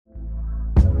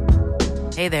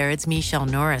Hey there, it's Michelle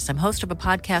Norris. I'm host of a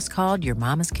podcast called Your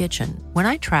Mama's Kitchen. When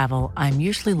I travel, I'm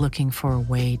usually looking for a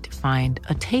way to find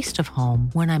a taste of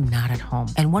home when I'm not at home.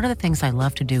 And one of the things I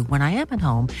love to do when I am at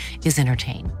home is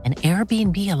entertain. And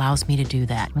Airbnb allows me to do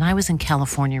that. When I was in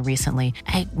California recently,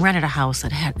 I rented a house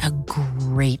that had a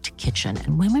great kitchen.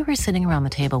 And when we were sitting around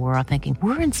the table, we were all thinking,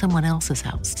 we're in someone else's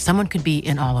house. Someone could be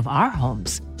in all of our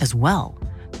homes as well.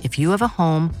 If you have a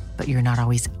home, but you're not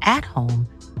always at home,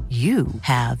 you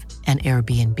have an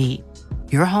Airbnb.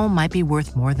 Your home might be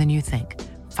worth more than you think.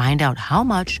 Find out how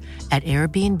much at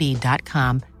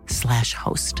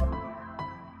airbnb.com/host.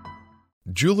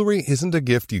 Jewelry isn't a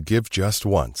gift you give just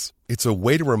once. It's a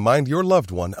way to remind your loved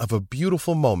one of a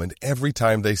beautiful moment every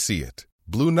time they see it.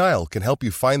 Blue Nile can help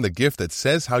you find the gift that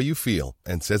says how you feel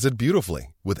and says it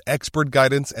beautifully, with expert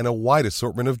guidance and a wide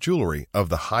assortment of jewelry of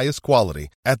the highest quality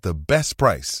at the best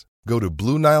price. Go to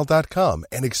BlueNile.com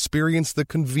and experience the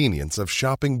convenience of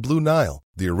shopping Blue Nile,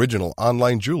 the original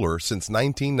online jeweler since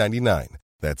 1999.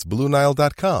 That's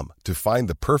BlueNile.com to find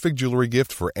the perfect jewelry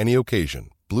gift for any occasion.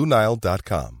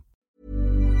 BlueNile.com.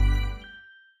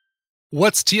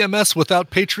 What's TMS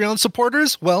without Patreon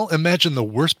supporters? Well, imagine the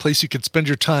worst place you could spend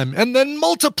your time and then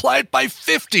multiply it by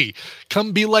 50.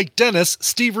 Come be like Dennis,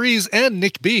 Steve Rees, and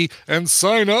Nick B. and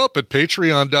sign up at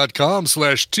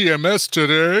patreon.com/TMS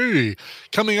today.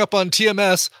 Coming up on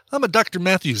TMS, I'm a Dr.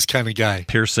 Matthews kind of guy.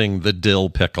 Piercing the dill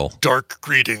pickle. Dark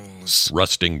greetings.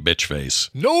 Rusting bitch face.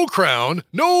 No crown,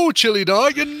 no chili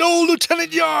dog, and no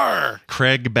Lieutenant Yar.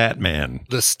 Craig Batman.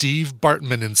 The Steve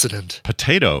Bartman incident.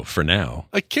 Potato for now.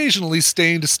 Occasionally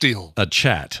stained steel. A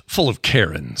chat full of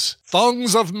Karens.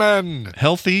 Thongs of men.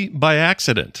 Healthy by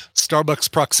accident.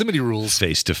 Starbucks proximity rules.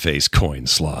 Face-to-face coin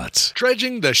slots.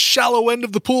 Dredging the shallow end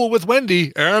of the pool with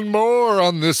Wendy, and more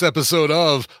on this episode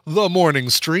of The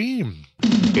Morning Stream.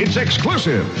 It's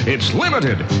exclusive. It's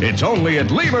limited. It's only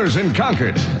at Lemur's in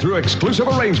Concord. Through exclusive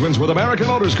arrangements with American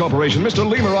Motors Corporation, Mr.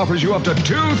 Lemur offers you up to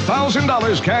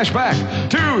 $2,000 cash back.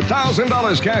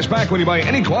 $2,000 cash back when you buy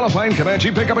any qualifying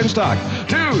Comanche pickup in stock.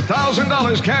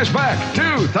 $2,000 cash back.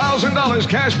 $2,000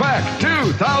 cash back.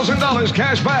 $2,000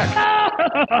 cash back.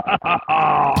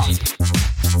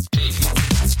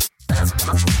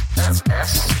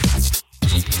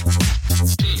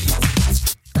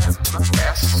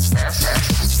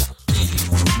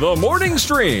 The Morning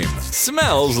Stream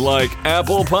smells like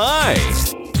apple pie.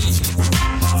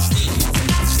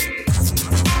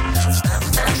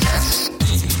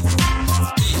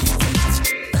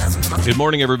 Good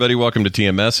morning, everybody. Welcome to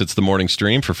TMS. It's the Morning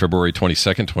Stream for February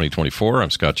 22nd, 2024. I'm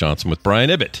Scott Johnson with Brian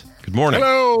Ibbett. Good morning.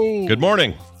 Hello. Good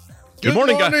morning. Good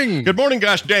morning. Good morning,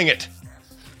 gosh dang it.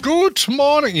 Good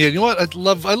morning. Yeah, you know what?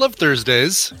 I love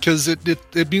Thursdays because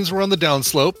it means we're on the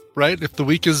downslope, right? If the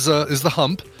week is the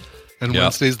hump, and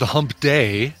Wednesday's the hump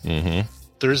day,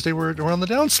 Thursday we're on the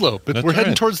downslope. We're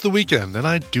heading towards the weekend, and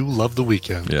I do love the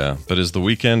weekend. Yeah, but is the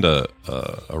weekend a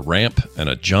ramp and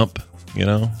a jump? You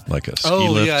know, like a ski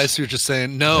lift? Yeah, I see what you're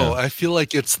saying. No, I feel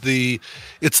like it's the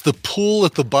pool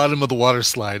at the bottom of the water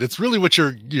slide. It's really what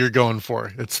you're going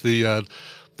for. It's the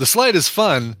slide is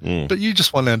fun, but you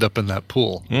just want to end up in that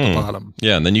pool at the bottom.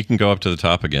 Yeah, and then you can go up to the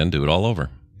top again, do it all over.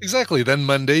 Exactly. Then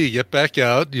Monday you get back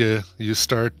out, you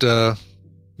start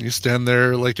you stand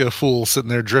there like a fool sitting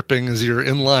there dripping as you're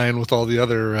in line with all the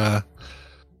other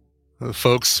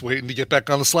folks waiting to get back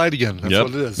on the slide again. That's what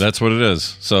it is. That's what it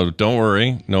is. So don't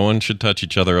worry. No one should touch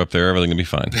each other up there. Everything will be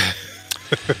fine.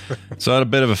 So I had a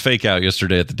bit of a fake out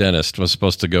yesterday at the dentist. Was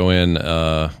supposed to go in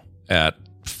at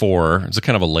 4. It's a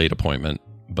kind of a late appointment,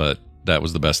 but that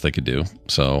was the best they could do.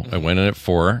 So I went in at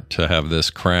 4 to have this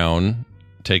crown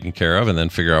taken care of and then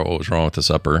figure out what was wrong with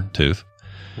this upper tooth.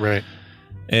 Right.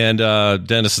 And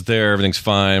dentist is there. Everything's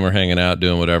fine. We're hanging out,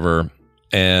 doing whatever.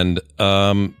 And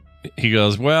he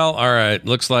goes, well, all right,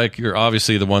 looks like you're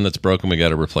obviously the one that's broken. We got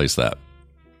to replace that.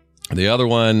 The other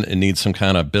one, it needs some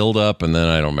kind of buildup, and then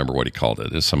I don't remember what he called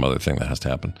it. There's some other thing that has to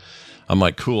happen. I'm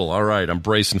like, cool, all right, I'm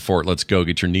bracing for it. Let's go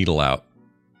get your needle out,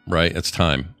 right? It's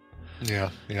time.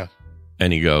 Yeah.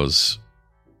 And he goes,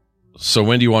 so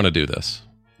when do you want to do this?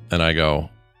 And I go,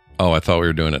 oh, I thought we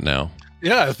were doing it now.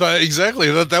 Yeah, I thought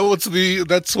exactly.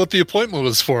 That's what the appointment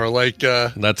was for. Like,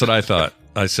 that's what I thought.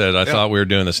 I said, I thought we were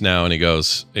doing this now. And he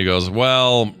goes,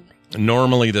 well,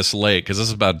 normally this late, because this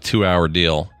is about a 2-hour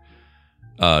deal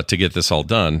to get this all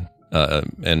done,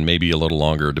 and maybe a little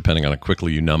longer, depending on how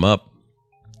quickly you numb up.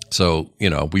 So,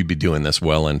 we'd be doing this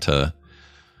well into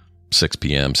 6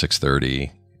 p.m.,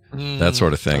 6:30, that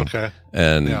sort of thing. Okay.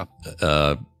 And,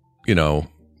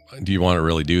 do you want to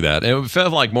really do that? And it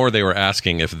felt like more they were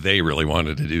asking if they really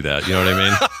wanted to do that. You know what I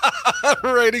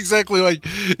mean? Right, exactly. Like,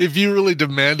 if you really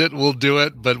demand it, we'll do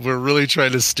it. But we're really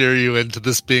trying to steer you into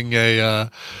this being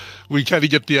we kind of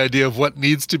get the idea of what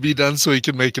needs to be done so he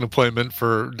can make an appointment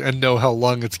and know how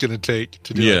long it's going to take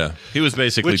to do it. Yeah, he was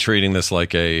basically treating this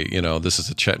like this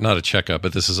is not a checkup,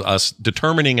 but this is us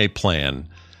determining a plan.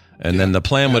 And then the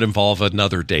plan would involve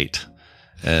another date.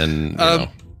 And,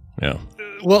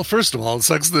 Well, first of all, it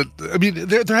sucks that, I mean,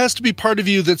 there has to be part of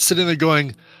you that's sitting there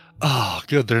going, oh,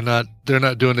 good, they're not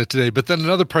doing it today. But then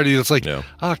another part of you that's like,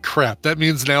 crap, that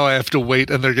means now I have to wait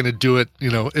and they're going to do it,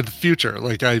 in the future.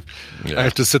 Like I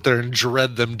have to sit there and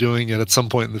dread them doing it at some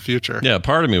point in the future. Yeah,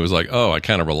 part of me was like, oh, I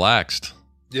kind of relaxed.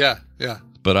 Yeah, yeah.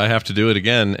 But I have to do it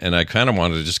again, and I kind of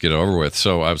wanted to just get it over with.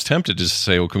 So I was tempted to just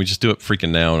say, well, can we just do it freaking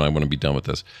now? And I want to be done with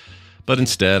this. But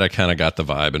instead, I kind of got the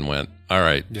vibe and went, all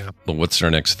right, well, what's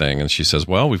our next thing? And she says,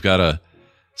 well,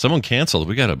 someone canceled.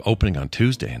 We got an opening on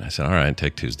Tuesday. And I said, all right,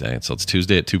 take Tuesday. And so it's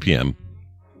Tuesday at 2 p.m.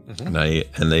 Mm-hmm.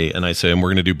 And I say, and we're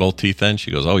going to do both teeth then?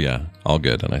 She goes, oh, yeah, all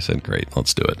good. And I said, great,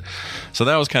 let's do it. So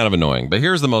that was kind of annoying. But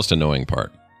here's the most annoying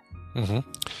part. Mm-hmm.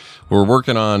 We're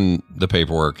working on the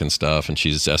paperwork and stuff, and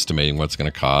she's estimating what's going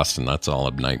to cost, and that's all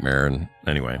a nightmare. And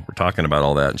anyway, we're talking about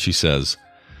all that. And she says,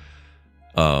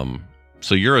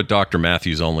 so you're a Dr.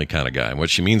 Matthews only kind of guy. And what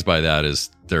she means by that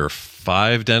is there are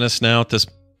 5 dentists now at this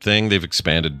thing. They've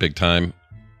expanded big time.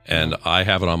 And I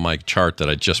have it on my chart that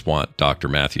I just want Dr.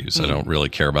 Matthews. I don't really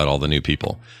care about all the new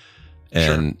people.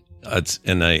 And I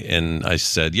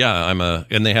said, yeah,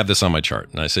 and they have this on my chart.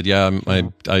 And I said, yeah,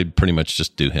 I pretty much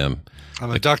just do him. I'm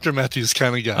a Dr. Matthews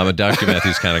kind of guy. I'm a Dr.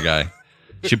 Matthews kind of guy.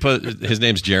 She put his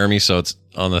name's Jeremy, so it's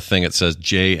on the thing. It says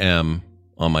JM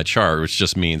on my chart, which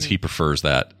just means he prefers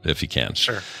that if he can.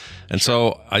 Sure. And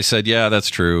so I said, yeah, that's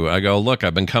true. I go, look,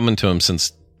 I've been coming to him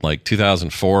since like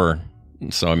 2004,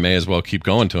 so I may as well keep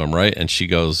going to him, right? And she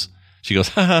goes,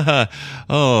 ha ha ha.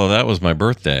 Oh, that was my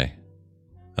birthday.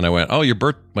 And I went, oh,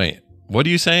 wait, what are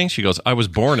you saying? She goes, I was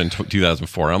born in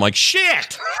 2004. I'm like,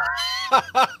 shit.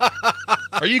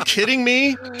 Are you kidding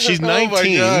me? She's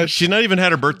 19. Oh she's not even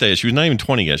had her birthday. She was not even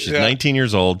 20 yet. She's 19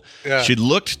 years old. Yeah. She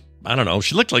looked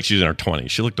like she was in her 20s.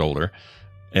 She looked older.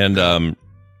 And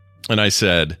I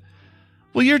said,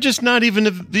 well, you're just not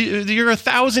even, you're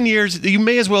 1,000 years. You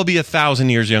may as well be 1,000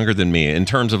 years younger than me in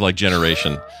terms of like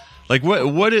generation. Like what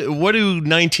do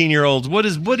 19-year-olds,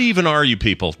 what even are you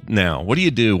people now? What do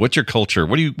you do? What's your culture?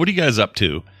 What are you guys up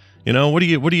to? How do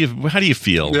you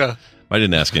feel? Yeah. I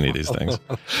didn't ask any of these things.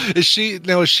 Is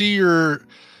she your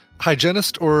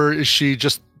hygienist, or is she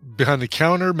just behind the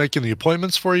counter making the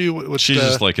appointments for you? She's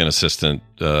just like an assistant.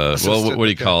 What do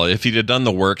you call it? If he'd have done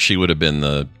the work, she would have been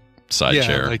the side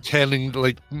chair. Like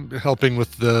helping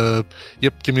with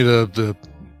give me the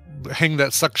hang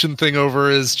that suction thing over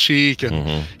his cheek,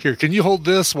 and here, can you hold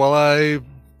this while I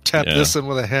tap this in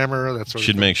with a hammer? That sort of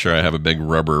thing. Make sure I have a big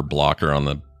rubber blocker on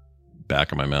the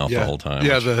back of my mouth the whole time.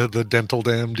 Yeah, the dental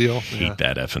dam deal. I hate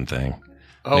that effing thing.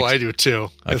 Oh, I do too.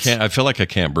 I feel like I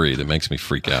can't breathe. It makes me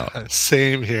freak out.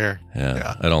 Same here.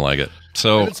 Yeah, I don't like it.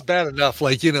 So and it's bad enough,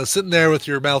 like, sitting there with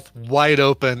your mouth wide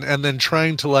open and then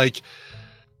trying to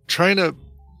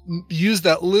use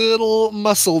that little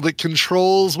muscle that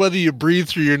controls whether you breathe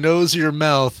through your nose or your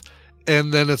mouth.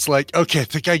 And then it's like, okay, I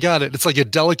think I got it. It's like a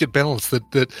delicate balance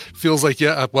that feels like,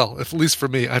 at least for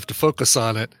me, I have to focus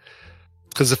on it.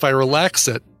 Because if I relax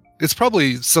it, it's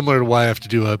probably similar to why I have to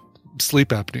do a sleep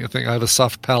apnea thing. I have a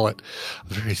soft palate,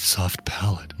 a very soft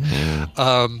palate.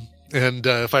 And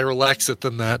if I relax it,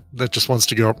 then that just wants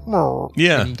to go.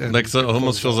 Yeah, it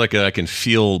almost feels like I can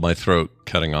feel my throat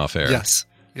cutting off air. Yes,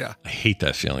 yeah. I hate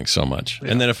that feeling so much.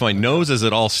 Yeah. And then if my nose is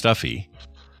at all stuffy,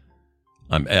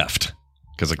 I'm effed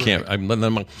because I can't.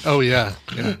 Right. Oh yeah.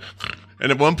 And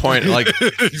at one point,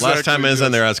 exactly, last time I was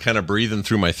in there, I was kind of breathing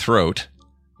through my throat.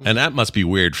 And that must be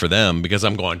weird for them because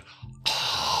I'm going,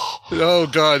 oh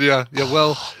God, yeah.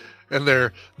 Well, and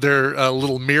their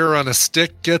little mirror on a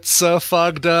stick gets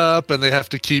fogged up, and they have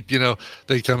to keep,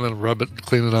 they come and rub it,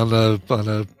 clean it on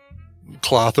a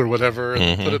cloth or whatever,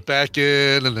 and put it back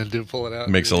in, and then pull it out.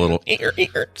 Makes a little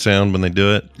sound when they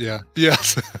do it. Yeah.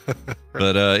 Yes.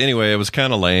 But anyway, it was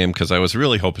kind of lame because I was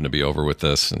really hoping to be over with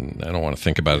this, and I don't want to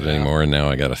think about it anymore. And now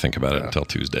I got to think about it until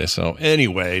Tuesday. So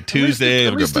anyway, Tuesday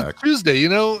I'll go back. Tuesday,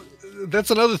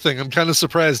 that's another thing. I'm kind of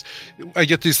surprised. I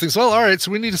get these things. Well, all right, so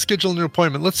we need to schedule a new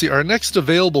appointment. Let's see. Our next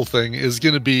available thing is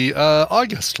going to be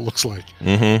August. Looks like.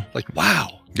 Mm-hmm. Like,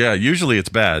 wow. Yeah, usually it's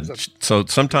bad. So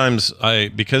sometimes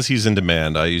because he's in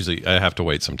demand, I have to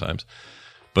wait sometimes.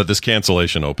 But this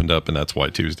cancellation opened up, and that's why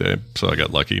Tuesday. So I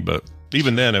got lucky. But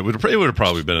even then, it would have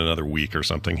probably been another week or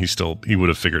something. He would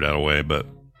have figured out a way. But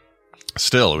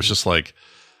still, it was just like,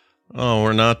 oh,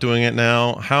 we're not doing it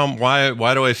now.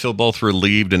 Why do I feel both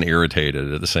relieved and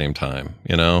irritated at the same time?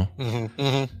 You know? Mm-hmm,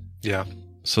 mm-hmm. Yeah.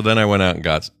 So then I went out and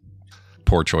got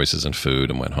poor choices in food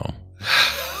and went home.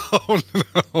 Oh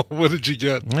no! What did you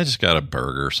get? I just got a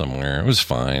burger somewhere. It was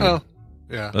fine. Oh,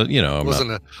 yeah. But, you know, it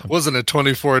wasn't a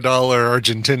 $24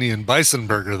 Argentinian bison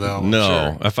burger though.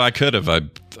 No, sure. If I could have,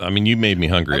 I mean, you made me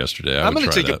hungry yesterday. I'm going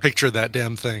to take a picture of that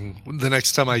damn thing the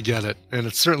next time I get it, and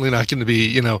it's certainly not going to be.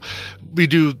 You know, we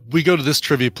go to this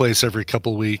trivia place every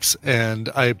couple weeks, and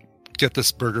I get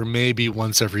this burger maybe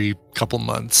once every couple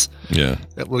months. Yeah,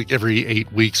 like every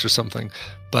 8 weeks or something.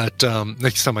 But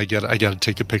next time I get it, I got to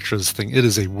take a picture of this thing. It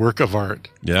is a work of art.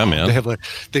 Yeah, man.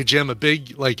 They jam a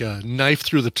big a knife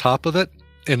through the top of it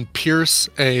and pierce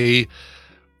a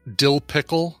dill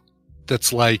pickle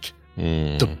that's like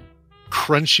the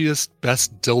crunchiest,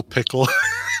 best dill pickle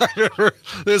I've ever.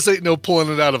 This ain't no pulling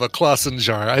it out of a Clausen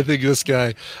jar. I think this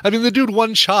guy. I mean, the dude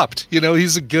one chopped. You know,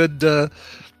 he's a good.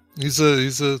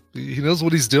 He knows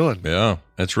what he's doing. Yeah,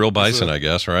 it's real bison, I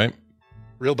guess, right?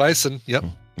 Real bison. Yep.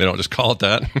 They don't just call it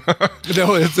that.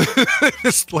 No,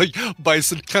 it's like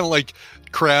bison, kind of like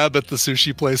crab at the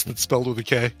sushi place that's spelled with a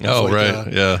K. It's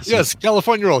right. Yeah. Yes,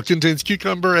 California roll contains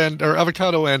cucumber or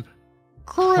avocado and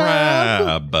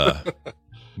crab.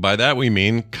 By that we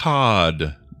mean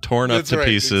cod, torn up to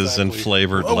pieces and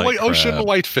flavored like crab. Ocean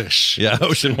whitefish. Yeah,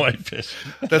 ocean whitefish.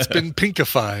 That's been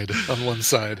pinkified on one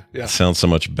side. Yeah. It sounds so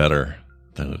much better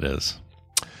than it is.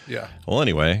 Yeah. Well,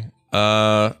 anyway,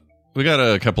 we got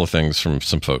a couple of things from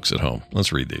some folks at home.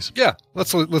 Let's read these. Yeah,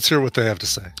 let's hear what they have to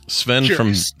say.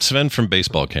 Sven from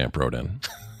Baseball Camp wrote in.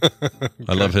 Okay.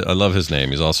 I love his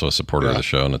name. He's also a supporter of the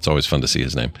show, and it's always fun to see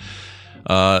his name.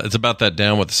 It's about that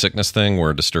Down with the Sickness thing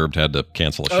where Disturbed had to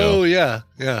cancel a show. Oh yeah.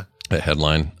 A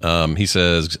headline. He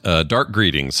says, "Dark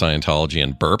greetings, Scientology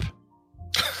and burp."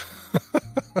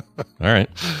 All right.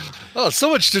 Oh, so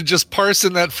much to just parse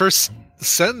in that first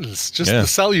sentence. Just the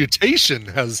salutation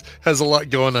has a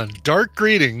lot going on. Dark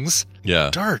greetings.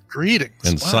 Yeah. Dark greetings.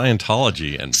 And wow.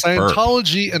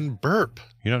 Scientology and burp.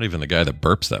 You're not even the guy that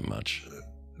burps that much.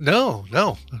 No.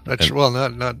 Not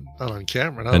on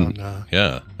camera. And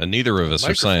neither of us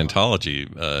are Scientology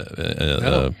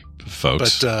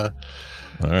folks. But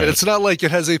right. It's not like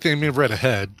it has anything. I mean, I've read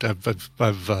ahead.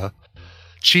 I've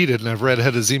cheated and I've read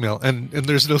ahead his email, and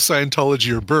there's no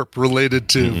Scientology or burp related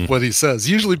to what he says.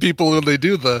 Usually people, when they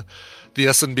do the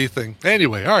S&B thing.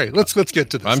 Anyway, all right, let's get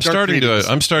to this. I'm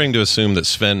starting to assume that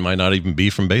Sven might not even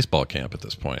be from baseball camp at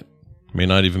this point. May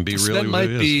not even be really what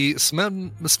he is.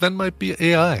 Sven might be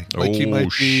AI. Like he might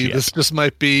be. Shit. This just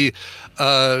might be.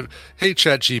 Hey,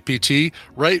 ChatGPT,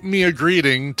 write me a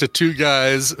greeting to two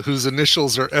guys whose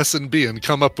initials are S and B and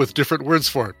come up with different words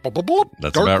for it. Blah, blah, blah.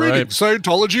 That's Dark about greeting, right.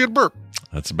 Scientology and burp.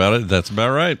 That's about it. That's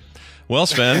about right. Well,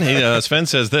 Sven, Sven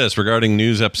says this regarding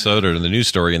news episode or the news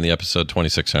story in the episode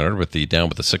 2600 with the Down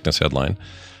with the Sickness headline.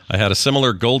 I had a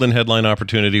similar golden headline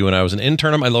opportunity when I was an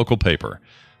intern at my local paper.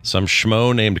 Some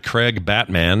schmo named Craig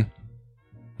Batman.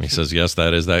 He says, yes,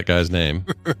 that is that guy's name.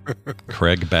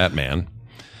 Craig Batman.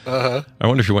 Uh-huh. I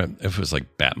wonder if it was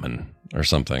like Batman or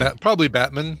something. Probably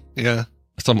Batman, yeah.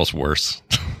 It's almost worse.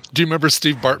 Do you remember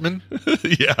Steve Bartman?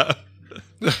 Yeah.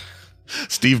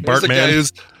 Steve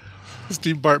Bartman.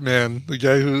 Steve Bartman, the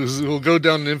guy who will go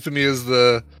down in infamy as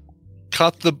the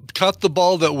caught the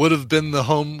ball that would have been the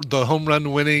home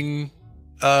run winning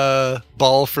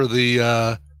ball for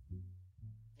the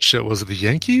was it the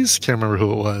Yankees? Can't remember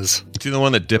who it was. Is he the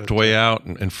one that dipped way out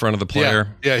in front of the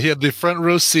player? Yeah, he had the front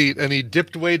row seat and he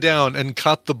dipped way down and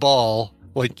caught the ball.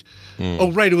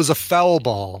 Oh right, it was a foul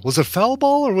ball. Was it a foul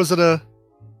ball or was it a?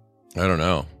 I don't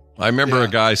know. I remember a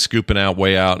guy scooping out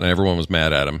way out and everyone was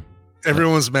mad at him.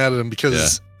 Everyone was mad at him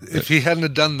because if he hadn't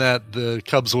have done that, the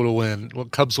Cubs would have won. Well,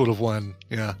 Cubs would have won.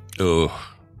 Yeah.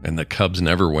 Oh, and the Cubs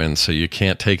never win, so you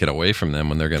can't take it away from them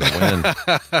when they're going to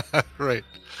win. Right.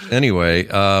 Anyway,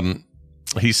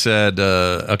 he said,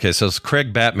 so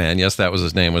Craig Batman, yes, that was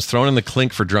his name, was thrown in the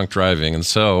clink for drunk driving. And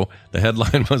so the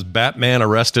headline was Batman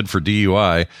arrested for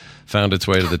DUI, found its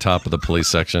way to the top of the police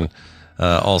section.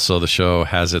 Also, the show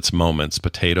has its moments.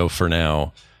 Potato for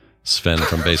now. Sven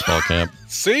from baseball camp.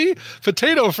 See?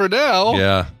 Potato for now.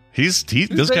 Yeah. This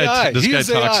guy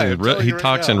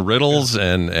talks in riddles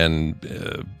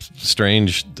and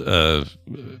strange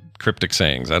cryptic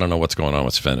sayings. I don't know what's going on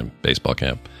with Sven in baseball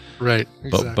camp. Right.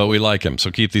 Exactly. But we like him.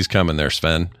 So keep these coming there,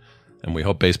 Sven. And we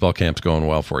hope baseball camp's going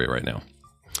well for you right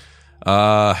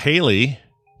now. Hayley,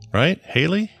 right?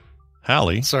 Hayley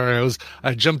Hayley. Sorry,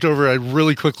 I jumped over. I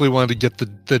really quickly wanted to get the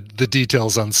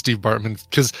details on Steve Bartman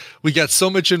because we got so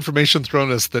much information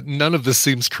thrown at us that none of this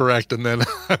seems correct. And then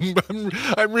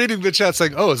I'm reading the chat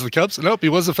saying, "Oh, it's the Cubs? Nope, it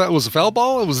was a foul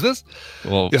ball. It was this."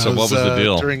 Well, yeah, so what was the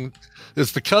deal?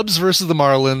 It's the Cubs versus the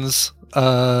Marlins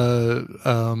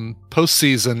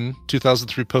postseason,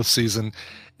 2003 postseason,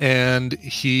 and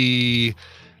he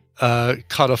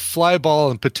caught a fly ball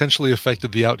and potentially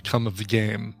affected the outcome of the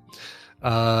game.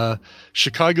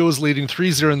 Chicago was leading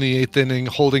 3-0 in the 8th inning,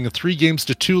 holding a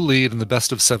 3-2 lead in the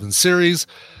best-of-7 series.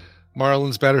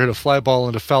 Marlins batter hit a fly ball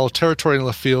into foul territory in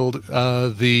left field.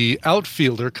 The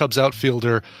Cubs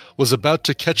outfielder, was about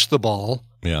to catch the ball,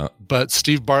 but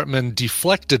Steve Bartman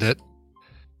deflected it,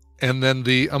 and then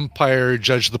the umpire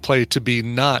judged the play to be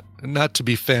not to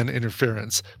be fan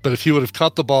interference. But if he would have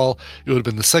caught the ball, it would have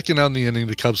been the second out in the inning.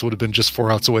 The Cubs would have been just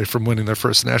 4 outs away from winning their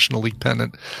first National League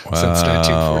pennant since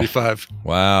 1945.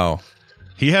 Wow.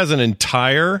 He has an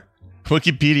entire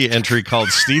Wikipedia entry called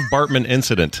Steve Bartman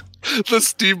Incident. The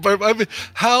Steve Bartman. I mean,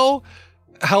 how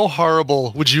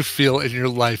horrible would you feel in your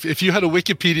life if you had a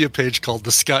Wikipedia page called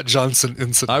the Scott Johnson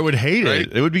Incident? I would hate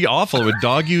it. It would be awful. It would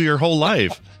dog you your whole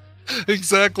life.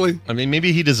 Exactly. I mean,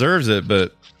 maybe he deserves it,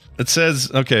 but it says,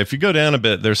 okay, if you go down a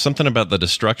bit, there's something about the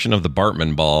destruction of the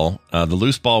Bartman ball. The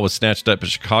loose ball was snatched up by a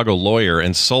Chicago lawyer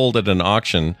and sold at an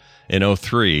auction in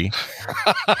 2003.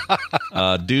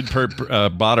 Dude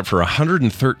bought it for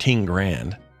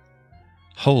 $113,000.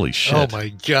 Holy shit. Oh my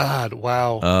God.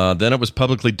 Wow. Then it was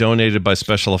publicly donated by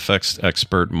special effects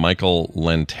expert Michael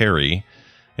Lenteri.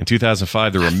 In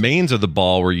 2005, the remains of the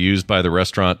ball were used by the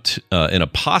restaurant in a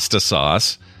pasta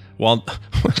sauce. While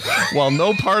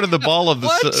no part of the ball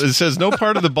it says no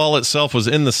part of the ball itself was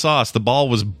in the sauce. The ball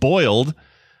was boiled,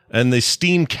 and the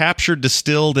steam captured,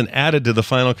 distilled, and added to the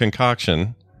final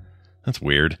concoction. That's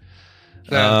weird.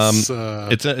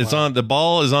 It's on the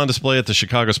ball is on display at the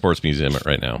Chicago Sports Museum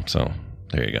right now. So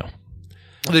there you go.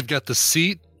 They've got the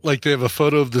seat. Like, they have a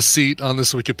photo of the seat on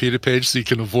this Wikipedia page so you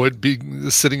can avoid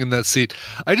sitting in that seat.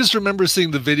 I just remember seeing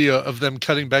the video of them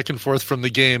cutting back and forth from the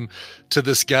game to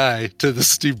this guy, to this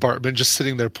Steve Bartman, just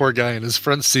sitting there, poor guy in his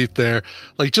front seat there.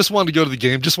 Like, just wanted to go to the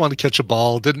game, just wanted to catch a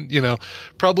ball. Didn't,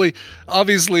 probably,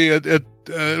 obviously,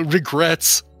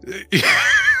 regrets.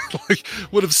 Like,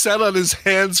 would have sat on his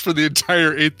hands for the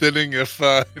entire 8th inning if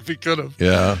he could have.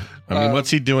 Yeah. I mean, what's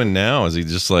he doing now? Is he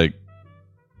just like,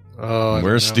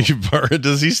 where's Steve Bartman?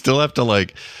 Does he still have to,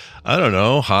 like, I don't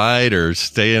know, hide or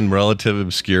stay in relative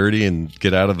obscurity and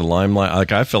get out of the limelight?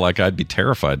 Like, I feel like I'd be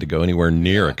terrified to go anywhere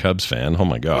near a Cubs fan. Oh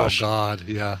my gosh. Oh God.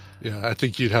 Yeah. Yeah. I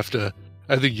think you'd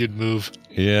move.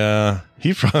 Yeah.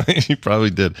 He probably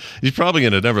did. He's probably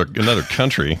in another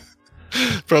country.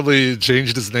 Probably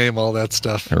changed his name, all that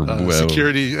stuff.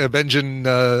 Security,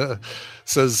 Benjamin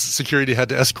says security had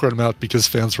to escort him out because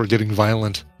fans were getting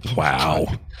violent. Wow.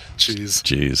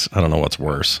 Jeez. I don't know what's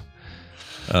worse.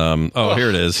 Here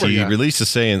it is. He released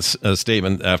a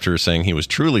statement after saying he was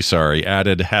truly sorry.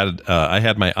 Added, I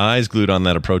had my eyes glued on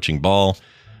that approaching ball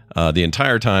the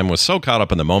entire time, was so caught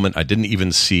up in the moment, I didn't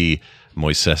even see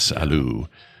Moises Alou,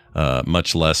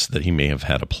 much less that he may have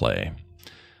had a play.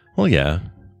 Well, yeah.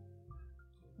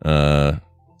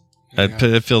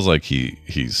 It feels like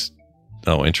he's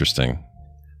interesting.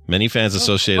 Many fans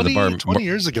associated the Bartman 20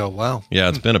 years ago. Wow. Yeah,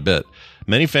 it's been a bit.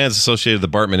 Many fans associated the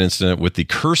Bartman incident with the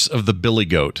curse of the Billy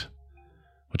Goat,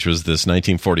 which was this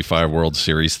 1945 World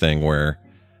Series thing where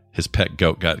his pet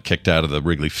goat got kicked out of the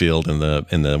Wrigley Field in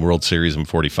the World Series in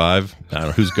 45. I don't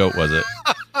know whose goat was it.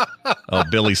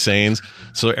 Billy Sanes.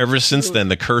 So ever since then,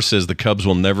 the curse is the Cubs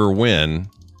will never win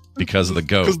because of the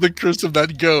goat. Because the curse of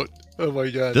that goat. Oh my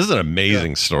God. This is an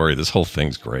amazing story. This whole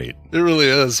thing's great. It really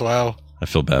is. Wow. I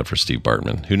feel bad for Steve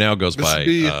Bartman, who now goes by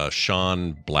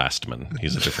Sean Blastman.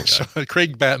 He's a different guy.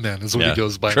 Craig Batman is what he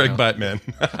goes by. Craig Batman.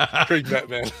 Craig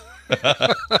Batman.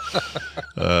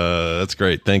 That's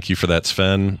great. Thank you for that,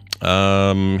 Sven.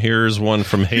 Here's one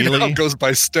from Hayley. He now goes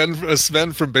by Sven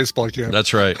from Baseball Camp.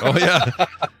 That's right. Oh, yeah.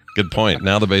 Good point.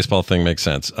 Now the baseball thing makes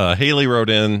sense. Hayley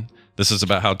wrote in, this is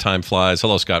about how time flies.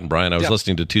 Hello, Scott and Brian. I was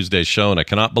listening to Tuesday's show, and I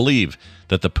cannot believe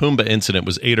that the Pumbaa incident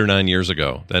was 8 or 9 years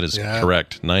ago. That is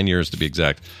correct. 9 years to be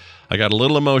exact. I got a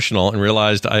little emotional and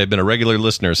realized I have been a regular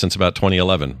listener since about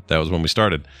 2011. That was when we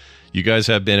started. You guys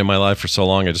have been in my life for so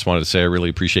long. I just wanted to say I really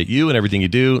appreciate you and everything you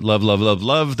do. Love, love, love,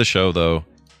 love the show, though.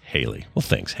 Hayley. Well,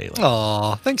 thanks, Hayley.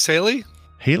 Aw, thanks, Hayley.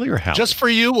 Haley or Hallie? Just for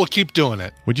you, we'll keep doing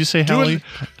it. Would you say Hallie?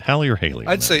 Hallie or Haley?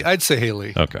 I'd say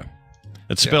Haley. Okay.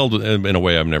 It's spelled in a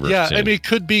way I've never seen. I mean, it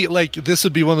could be like, this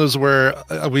would be one of those where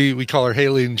we call her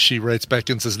Hayley and she writes back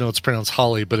and says, no, it's pronounced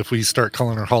Holly. But if we start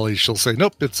calling her Holly, she'll say,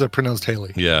 nope, it's pronounced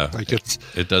Hayley. Yeah. Like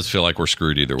it does feel like we're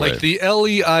screwed either way. Like the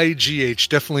Leigh,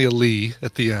 definitely a Lee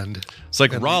at the end. It's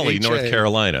like Raleigh, North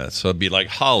Carolina. So it'd be like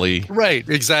Holly. Right,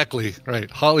 exactly.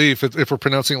 Right. Holly, if we're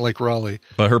pronouncing it like Raleigh.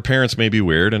 But her parents may be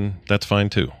weird, and that's fine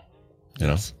too. You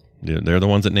know, they're the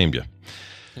ones that named you.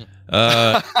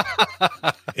 I'm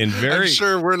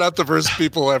sure we're not the first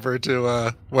people ever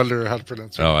to wonder how to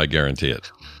pronounce it. Oh, I guarantee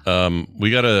it.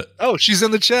 We got to. Oh, she's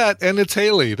in the chat, and it's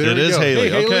Hayley. There it we is go. Hayley.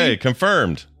 Hey, okay, Hayley.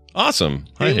 Confirmed. Awesome.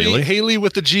 Hi, Hayley. Hayley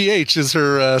with the GH is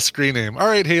her screen name. All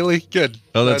right, Hayley. Good.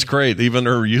 Oh, that's great. Even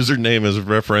her username is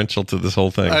referential to this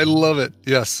whole thing. I love it.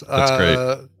 Yes, that's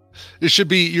great. It should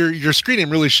be your screen name.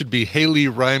 Really should be Hayley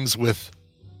rhymes with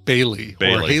Bailey.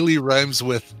 Or Hayley rhymes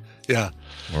with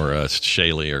or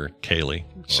Shaylee or Kaylee.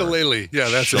 Shillelagh. Yeah,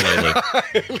 that's Shillelagh.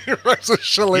 it. Hayley rhymes with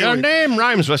Shillelagh. Your name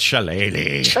rhymes with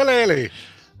Shillelagh. Shillelagh.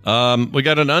 We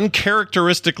got an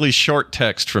uncharacteristically short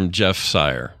text from Jeff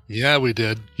Sire. Yeah, we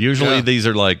did. Usually these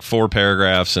are like 4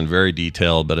 paragraphs and very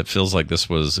detailed, but it feels like it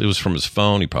was from his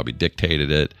phone. He probably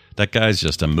dictated it. That guy's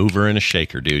just a mover and a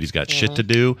shaker, dude. He's got shit to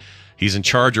do. He's in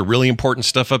charge of really important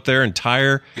stuff up there,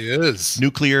 entire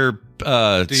nuclear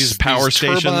these power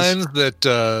stations. Turbines that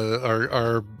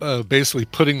are basically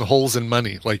putting holes in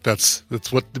money. Like that's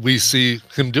what we see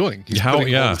him doing. How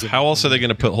else are they going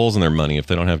to put holes in their money if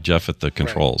they don't have Jeff at the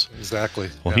controls? Right, exactly.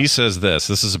 Well, he says this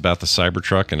is about the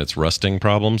Cybertruck and its rusting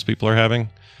problems people are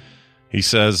having. He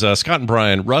says, Scott and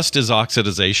Brian, rust is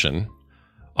oxidization.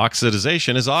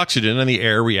 Oxidization is oxygen in the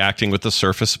air reacting with the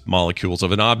surface molecules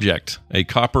of an object. A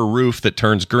copper roof that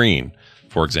turns green,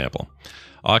 for example.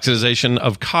 Oxidization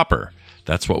of copper.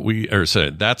 What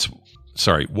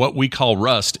we call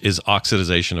rust is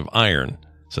oxidization of iron,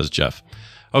 says Jeff.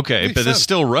 Okay, but it's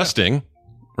still rusting,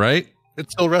 right?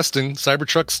 It's still rusting.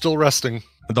 Cybertruck's still rusting.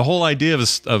 The whole idea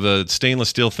of a stainless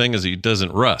steel thing is it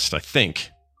doesn't rust, I think.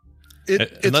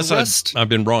 It's rust. I've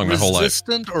been wrong my whole life.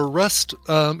 Resistant or rust?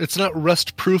 It's not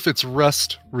rust proof. It's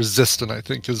rust resistant. I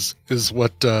think is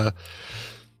what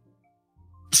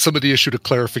somebody issued a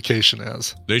clarification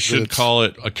as. They should call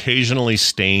it occasionally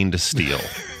stained steel,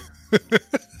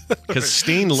 because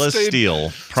stainless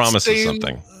steel promises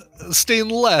something.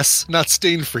 Stainless, not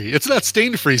stain free. It's not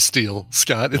stain free steel,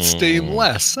 Scott. It's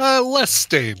stainless, less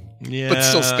stain. Yeah, but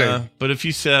still stain. But if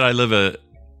you said I live I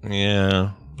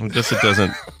guess it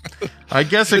doesn't. I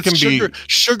guess it can be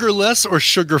sugarless or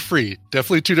sugar free.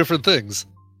 Definitely two different things.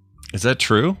 Is that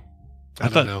true? I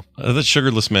don't know. I thought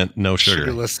sugarless meant no sugar.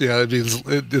 Sugarless, yeah. It means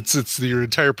it's your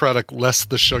entire product less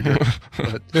the sugar.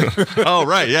 Oh,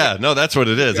 right. Yeah. No, that's what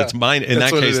it is. Yeah, it's mine. In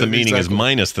that case, the meaning is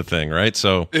minus the thing, right?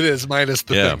 So it is minus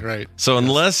the thing, right? So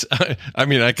unless, I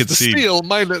mean, I could see steel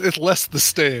minus it's less the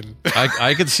stain.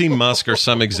 I could see Musk or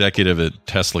some executive at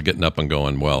Tesla getting up and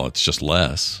going, well, it's just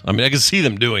less. I mean, I could see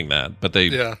them doing that, but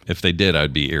if they did,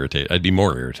 I'd be irritated. I'd be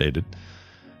more irritated.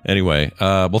 Anyway,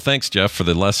 well, thanks, Jeff, for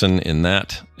the lesson in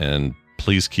that, and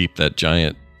please keep that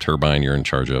giant turbine you're in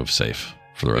charge of safe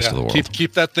for the rest of the world.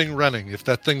 Keep that thing running. If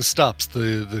that thing stops,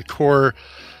 the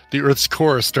Earth's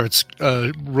core starts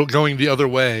going the other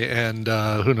way, and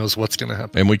who knows what's going to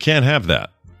happen. And we can't have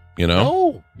that, you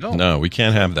know? No, we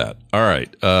can't have that. All right,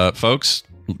 folks,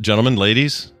 gentlemen,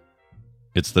 ladies,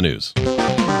 it's the news.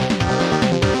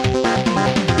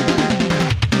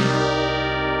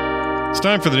 It's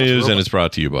time for the news, and it's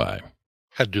brought to you by...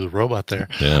 Had to do the robot there.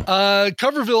 Yeah.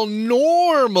 Coverville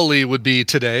normally would be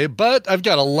today, but I've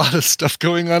got a lot of stuff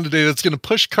going on today that's going to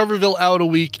push Coverville out a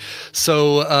week.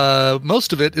 So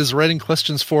most of it is writing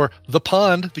questions for The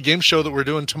Pond, the game show that we're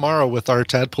doing tomorrow with our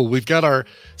tadpole. We've got our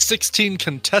 16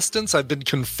 contestants. I've been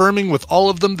confirming with all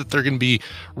of them that they're going to be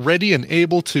ready and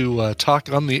able to talk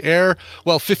on the air.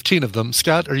 Well, 15 of them.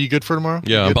 Scott, are you good for tomorrow?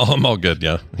 Yeah, I'm all good.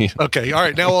 Yeah. Okay. All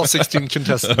right. Now all 16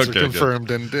 contestants are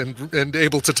confirmed and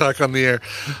able to talk on the air.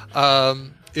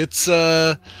 It's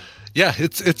going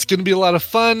to be a lot of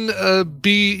fun.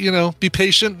 Be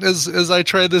patient as I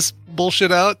try this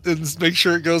bullshit out and make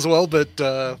sure it goes well. But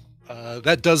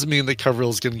that does mean that Coverville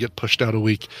is going to get pushed out a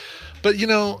week. But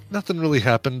nothing really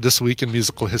happened this week in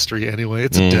musical history anyway.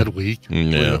 It's a dead week.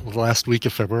 Yeah. Last week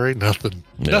of February, nothing.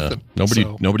 Nothing.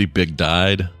 Nobody big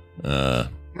died.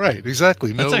 Right,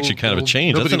 exactly. That's actually kind of a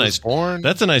change.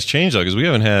 That's a nice change, though, because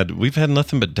we've had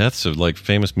nothing but deaths of like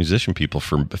famous musician people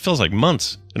for it feels like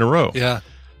months in a row. Yeah.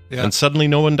 And suddenly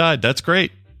no one died. That's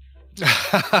great.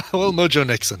 Well, Mojo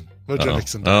Nixon Mojo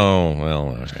Nixon died. Oh, well,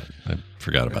 okay. I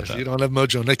forgot about that. If you don't have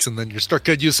Mojo Nixon, then your store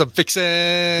could use some fixing.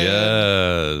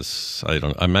 Yes.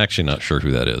 I'm actually not sure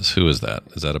who that is. Who is that?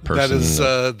 Is that a person? That is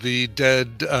the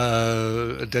dead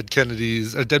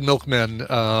Kennedys, dead milkman,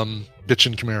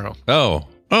 Bitchin' Camaro.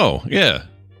 Oh, yeah.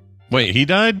 Wait, he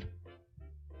died?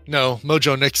 No,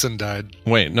 Mojo Nixon died.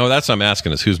 Wait, no, that's what I'm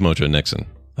asking is who's Mojo Nixon?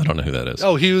 I don't know who that is.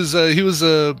 Oh, he was I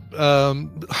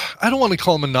don't want to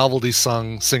call him a novelty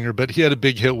song singer, but he had a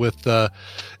big hit with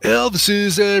Elvis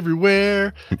is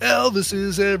everywhere. Elvis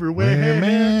is everywhere.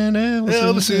 Man,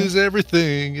 Elvis is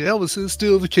everything. Elvis is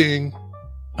still the king.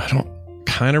 I don't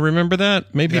kind of remember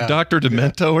that. Maybe Dr.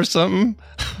 Demento or something.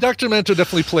 Dr. Demento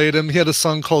definitely played him. He had a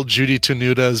song called Judy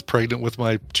Tenuta is Pregnant with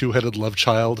My Two-Headed Love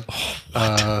Child.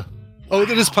 That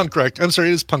is punk rock. I'm sorry,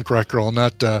 it is punk rock girl,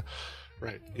 not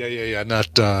right. Yeah.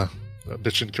 Not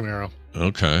Bitchin' Camaro.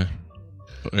 Okay.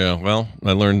 Yeah, well,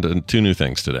 I learned 2 new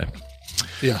things today.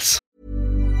 Yes.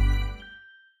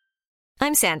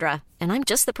 I'm Sandra, and I'm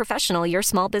just the professional your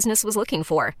small business was looking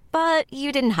for. But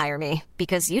you didn't hire me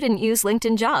because you didn't use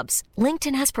LinkedIn Jobs.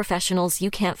 LinkedIn has professionals you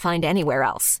can't find anywhere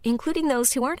else, including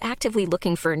those who aren't actively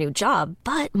looking for a new job,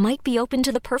 but might be open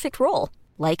to the perfect role,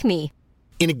 like me.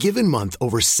 In a given month,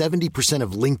 over 70%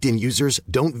 of LinkedIn users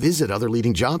don't visit other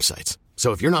leading job sites.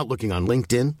 So if you're not looking on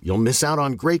LinkedIn, you'll miss out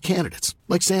on great candidates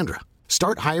like Sandra.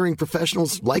 Start hiring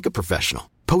professionals like a professional.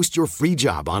 Post your free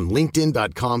job on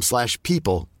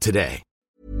linkedin.com/people today.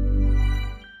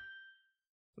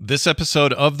 This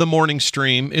episode of The Morning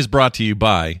Stream is brought to you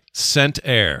by Scent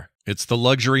Air. It's the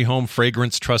luxury home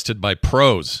fragrance trusted by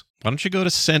pros. Why don't you go to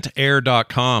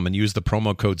scentair.com and use the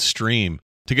promo code STREAM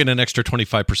to get an extra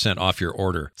 25% off your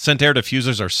order. Scent Air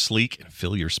diffusers are sleek and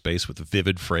fill your space with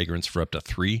vivid fragrance for up to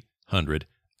 300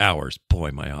 hours.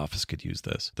 Boy, my office could use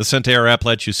this. The Scent Air app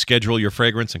lets you schedule your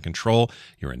fragrance and control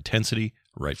your intensity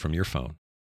right from your phone.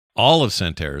 All of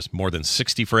Scent Air's more than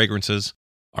 60 fragrances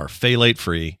are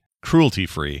phthalate-free,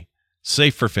 cruelty-free,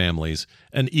 safe for families,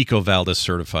 and EcoVadis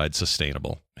certified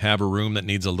sustainable. Have a room that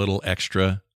needs a little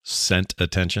extra scent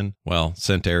attention? Well,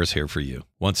 Scent Air is here for you.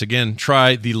 Once again,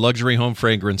 try the luxury home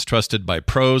fragrance trusted by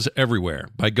pros everywhere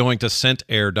by going to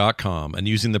scentair.com and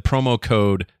using the promo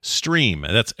code STREAM,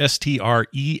 that's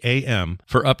STREAM,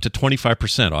 for up to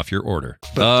 25% off your order.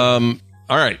 All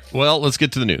right, well, let's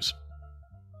get to the news.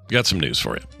 Got some news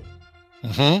for you.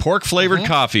 Pork-flavored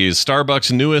coffee is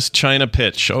Starbucks' newest China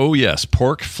pitch. Oh, yes,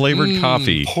 pork-flavored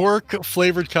coffee.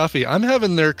 Pork-flavored coffee. I'm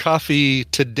having their coffee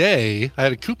today. I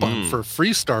had a coupon for free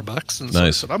Starbucks, and so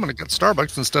I said, I'm going to get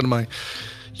Starbucks instead of my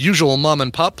usual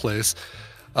mom-and-pop place,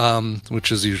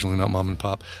 which is usually not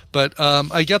mom-and-pop. But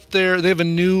I get they have a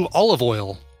new olive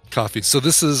oil coffee. So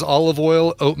this is olive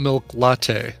oil oat milk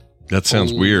latte. That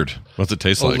sounds weird. What's it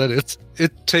taste like?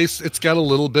 It's got a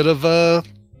little bit of a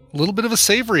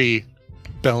savory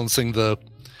balancing the.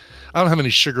 I don't have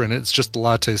any sugar in it. It's just a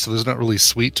latte, so there's not really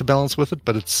sweet to balance with it,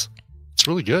 but it's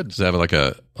really good. Does it have like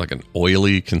an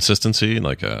oily consistency,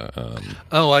 like a?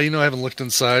 I haven't looked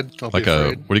inside. Like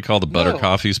what do you call the butter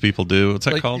coffees people do? What's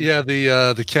that called? Yeah,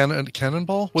 the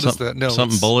cannonball. What is that? No,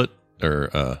 something bullet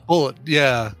or bullet.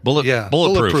 Yeah,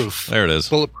 bulletproof. There it is.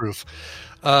 Bulletproof.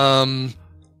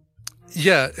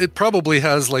 Yeah, it probably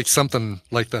has like something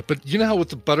like that. But you know how with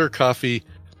the butter coffee,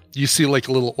 you see like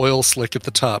a little oil slick at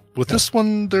the top. With this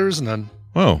one, there's none.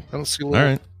 Oh, I don't see. All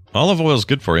right, olive oil is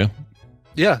good for you.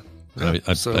 Yeah, I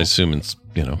assume it's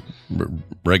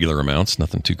regular amounts,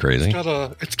 nothing too crazy.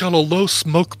 It's got a low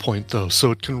smoke point though,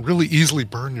 so it can really easily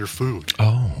burn your food.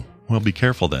 Oh, well, be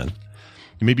careful then.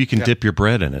 Maybe you can dip your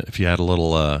bread in it if you add a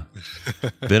little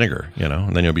vinegar,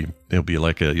 and then you'll be when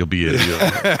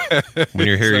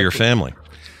you're here, your family.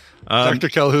 Dr.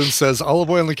 Calhoun says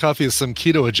olive oil and coffee is some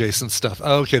keto adjacent stuff.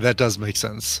 Oh, okay, that does make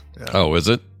sense. Yeah. Oh, is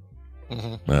it?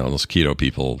 Mm-hmm. Well, those keto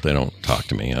people, they don't talk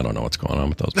to me. I don't know what's going on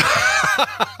with those people.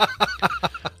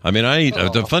 I mean,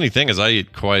 the funny thing is I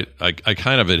kind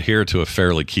of adhere to a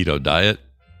fairly keto diet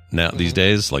now these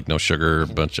days, like no sugar, a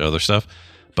bunch of other stuff.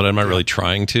 But I'm not really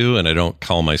trying to, and I don't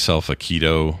call myself a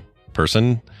keto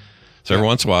person. So every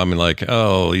once in a while, I'm like,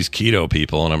 oh, these keto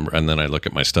people, and then I look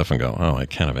at my stuff and go, oh, I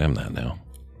kind of am that now.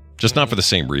 Just not for the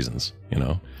same reasons,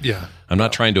 Yeah. I'm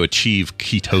not trying to achieve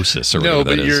ketosis or whatever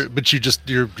that is.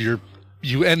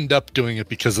 You end up doing it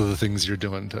because of the things you're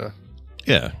doing to.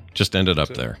 Yeah, just ended up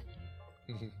there.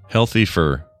 Mm-hmm.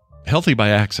 Healthy by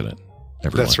accident.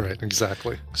 Everyone. That's right,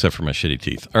 exactly. Except for my shitty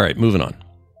teeth. All right, moving on.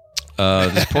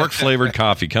 This pork-flavored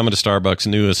coffee coming to Starbucks,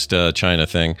 newest China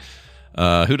thing.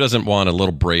 Who doesn't want a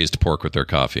little braised pork with their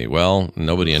coffee? Well,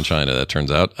 nobody in China, that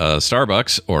turns out.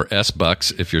 Starbucks, or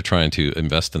S-Bucks, if you're trying to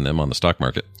invest in them on the stock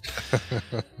market,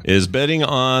 is betting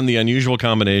on the unusual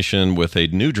combination with a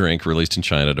new drink released in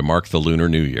China to mark the Lunar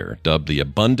New Year. Dubbed the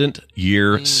Abundant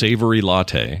Year Savory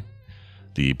Latte,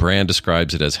 the brand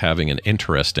describes it as having an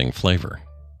interesting flavor.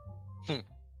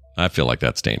 I feel like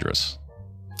that's dangerous.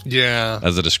 Yeah,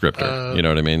 as a descriptor, you know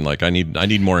what I mean? Like I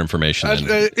need more information.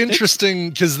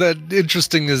 Interesting, because that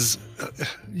interesting is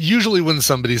usually when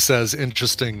somebody says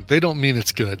interesting, they don't mean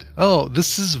it's good. Oh,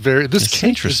 this cake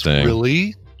interesting. Is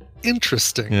really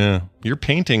interesting. Yeah, your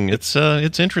painting, it's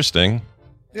interesting.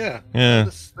 Yeah.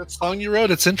 That song you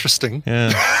wrote, it's interesting.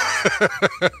 Yeah.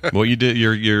 What you did,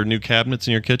 your new cabinets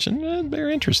in your kitchen, they're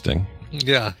interesting.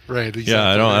 Yeah, right. Exactly.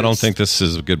 Yeah, I don't think this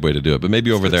is a good way to do it, but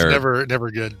maybe over there, never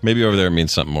good. Maybe over there it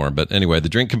means something more. But anyway, the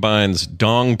drink combines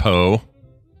dong po,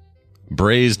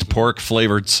 braised pork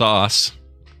flavored sauce.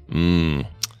 Boy,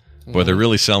 they're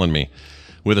really selling me.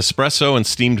 With espresso and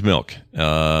steamed milk,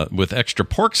 with extra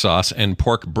pork sauce and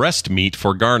pork breast meat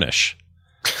for garnish.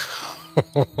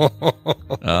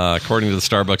 According to the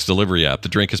Starbucks delivery app, the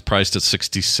drink is priced at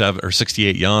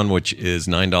 68 yuan, which is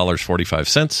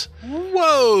 $9.45.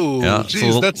 Whoa, yeah,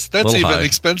 geez, that's even high.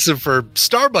 Expensive for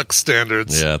Starbucks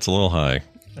standards. Yeah, it's a little high.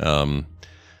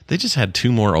 They just had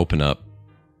two more open up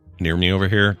near me over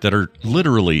here that are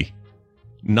literally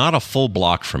not a full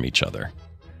block from each other.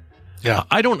 Yeah,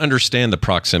 I don't understand the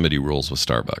proximity rules with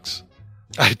Starbucks.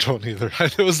 I don't either.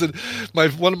 It was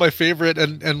one of my favorite,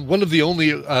 and one of the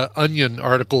only Onion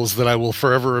articles that I will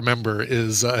forever remember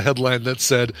is a headline that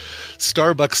said,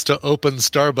 "Starbucks to open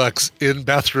Starbucks in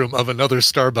bathroom of another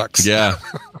Starbucks." Yeah,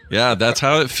 yeah, that's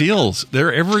how it feels.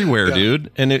 They're everywhere,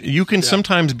 dude. And you can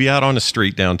sometimes be out on a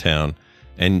street downtown,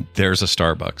 and there's a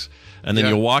Starbucks. And then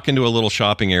you'll walk into a little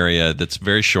shopping area that's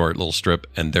very short, little strip,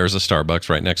 and there's a Starbucks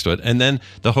right next to it. And then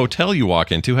the hotel you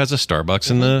walk into has a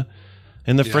Starbucks in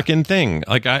the frickin' thing.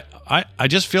 Like I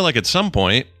just feel like at some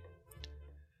point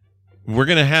we're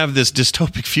gonna have this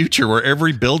dystopic future where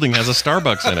every building has a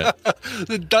Starbucks in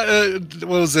it.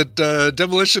 What was it?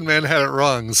 Demolition Man had it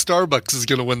wrong. Starbucks is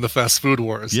gonna win the fast food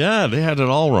wars. Yeah, they had it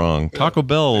all wrong. Taco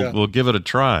Bell will give it a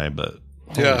try, but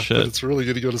holy shit. But it's really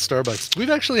good to go to Starbucks. We've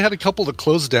actually had a couple to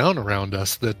close down around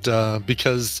us that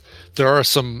because there are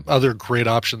some other great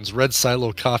options. Red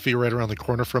Silo Coffee right around the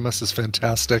corner from us is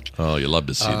fantastic. Oh, you love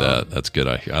to see that. That's good.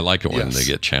 I like it when they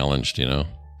get challenged, you know.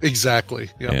 Exactly.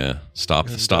 Yep. Yeah. Stop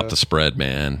the spread,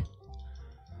 man.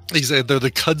 Exactly. They're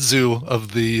the kudzu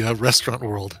of the restaurant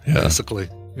world, basically.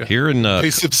 Yeah. Here in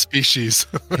invasive species.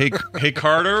 Hey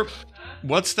Carter,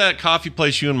 what's that coffee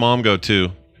place you and Mom go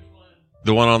to?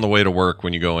 The one on the way to work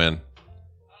when you go in.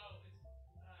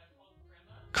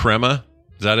 Crema?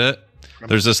 Is that it? Crema.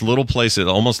 There's this little place. It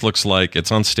almost looks like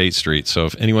it's on State Street. So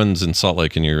if anyone's in Salt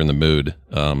Lake and you're in the mood,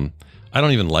 I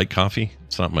don't even like coffee.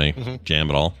 It's not my jam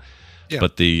at all. Yeah.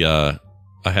 But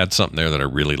I had something there that I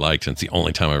really liked, and it's the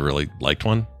only time I really liked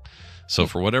one. So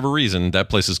for whatever reason, that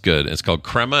place is good. It's called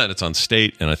Crema, and it's on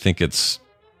State, and I think it's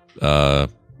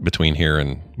between here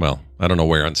and, well, I don't know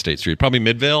where on State Street. Probably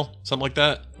Midvale, something like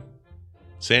that.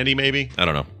 Sandy, maybe? I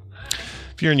don't know.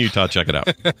 If you're in Utah, check it out.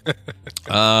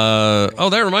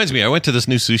 That reminds me. I went to this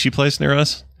new sushi place near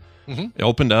us. It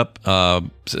opened up,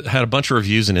 had a bunch of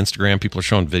reviews on Instagram. People are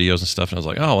showing videos and stuff. And I was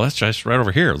like, oh, well, that's just right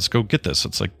over here. Let's go get this.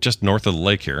 It's like just north of the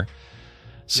lake here.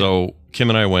 So Kim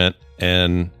and I went,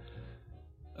 and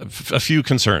a few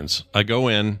concerns. I go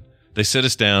in, they sit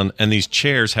us down, and these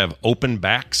chairs have open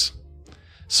backs.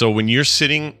 So when you're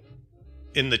sitting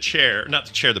in the chair, not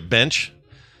the chair, the bench,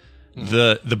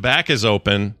 the back is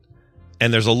open,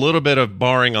 and there's a little bit of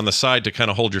barring on the side to kind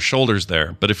of hold your shoulders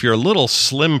there. But if you're a little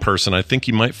slim person, I think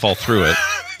you might fall through it.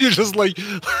 You just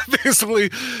basically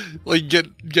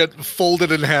get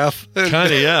folded in half.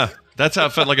 Kind of, yeah. That's how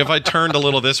it felt. Like if I turned a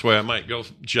little this way, I might go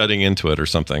jutting into it or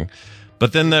something.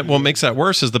 But then what makes that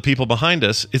worse is the people behind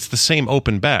us, it's the same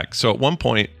open back. So at one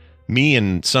point, me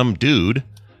and some dude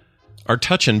are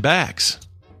touching backs.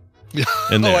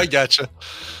 Oh, I gotcha.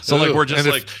 So we're just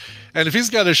and if he's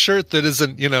got a shirt that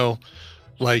isn't,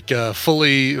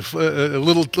 fully a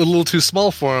little too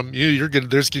small for him,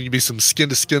 there's going to be some skin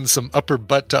to skin, some upper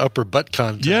butt to upper butt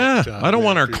contact. Yeah, I don't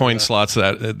want our coin slots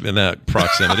in that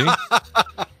proximity.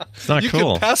 It's not cool. You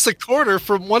can pass a quarter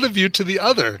from one of you to the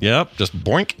other. Yep, just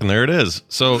boink, and there it is.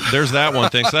 So there's that one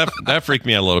thing. So that freaked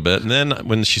me out a little bit. And then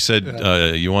when she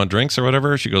said, "You want drinks or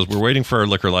whatever?" She goes, "We're waiting for our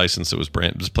liquor license.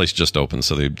 This place just opened,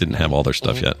 so they didn't have all their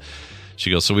stuff yet." She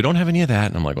goes, so we don't have any of that.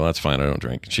 And I'm like, well, that's fine. I don't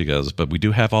drink. She goes, but we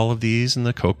do have all of these and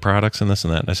the Coke products and this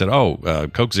and that. And I said,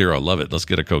 Coke Zero. Love it. Let's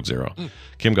get a Coke Zero.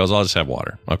 Kim goes, I'll just have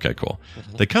water. Okay, cool.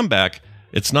 They come back.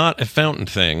 It's not a fountain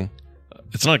thing.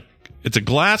 It's a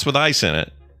glass with ice in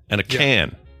it and a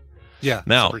can. Yeah.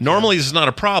 Now, normally this is not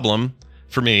a problem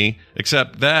for me,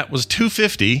 except that was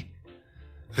 $2.50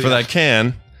 for that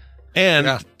can.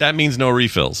 And that means no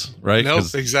refills, right? Nope,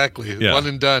 exactly. One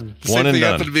and done. Same thing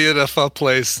happened to me at a pho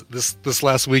place this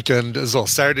last weekend as well.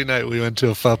 Saturday night we went to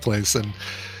a pho place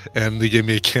and they gave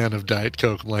me a can of Diet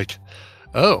Coke. I'm like,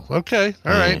 oh, okay,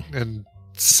 all right. And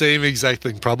same exact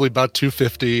thing, probably about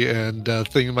 $2.50. And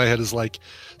thing in my head is like,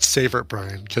 save it,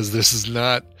 Brian, because this is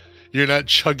not. You're not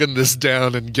chugging this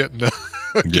down and getting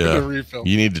a refill.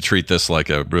 You need to treat this like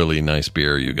a really nice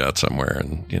beer you got somewhere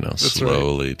and,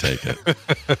 slowly take it.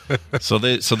 So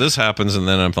this happens, and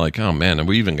then I'm like, oh, man, are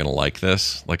we even going to like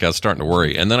this? Like, I was starting to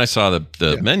worry. And then I saw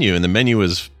the menu, and the menu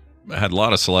had a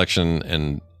lot of selection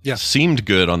and seemed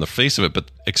good on the face of it, but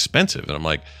expensive. And I'm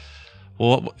like,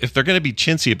 well, if they're going to be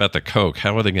chintzy about the Coke,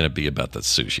 how are they going to be about the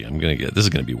sushi? This is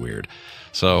going to be weird.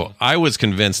 So I was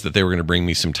convinced that they were going to bring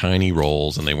me some tiny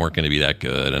rolls and they weren't going to be that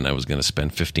good, and I was going to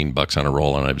spend $15 on a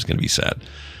roll and I was going to be sad.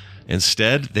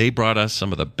 Instead, they brought us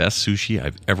some of the best sushi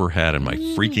I've ever had in my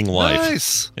freaking life.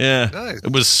 Nice. Yeah. Nice.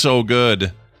 It was so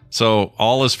good. So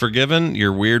all is forgiven.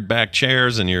 Your weird back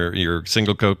chairs and your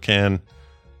single Coke can,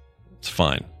 it's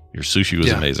fine. Your sushi was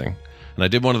amazing. And I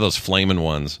did one of those flamin'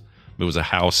 ones. It was a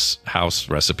house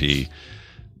recipe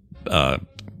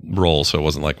roll, so it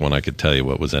wasn't like one I could tell you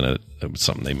what was in it. It was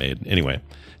something they made. Anyway,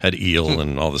 had eel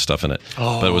and all this stuff in it.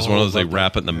 But it was one of those, they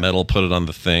wrap it in the metal, put it on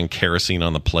the thing, kerosene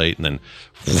on the plate, and then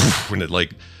when it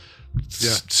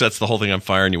sets the whole thing on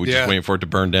fire, and you were just waiting for it to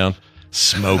burn down.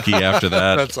 Smoky after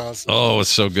that. That's awesome. Oh, it's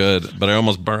so good. But I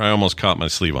almost caught my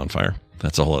sleeve on fire.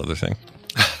 That's a whole other thing.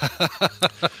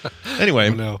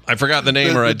 Anyway, I forgot the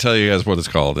name, or I'd tell you guys what it's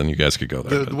called, and you guys could go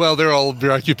there. Well, they're all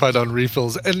preoccupied on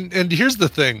refills, and here's the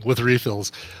thing with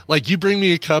refills: like, you bring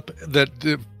me a cup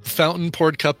fountain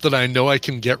poured cup that I know I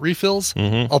can get refills.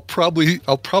 I'll probably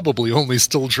only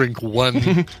still drink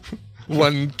one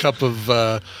cup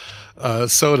of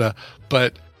soda,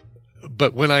 but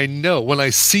when I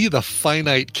see the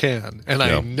finite can and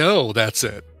I know that's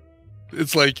it,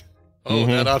 it's like,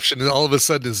 that option all of a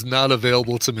sudden is not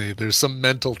available to me. There's some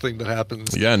mental thing that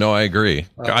happens. Yeah, no, I agree.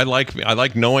 I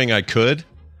like knowing I could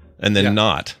and then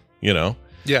not, Yeah,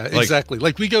 exactly.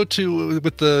 Like we go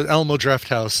with the Alamo Draft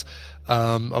House,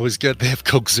 they have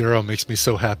Coke Zero, makes me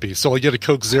so happy. So I'll get a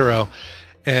Coke Zero,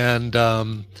 and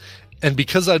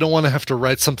because I don't want to have to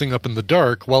write something up in the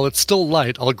dark, while it's still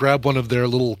light, I'll grab one of their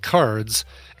little cards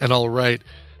and I'll write,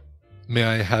 "May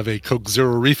I have a Coke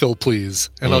Zero refill, please?"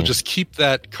 And I'll just keep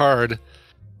that card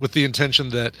with the intention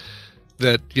that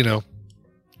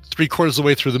 3/4 of the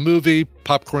way through the movie,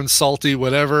 popcorn salty,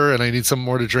 whatever, and I need some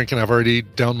more to drink and I've already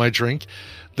downed my drink,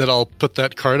 that I'll put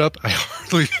that card up. I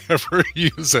hardly ever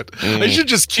use it. I should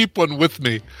just keep one with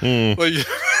me. Like,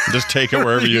 just take it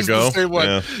wherever you go. The same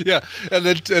one. Yeah. And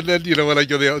then when I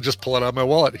go there, I'll just pull it out of my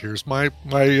wallet. Here's my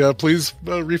please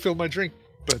refill my drink.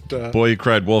 But Boy You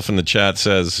Cried Wolf in the chat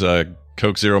says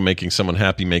Coke Zero making someone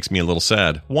happy makes me a little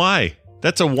sad. Why?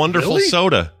 That's a wonderful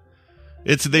soda.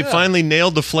 They finally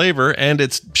nailed the flavor, and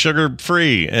it's sugar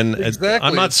free. And exactly.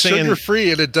 I'm not saying sugar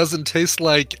free, and it doesn't taste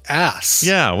like ass.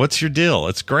 Yeah, what's your deal?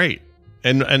 It's great.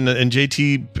 And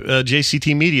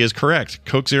JCT Media is correct.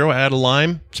 Coke Zero, add a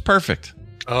lime, it's perfect.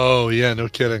 Oh yeah, no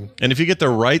kidding. And if you get the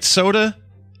right soda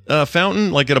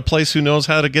fountain, like at a place who knows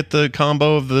how to get the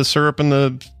combo of the syrup and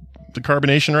the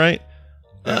carbonation right,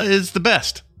 is the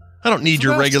best. I don't need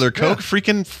your regular Coke. Yeah.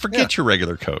 Freaking forget your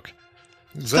regular Coke.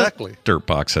 Exactly.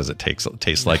 Dirtbox says it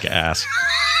tastes like ass.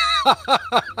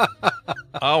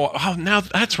 oh, now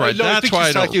that's right. No, that's why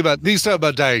he's talking about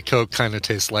Diet Coke kind of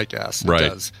tastes like ass. It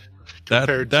does.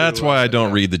 That's why I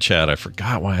don't read the chat. I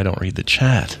forgot why I don't read the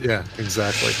chat. Yeah,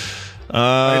 exactly.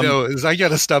 I know. I got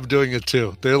to stop doing it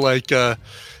too. They're like,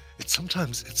 it's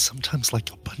sometimes like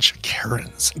a bunch of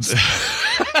Karens.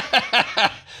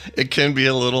 It can be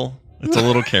a little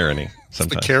Karen-y sometimes. It's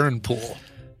the Karen pool.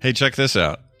 Hey, check this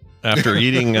out. After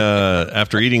eating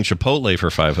Chipotle for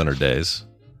 500 days.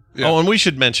 Yeah. Oh, and we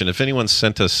should mention, if anyone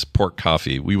sent us pork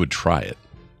coffee, we would try it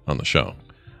on the show.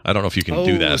 I don't know if you can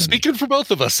do that. Speaking for both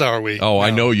of us, are we? Oh, no.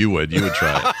 I know you would. You would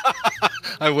try it.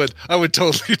 I would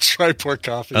totally try pork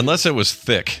coffee. Unless it was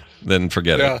thick, then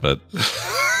forget it. But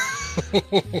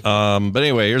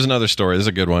anyway, here's another story. This is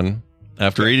a good one.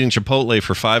 After eating Chipotle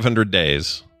for 500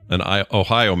 days, an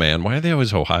Ohio man, why are they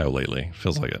always Ohio lately?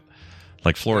 Feels like it.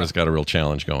 Like Florida's got a real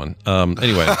challenge going.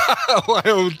 Anyway.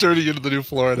 Ohio turning into the new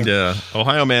Florida. Yeah.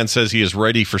 Ohio man says he is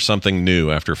ready for something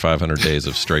new after 500 days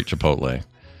of straight Chipotle.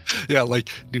 Yeah, like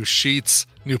new sheets,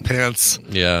 new pants.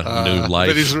 Yeah, new life.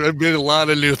 But he's made a lot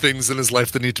of new things in his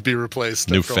life that need to be replaced.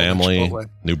 New family,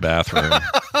 new bathroom.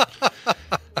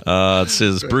 It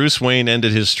says Bruce Wayne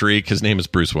ended his streak. His name is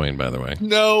Bruce Wayne, by the way.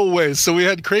 No way. So we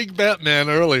had Craig Batman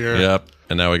earlier. Yep.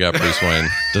 And now we got Bruce Wayne.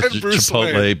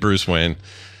 Chipotle Wayne. Bruce Wayne.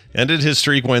 Ended his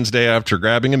streak Wednesday after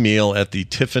grabbing a meal at the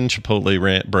Tiffin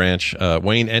Chipotle branch.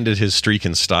 Wayne ended his streak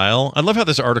in style. I love how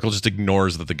this article just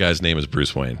ignores that the guy's name is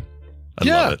Bruce Wayne. I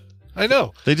love it. I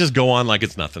know. They just go on like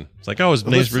it's nothing. It's like, oh, his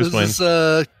name's Bruce Wayne. This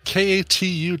is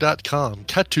KATU.com,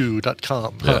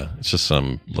 Katu.com. Huh. Yeah, it's just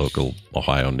some local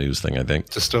Ohio news thing, I think.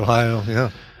 Just Ohio,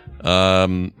 yeah.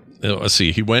 Let's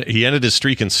see. He ended his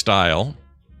streak in style,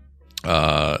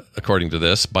 according to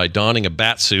this, by donning a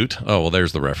bat suit. Oh, well,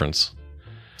 there's the reference.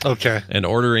 Okay. And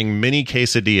ordering mini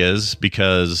quesadillas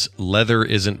because leather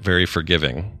isn't very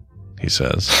forgiving, he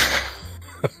says.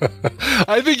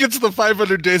 I think it's the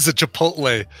 500 days of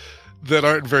Chipotle that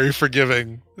aren't very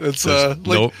forgiving. It's like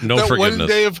no that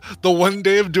forgiveness. The one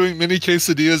day of doing mini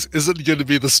quesadillas isn't going to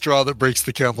be the straw that breaks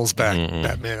the camel's back.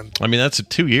 Batman. I mean, that's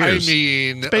 2 years. I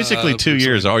mean, it's basically 2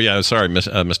 years. Oh yeah, sorry,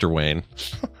 Mr. Wayne.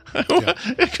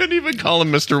 I couldn't even call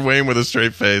him Mr. Wayne with a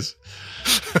straight face.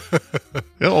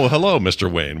 Oh, hello,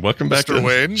 Mr. Wayne. Welcome back to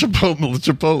Wayne.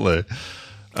 Chipotle.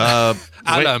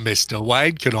 Hello, Mr.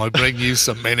 Wayne. Can I bring you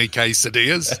some mini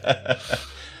quesadillas?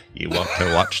 You want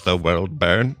to watch the world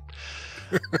burn?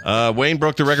 Wayne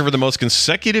broke the record for the most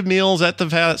consecutive meals at the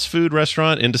fast food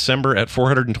restaurant in December at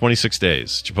 426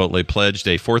 days. Chipotle pledged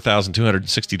a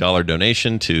 $4,260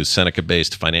 donation to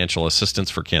Seneca-based financial assistance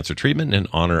for cancer treatment in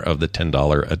honor of the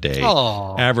 $10 a day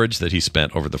average that he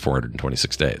spent over the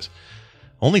 426 days.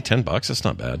 Only $10? That's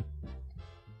not bad.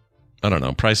 I don't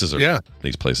know. Prices are,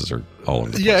 these places are all over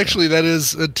the place. Yeah, actually, that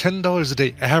is $10 a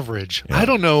day average. Yeah. I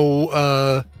don't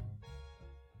know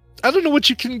what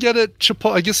you can get at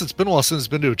Chipotle. I guess it's been a while since I've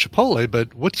been to a Chipotle,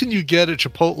 but what can you get at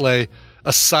Chipotle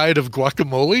aside of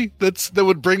guacamole that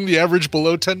would bring the average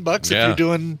below $10 if you're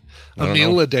doing a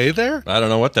meal a day there? I don't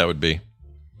know what that would be.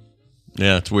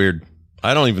 Yeah, it's weird.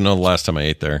 I don't even know the last time I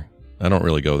ate there. I don't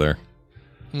really go there.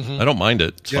 Mm-hmm. I don't mind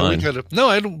it. It's fine.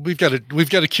 We've got a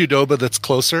Qdoba that's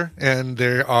closer, and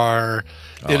there are.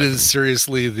 It is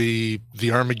seriously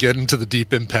the Armageddon to the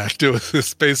Deep Impact.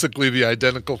 It's basically the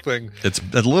identical thing. It's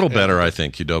a little better, I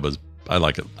think. Qdoba's. I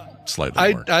like it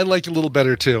slightly more. I like it a little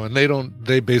better too, and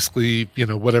they basically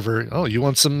whatever. Oh, you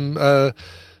want some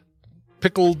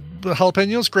pickled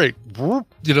jalapenos? Great.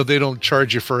 They don't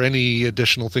charge you for any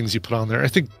additional things you put on there. I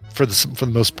think for the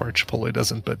most part, Chipotle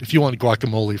doesn't. But if you want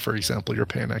guacamole, for example, you're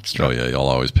paying extra. Oh yeah, you'll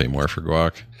always pay more for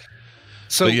guac.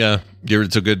 So but yeah,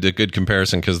 it's a good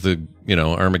comparison because the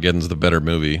Armageddon's the better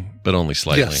movie, but only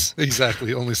slightly. Yes,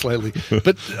 exactly, only slightly.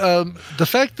 But the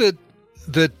fact that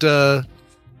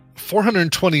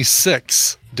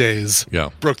 426 days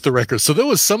broke the record. So there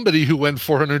was somebody who went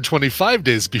 425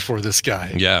 days before this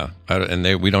guy. Yeah,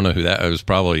 we don't know who that. It was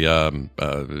probably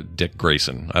Dick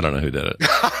Grayson. I don't know who did it.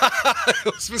 It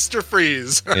was Mr.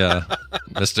 Freeze. Yeah,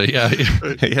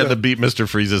 he had to beat Mr.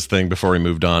 Freeze's thing before he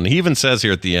moved on. He even says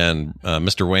here at the end,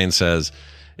 Mr. Wayne says,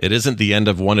 "It isn't the end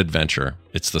of one adventure;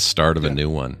 it's the start of a new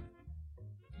one."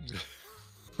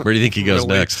 Where do you think he goes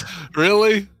next?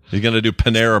 Really? He's going to do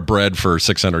Panera bread for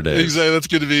 600 days. Exactly. That's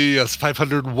going to be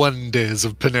 501 days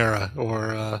of Panera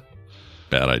or...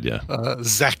 bad idea.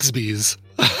 Zaxby's.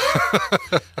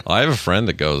 I have a friend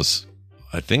that goes...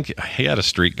 I think he had a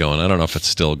streak going. I don't know if it's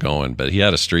still going, but he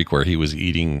had a streak where he was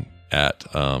eating at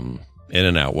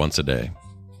In-N-Out once a day.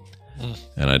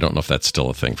 And I don't know if that's still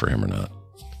a thing for him or not.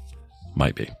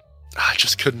 Might be. I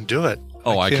just couldn't do it.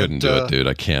 Oh, I couldn't do it, dude.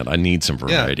 I can't. I need some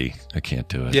variety. I can't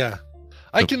do it. Yeah.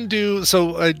 I can do,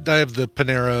 so I have the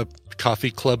Panera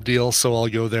Coffee Club deal, so I'll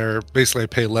go there. Basically, I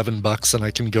pay $11 and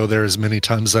I can go there as many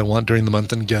times as I want during the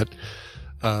month and get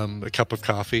a cup of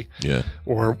coffee. Yeah.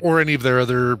 Or any of their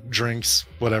other drinks,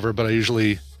 whatever. But I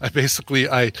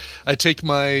take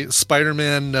my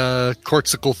Spider-Man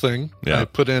corksicle thing. Yeah. I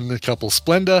put in a couple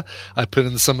Splenda. I put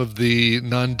in some of the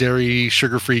non-dairy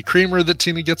sugar-free creamer that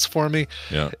Tina gets for me.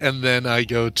 Yeah. And then I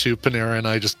go to Panera and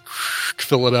I just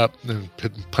fill it up and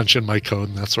punch in my code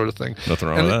and that sort of thing. Nothing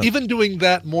wrong with that. Even doing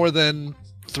that more than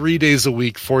 3 days a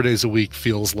week, 4 days a week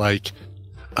feels like,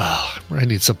 I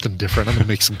need something different. I'm going to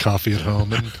make some coffee at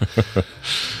home. And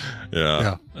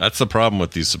Yeah. That's the problem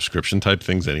with these subscription type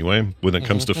things anyway. When it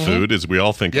comes to food is we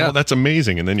all think, oh, that's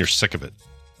amazing. And then you're sick of it.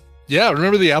 Yeah.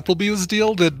 Remember the Applebee's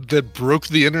deal that broke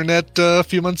the internet a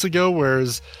few months ago, where it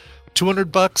was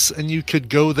 $200 and you could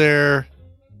go there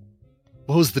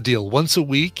what was the deal? Once a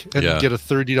week and get a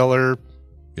 $30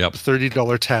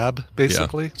 tab,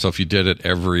 basically. Yeah. So if you did it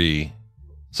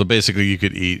so basically you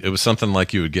could eat, it was something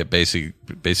like you would get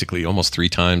basically almost 3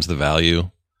 times the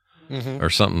value or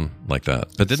something like that.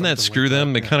 But didn't that screw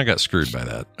them? They kind of got screwed by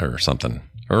that or something.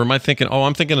 Or am I thinking,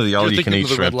 I'm thinking of the all-you-can-eat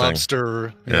shrimp Red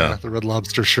Lobster, the Red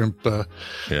Lobster shrimp.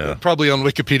 Probably on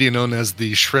Wikipedia known as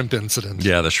the shrimp incident.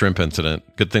 Yeah, the shrimp incident.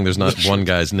 Good thing there's not one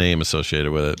guy's name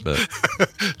associated with it. But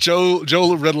Joe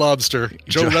Red Lobster.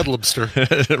 Joe Red Lobster.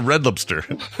 Red Lobster.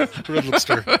 Red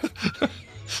Lobster.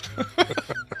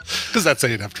 Because that's how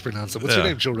you'd have to pronounce it. What's your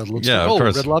name, Joe Red Lobster? Yeah, of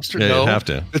course. Red Lobster? Yeah, no, you have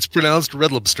to. It's pronounced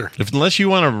Red Lobster. Unless you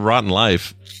want a rotten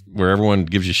life where everyone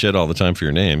gives you shit all the time for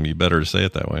your name, you better say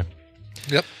it that way.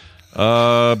 Yep.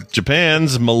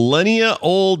 Japan's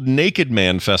millennia-old Naked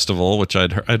Man Festival, which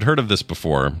I'd heard of this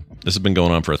before. This has been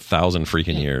going on for 1,000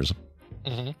 freaking years.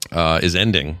 Is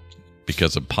ending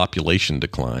because of population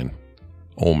decline.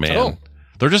 Oh man,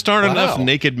 there just aren't enough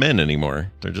naked men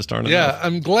anymore. There just aren't enough. Yeah,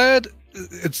 I'm glad.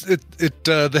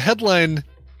 The headline.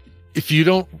 If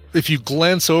you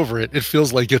glance over it, it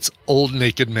feels like it's Old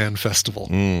Naked Man Festival.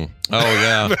 Oh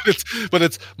yeah, but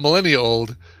it's Millennia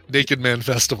Old Naked Man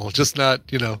Festival, just not,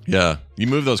 Yeah, you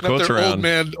move those quotes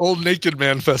around. Old Naked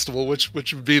Man Festival, which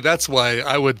would be, that's why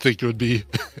I would think it would be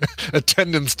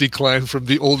attendance decline from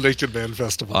the Old Naked Man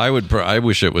Festival. I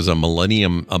wish it was a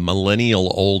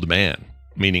millennial old man,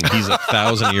 meaning he's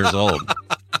 1,000 years old.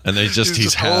 And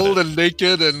he's had old it. And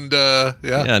naked and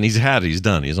and he's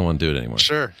done. He doesn't want to do it anymore.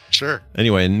 Sure.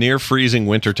 Anyway, in near freezing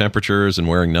winter temperatures and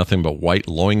wearing nothing but white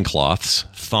loincloths,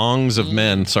 throngs of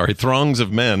men. Throngs.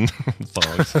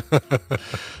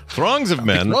 Throngs of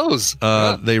men.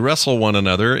 They wrestle one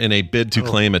another in a bid to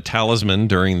claim a talisman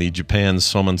during the Japan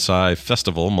Somansai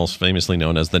Festival, most famously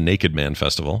known as the Naked Man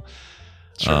Festival.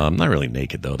 Sure. Not really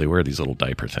naked though. They wear these little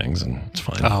diaper things, and it's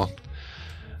fine.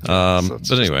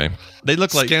 But anyway, they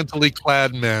look like scantily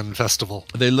clad man festival.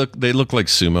 They look like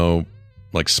sumo,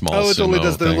 like small. Oh, it sumo only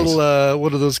does their things. little.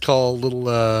 What are those called? Little.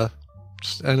 I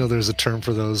know there's a term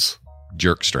for those.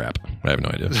 Jerk strap. I have no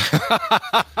idea.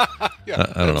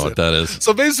 I don't know what that is.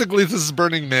 So basically, this is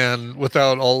Burning Man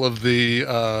without all of the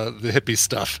hippie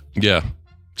stuff. Yeah,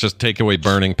 just take away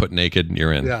burning, put naked, and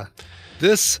you're in. Yeah,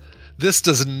 this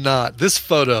does not. This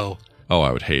photo. Oh,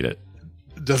 I would hate it.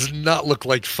 Does not look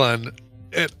like fun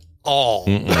at all.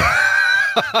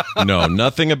 No,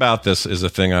 nothing about this is a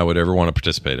thing I would ever want to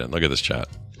participate in. Look at this chat.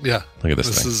 Yeah. Look at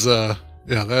this thing. Is that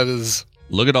is.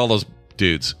 Look at all those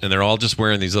dudes, and they're all just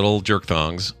wearing these little jerk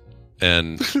thongs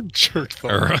and jerk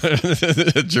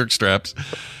straps.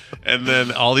 And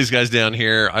then all these guys down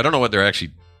here, I don't know what they're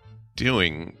actually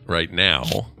doing right now.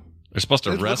 They're supposed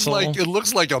to wrestle. It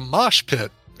looks like a mosh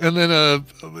pit. And then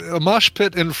a mosh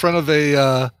pit in front of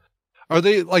a Are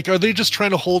they just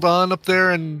trying to hold on up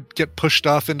there and get pushed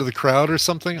off into the crowd or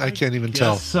something? I can't even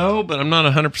tell. So, but I'm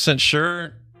not 100%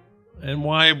 sure. And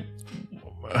why?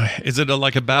 Is it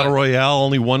like a battle royale?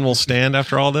 Only one will stand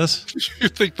after all this? You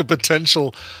think the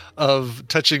potential of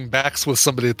touching backs with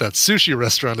somebody at that sushi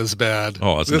restaurant is bad?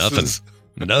 Oh, it's nothing.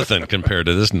 Nothing compared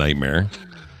to this nightmare.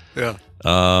 Yeah.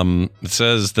 It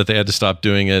says that they had to stop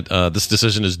doing it. This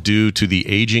decision is due to the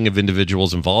aging of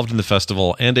individuals involved in the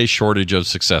festival and a shortage of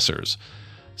successors.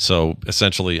 So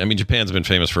essentially, I mean, Japan's been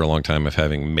famous for a long time of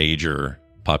having major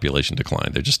population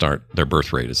decline. They just aren't, their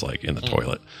birth rate is like in the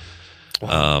toilet.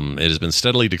 Wow. It has been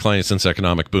steadily declining since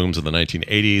economic booms of the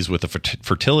 1980s with a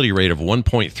fertility rate of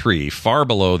 1.3, far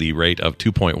below the rate of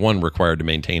 2.1 required to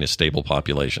maintain a stable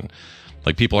population.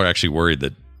 Like, people are actually worried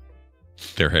that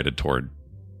they're headed toward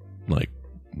like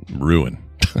ruin.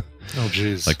 Oh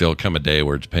geez. Like, there'll come a day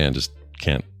where Japan just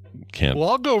can't. Well,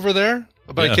 I'll go over there,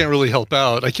 but I can't really help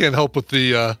out. I can't help with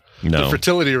the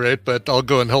fertility rate, but I'll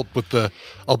go and help with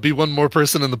I'll be one more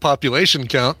person in the population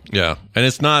count. Yeah. And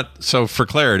it's not, so for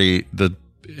clarity,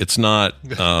 it's not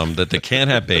that they can't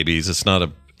have babies. It's not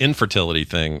an infertility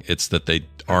thing. It's that they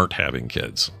aren't having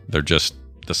kids. They're just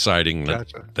deciding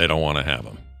that they don't want to have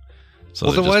them. So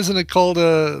well, then why isn't it called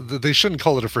they shouldn't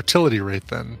call it a fertility rate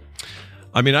then?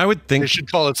 I mean, I would think they should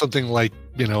call it something like,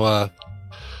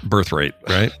 birth rate,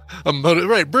 right?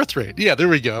 Birth rate. Yeah, there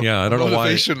we go. Yeah, I don't know why.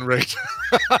 Motivation rate.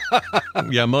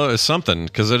 Yeah, something,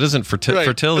 because it isn't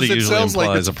fertility usually implies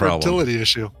like it's a problem. Fertility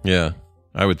issue. Yeah,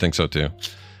 I would think so too.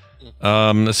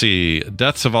 Let's see.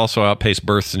 Deaths have also outpaced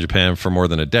births in Japan for more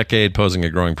than a decade, posing a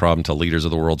growing problem to leaders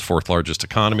of the world's fourth largest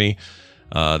economy.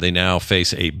 They now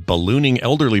face a ballooning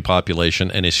elderly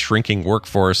population and a shrinking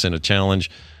workforce, and a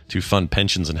challenge to fund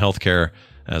pensions and healthcare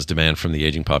as demand from the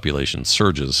aging population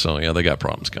surges. So, yeah, they got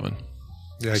problems coming.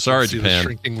 Yeah, sorry, can see Japan. the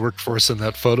shrinking workforce in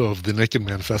that photo of the Naked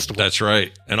Man Festival. That's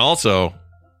right. And also,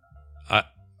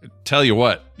 Tell you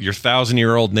what, your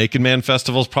 1,000-year-old Naked Man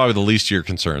Festival is probably the least of your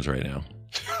concerns right now.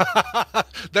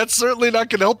 That's certainly not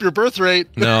going to help your birth rate.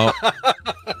 No.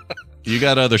 You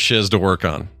got other shiz to work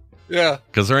on. Yeah.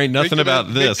 Because there ain't nothing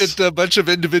about this. Make it a bunch of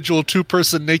individual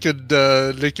 2-person naked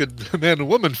man and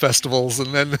woman festivals,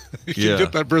 and then you can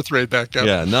get that birth rate back up.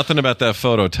 Yeah, nothing about that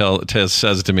photo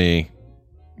says to me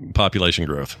population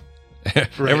growth. Right,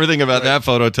 everything about that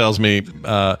photo tells me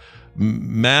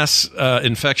mass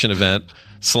infection event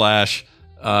 /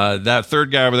 that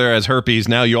third guy over there has herpes.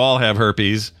 Now you all have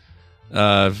herpes.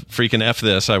 Freaking F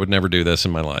this. I would never do this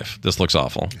in my life. This looks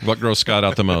awful. What grows Scott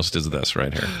out the most is this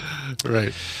right here.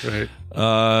 Right.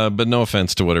 But no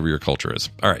offense to whatever your culture is.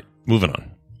 All right, moving on.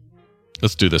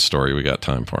 Let's do this story we got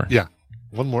time for. Yeah.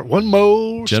 One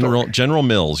more General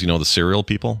Mills, you know, the cereal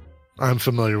people? I'm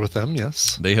familiar with them,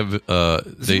 yes. They have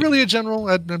is it really a general?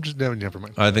 I'm just never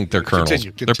mind. I think they're colonels.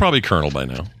 Continue. They're probably colonel by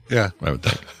now. Yeah. I would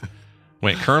think.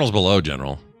 Wait, colonel's below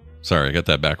general. Sorry, I got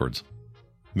that backwards.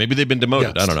 Maybe they've been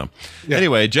demoted. Yes. I don't know. Yeah.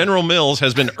 Anyway, General Mills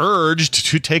has been urged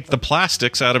to take the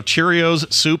plastics out of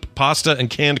Cheerios, soup, pasta, and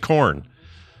canned corn.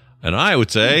 And I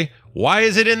would say, why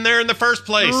is it in there in the first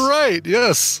place? Right,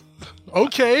 yes.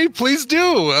 Okay, please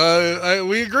do.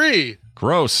 We agree.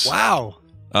 Gross. Wow.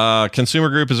 Consumer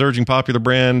Group is urging popular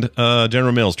brand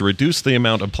General Mills to reduce the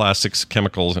amount of plastics,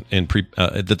 chemicals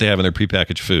that they have in their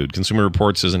prepackaged food. Consumer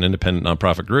Reports is an independent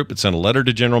nonprofit group. It sent a letter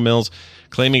to General Mills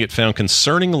claiming it found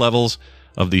concerning levels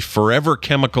of the forever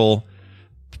chemical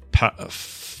how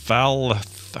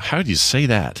do you say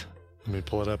that? Let me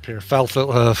pull it up here.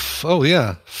 Phthalates.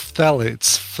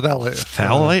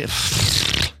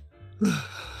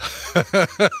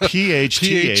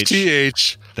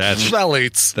 PHTH.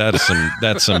 Phthalates.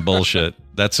 That's some bullshit.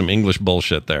 That's some English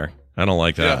bullshit there. I don't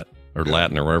like that. Or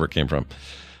Latin or wherever it came from.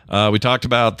 We talked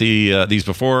about these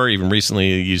before, even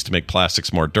recently used to make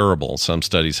plastics more durable. Some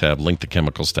studies have linked the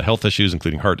chemicals to health issues,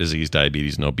 including heart disease,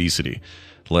 diabetes, and obesity.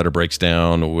 The letter breaks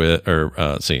down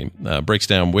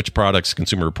which products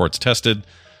Consumer Reports tested.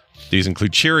 These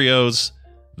include Cheerios,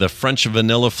 the French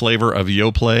vanilla flavor of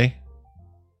Yoplait,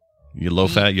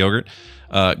 low-fat yogurt,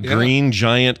 Green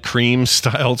Giant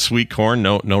cream-styled sweet corn.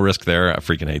 No risk there. I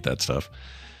freaking hate that stuff.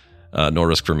 No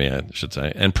risk for me, I should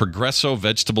say. And Progresso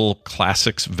Vegetable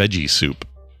Classics Veggie Soup.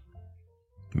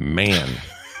 Man.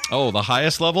 Oh, the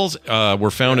highest levels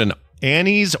were found in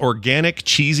Annie's Organic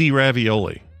Cheesy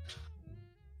Ravioli.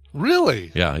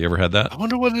 Really? Yeah, you ever had that? I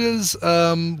wonder what it is.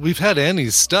 We've had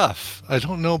Annie's stuff. I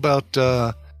don't know about...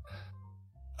 I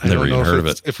Never even heard of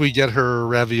it. If we get her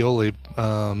ravioli,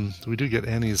 we do get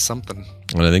Annie's something.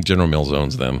 And I think General Mills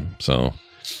owns them, so...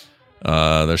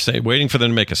 they're waiting for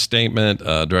them to make a statement.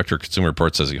 Director of Consumer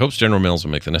Reports says he hopes General Mills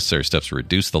will make the necessary steps to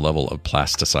reduce the level of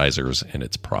plasticizers in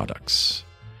its products.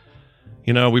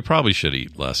 You know, we probably should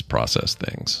eat less processed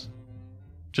things.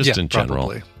 Just in general.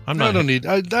 Probably. I'm not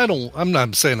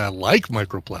saying I like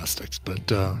microplastics,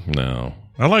 but no.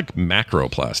 I like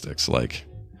macroplastics, like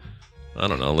I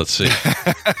don't know, let's see.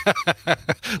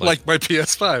 like my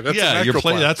PS5. That's you're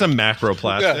playing. That's a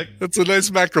macroplastic. Yeah, that's a nice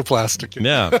macroplastic.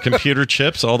 Yeah, computer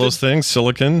chips, all those things,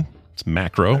 silicon. It's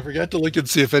macro. I forgot to look and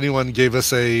see if anyone gave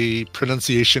us a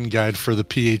pronunciation guide for the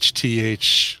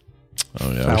PHTH.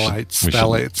 Oh yeah,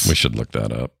 phthalates. We should look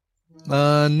that up.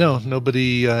 No,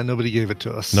 nobody gave it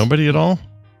to us. Nobody at all?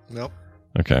 Nope.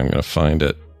 Okay, I'm going to find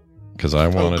it. Because I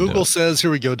wanted Google says, here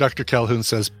we go. Dr. Calhoun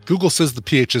says, Google says the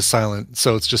pH is silent,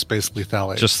 so it's just basically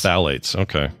phthalates. Just phthalates.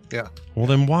 Okay. Yeah. Well,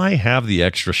 then why have the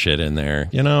extra shit in there?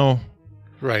 You know?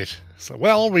 Right. So,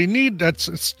 we need that.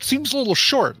 It seems a little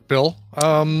short, Bill.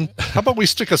 How about we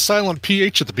stick a silent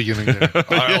pH at the beginning there?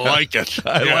 I like it.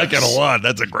 I like it a lot.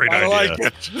 That's a great idea. I like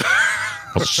it.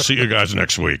 I'll see you guys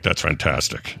next week. That's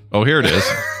fantastic. Oh, here it is.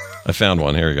 I found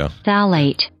one. Here we go.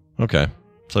 Phthalate. Okay.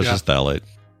 So it's just phthalate.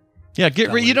 Yeah,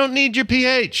 get rid. You don't need your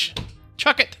pH.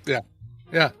 Chuck it.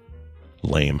 Yeah.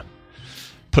 Lame.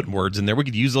 Putting words in there. We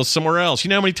could use those somewhere else. You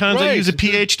know how many times I use a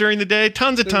pH during the day?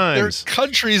 Tons of times. There are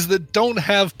countries that don't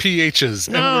have pHs.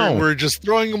 No. And we're just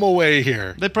throwing them away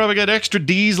here. They probably got extra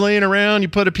D's laying around. You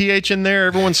put a pH in there.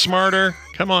 Everyone's smarter.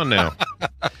 Come on now.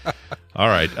 All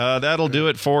right. That'll do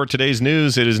it for today's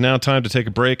news. It is now time to take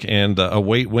a break and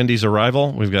await Wendy's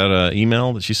arrival. We've got an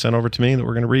email that she sent over to me that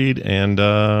we're going to read, and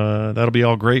that'll be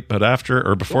all great. But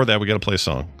before that, we got to play a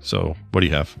song. So what do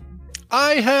you have?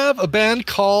 I have a band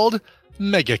called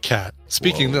Megacat.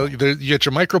 Speaking, you get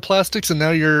your microplastics and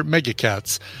now your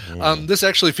Megacats. This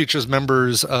actually features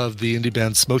members of the indie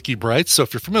band Smoky Brights. So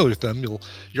if you're familiar with them, you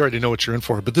already know what you're in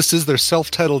for. But this is their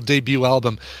self-titled debut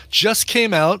album. Just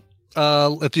came out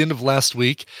at the end of last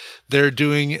week. They're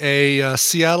doing a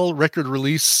Seattle record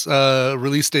release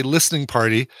day listening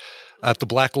party at the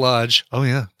Black Lodge. Oh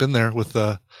yeah, been there with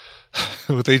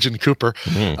with Agent Cooper.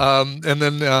 And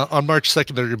then on March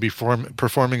 2nd, they're going to be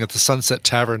performing at the Sunset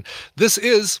Tavern. This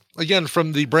is, again,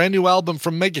 from the brand new album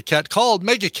from Megacat called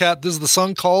Megacat. This is the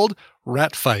song called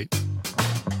Rat Fight.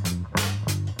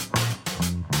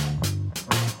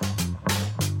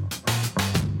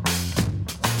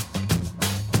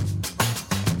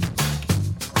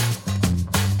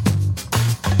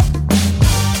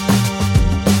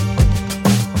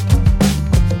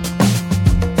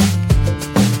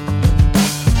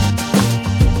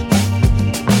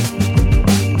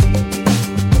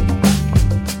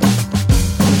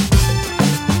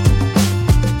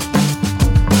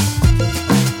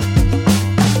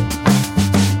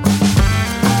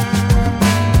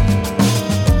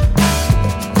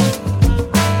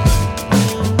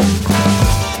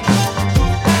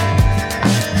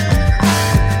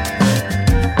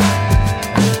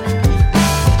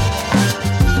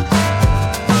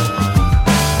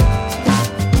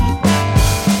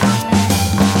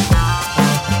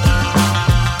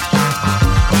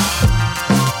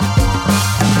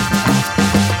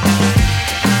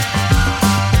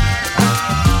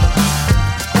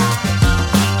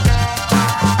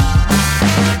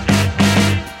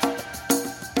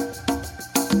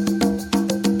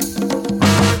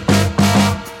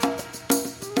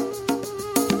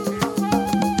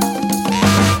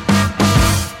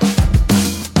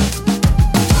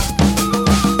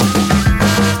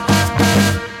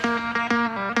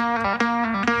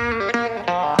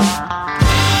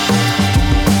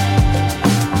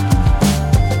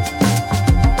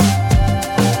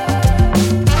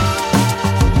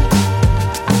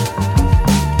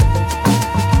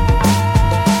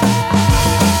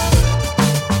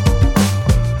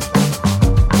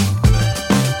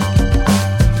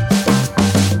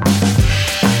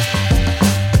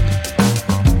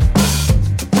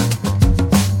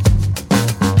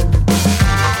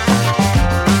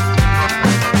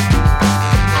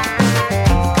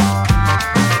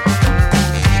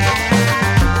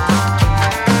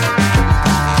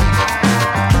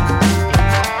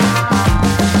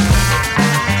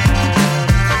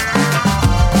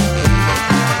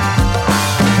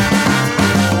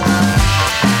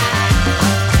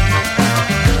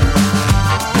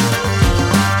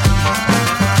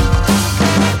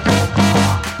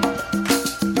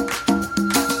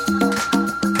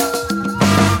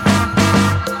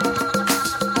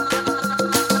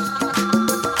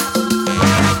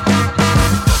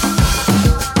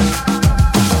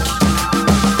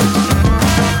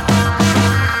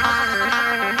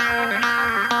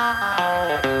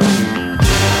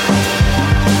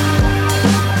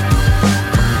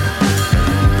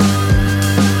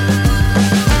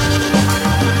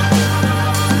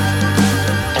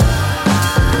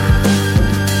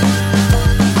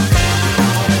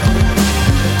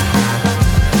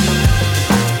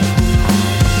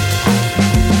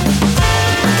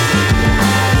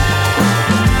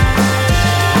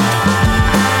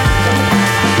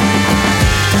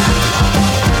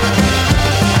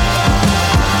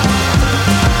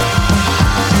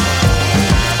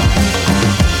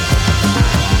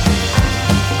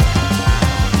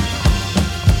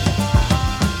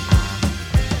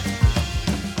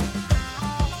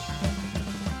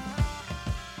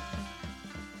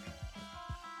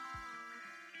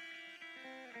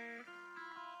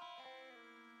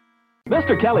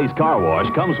 Mr. Kelly's Car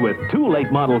Wash comes with 2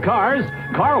 late model cars,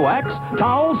 car wax,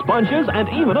 towels, sponges, and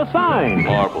even a sign.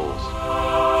 Marbles.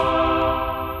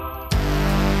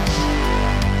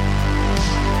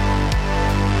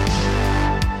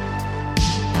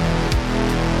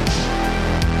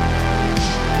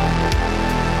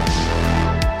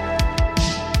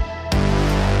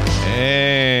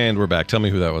 And we're back. Tell me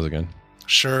who that was again.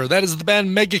 Sure, that is the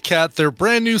band Megacat. Their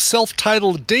brand new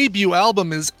self-titled debut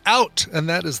album is out, and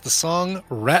that is the song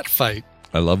Rat Fight.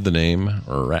 I love the name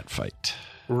Rat Fight.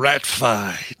 Rat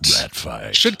Fight. Rat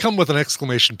Fight. Should come with an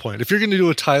exclamation point. If you're going to do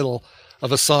a title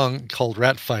of a song called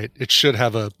Rat Fight, it should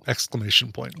have an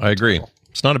exclamation point. I agree.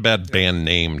 It's not a bad band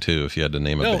name, too, if you had to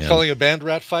name a band. No, calling a band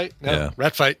Rat Fight? No, yeah.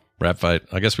 Rat Fight. Rat Fight.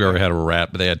 I guess we already had a rat,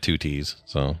 but they had 2 T's,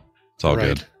 so it's all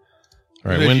good.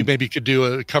 All right, you maybe could do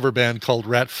a cover band called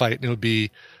Rat Fight, and it would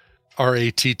be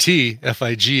RATTFIGHTT.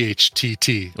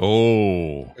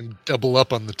 Oh. And double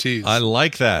up on the T's. I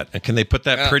like that. And can they put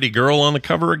that pretty girl on the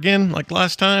cover again like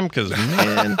last time? Because,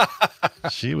 man,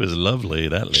 she was lovely,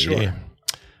 that lady. Sure.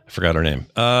 I forgot her name.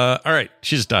 All right.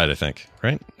 She just died, I think,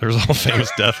 right? There was a whole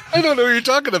famous death. I don't know what you're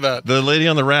talking about. The lady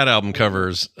on the Rat album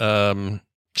covers,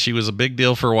 she was a big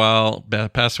deal for a while,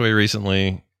 passed away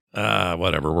recently.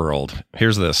 Whatever. We're old.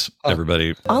 Here's this,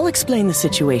 everybody. I'll explain the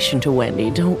situation to Wendy.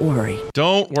 Don't worry.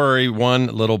 Don't worry one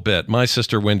little bit. My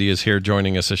sister Wendy is here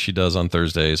joining us as she does on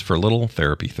Thursdays for a little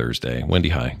Therapy Thursday. Wendy,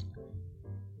 hi.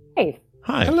 Hey.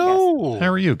 Hi. Hello.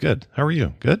 How are you? Good. How are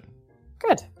you? Good?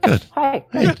 Good. Good. Hi.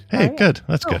 Hey, good.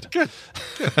 That's good. Good.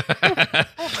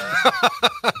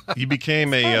 You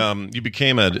became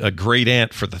a great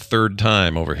aunt for the third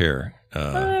time over here.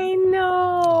 I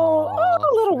know. Oh,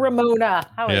 little Ramona.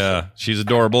 How is she's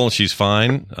adorable. She's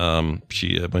fine.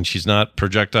 She when she's not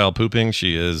projectile pooping,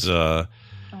 she is.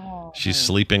 She's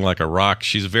sleeping like a rock.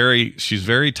 She's very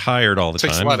tired all the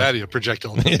time. Takes a lot out of you,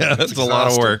 projectile. Yeah, that's a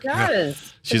lot of work. It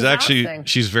does.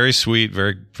 She's very sweet,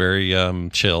 very, very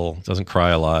chill, doesn't cry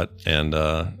a lot, and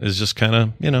is just kind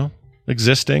of,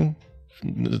 existing,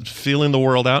 feeling the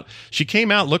world out. She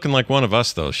came out looking like one of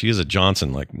us, though. She is a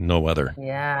Johnson like no other.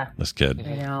 Yeah. This kid.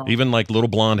 I know. Even like little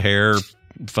blonde hair,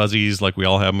 fuzzies like we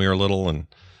all have when we were little, and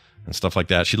stuff like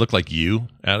that. She looked like you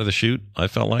out of the chute, I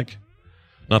felt like.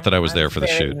 Not that I was there for the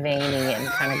shoot. Veiny and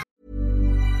kind of.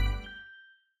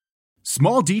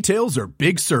 Small details are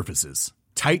big surfaces.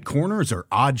 Tight corners are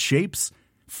odd shapes.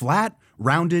 Flat,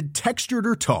 rounded, textured,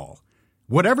 or tall.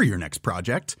 Whatever your next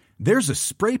project, there's a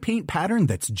spray paint pattern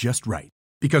that's just right.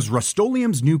 Because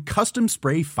Rust-Oleum's new Custom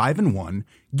Spray 5-in-1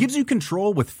 gives you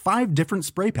control with 5 different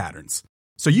spray patterns.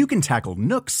 So you can tackle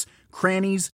nooks,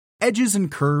 crannies, edges,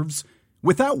 and curves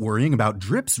without worrying about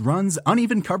drips, runs,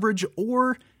 uneven coverage,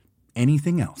 or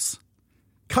anything else.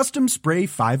 Custom Spray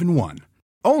 5-in-1.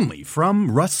 Only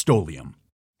from Rust-Oleum.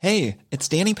 Hey, it's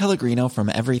Danny Pellegrino from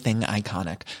Everything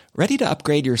Iconic. Ready to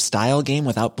upgrade your style game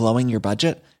without blowing your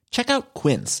budget? Check out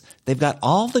Quince. They've got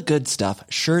all the good stuff,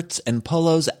 shirts and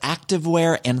polos,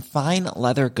 activewear, and fine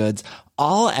leather goods,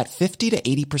 all at 50 to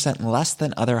 80% less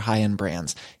than other high-end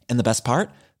brands. And the best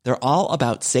part? They're all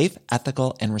about safe,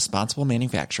 ethical, and responsible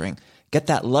manufacturing. Get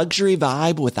that luxury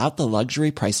vibe without the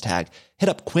luxury price tag. Hit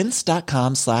up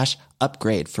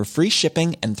quince.com/upgrade for free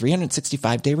shipping and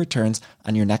 365-day returns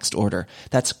on your next order.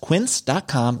 That's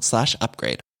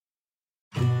quince.com/upgrade.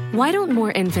 Why don't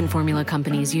more infant formula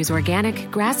companies use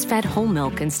organic, grass-fed whole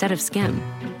milk instead of skim?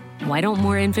 Why don't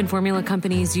more infant formula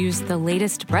companies use the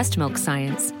latest breast milk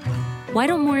science? Why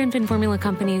don't more infant formula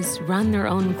companies run their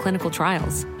own clinical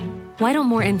trials? Why don't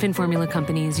more infant formula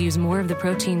companies use more of the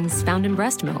proteins found in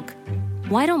breast milk?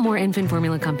 Why don't more infant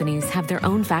formula companies have their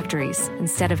own factories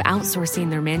instead of outsourcing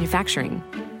their manufacturing?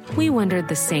 We wondered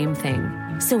the same thing.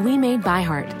 So we made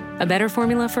ByHeart, a better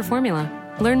formula for formula.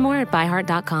 Learn more at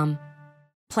byheart.com.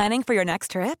 Planning for your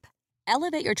next trip?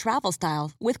 Elevate your travel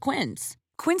style with Quince.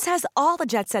 Quince has all the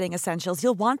jet-setting essentials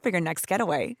you'll want for your next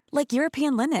getaway, like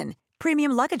European linen,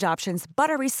 premium luggage options,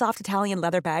 buttery soft Italian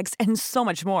leather bags, and so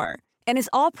much more. And is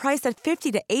all priced at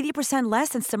 50 to 80% less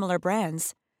than similar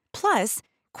brands. Plus,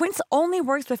 Quince only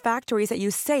works with factories that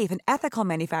use safe and ethical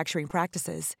manufacturing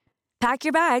practices. Pack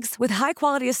your bags with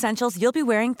high-quality essentials you'll be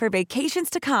wearing for vacations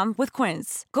to come with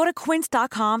Quince. Go to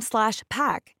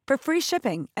quince.com/pack for free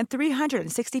shipping and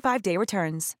 365-day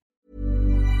returns.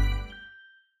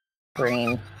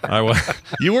 Green.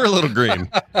 You were a little green.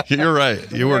 You're right.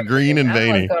 You were green and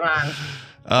veiny. What's going on?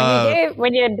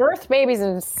 When you birth babies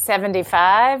in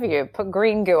 75, you put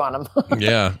green goo on them.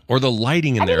 Yeah, or the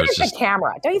lighting in there is just the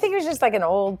camera. Don't you think it was just like an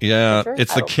old? Yeah, picture?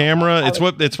 it's the camera. It's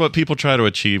what people try to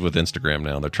achieve with Instagram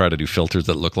now. They try to do filters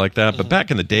that look like that. But back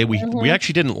in the day, we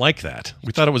actually didn't like that.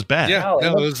 We thought it was bad. Yeah,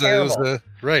 it was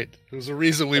right. It was a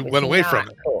reason we went away from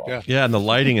it. Cool. Yeah, and the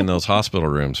lighting in those hospital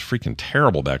rooms, freaking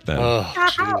terrible back then.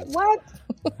 What?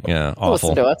 Yeah, awful.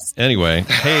 Listen to us. Anyway,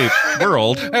 hey, we're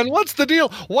old. And what's the deal?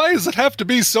 Why does it have to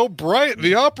be so bright in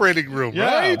the operating room,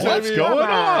 right? What's going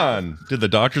on? Did the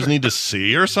doctors need to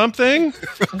see or something?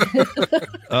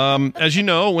 As you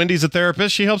know, Wendy's a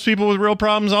therapist. She helps people with real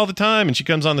problems all the time, and she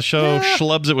comes on the show,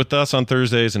 schlubs it with us on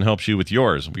Thursdays, and helps you with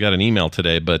yours. We got an email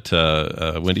today, but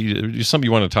Wendy, something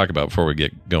you want to talk about before we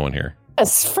get going here?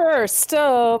 First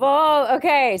of all,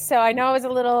 okay, so I know it was a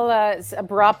little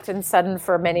abrupt and sudden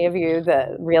for many of you.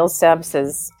 The Real Steps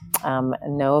is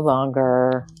no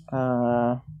longer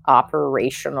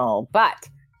operational, but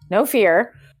no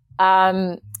fear.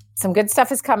 Some good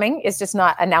stuff is coming. It's just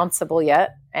not announceable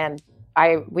yet. And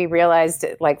we realized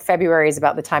like February is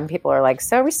about the time people are like,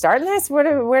 so are we starting this? What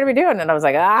are we doing? And I was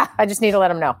like, I just need to let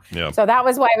them know. Yep. So that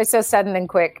was why it was so sudden and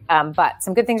quick. But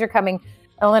some good things are coming.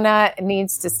 Elena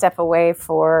needs to step away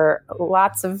for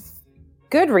lots of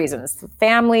good reasons.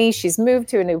 Family, she's moved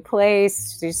to a new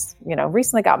place. She's,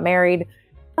 recently got married.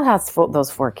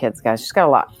 Those 4 kids, guys. She's got a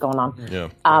lot going on. Yeah.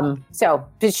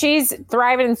 But she's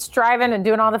thriving and striving and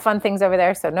doing all the fun things over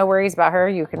there. So no worries about her.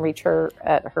 You can reach her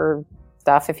at her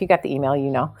stuff. If you got the email,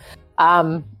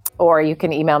 or you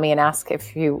can email me and ask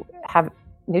if you have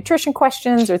nutrition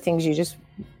questions or things you just,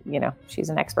 she's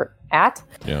an expert at.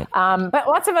 Yeah. But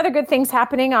lots of other good things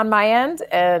happening on my end,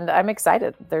 and I'm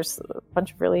excited. There's a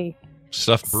bunch of really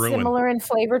stuff brewing. Similar in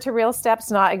flavor to Real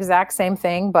Steps, not exact same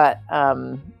thing, but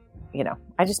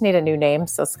I just need a new name.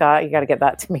 So Scott, you got to get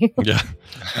that to me. Yeah,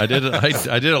 I did it.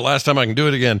 I did it last time. I can do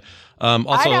it again. Also,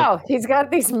 I know he's got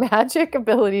this magic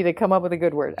ability to come up with a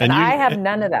good word, and I have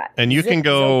none of that. And you can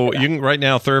go. You can right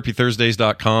now.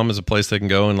 TherapyThursdays.com is a place they can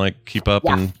go and like keep up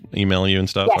and email you and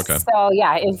stuff. Yes. Okay. So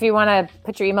yeah, if you want to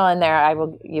put your email in there,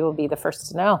 you will be the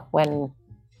first to know when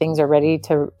things are ready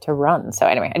to run. So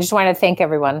anyway, I just want to thank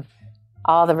everyone.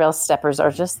 All the Real Steppers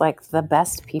are just like the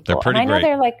best people. They're pretty and I know great.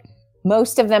 They're like,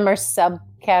 most of them are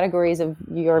subcategories of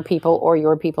your people or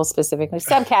your people specifically.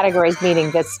 Subcategories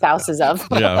meaning the spouses of.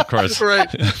 Yeah, of course. Right.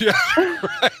 Yeah.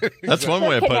 Right. That's one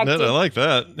way of putting it. I like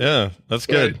that. Yeah, that's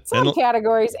good.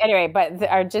 Subcategories. Anyway, but they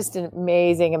are just an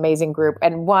amazing, amazing group.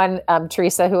 And one,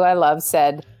 Teresa, who I love,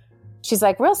 said, she's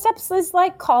like, Real Steps is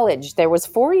like college. There was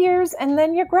 4 years and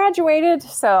then you graduated.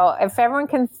 So if everyone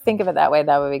can think of it that way,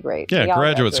 that would be great. Yeah,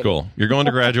 graduate school. You're going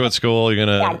to graduate school. You're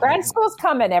going to. Yeah, grad school's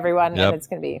coming, everyone. Yep. And it's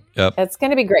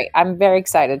going to be great. I'm very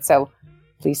excited. So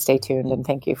please stay tuned and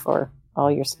thank you for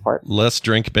all your support. Less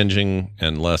drink binging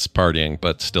and less partying,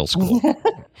 but still school.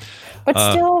 But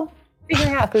still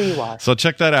figuring out who you are. So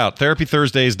check that out.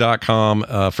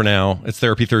 TherapyThursdays.com for now. It's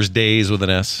Therapy Thursdays with an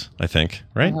S, I think.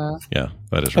 Right? Yeah,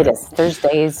 that is right. It is.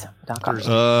 Thursdays.com.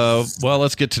 Well,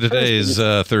 let's get to today's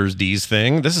Thursdays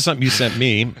thing. This is something you sent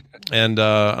me, and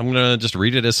I'm going to just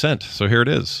read it as sent. So here it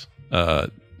is.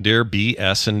 Dear B,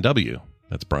 S, and W.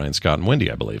 That's Brian, Scott, and Wendy,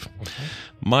 I believe. Okay.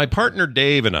 My partner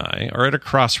Dave and I are at a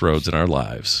crossroads in our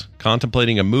lives,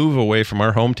 contemplating a move away from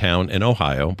our hometown in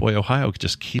Ohio. Boy, Ohio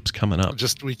just keeps coming up.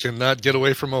 We cannot get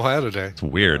away from Ohio today. It's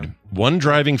weird. Yeah. One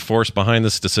driving force behind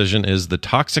this decision is the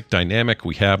toxic dynamic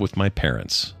we have with my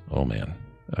parents. Oh, man.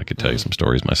 I could tell you some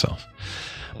stories myself.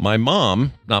 My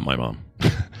mom, not my mom,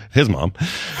 his mom,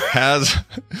 has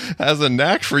a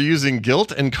knack for using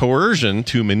guilt and coercion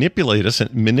to manipulate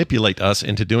us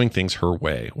into doing things her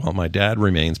way, while my dad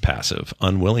remains passive,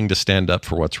 unwilling to stand up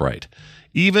for what's right.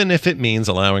 Even if it means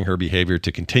allowing her behavior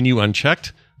to continue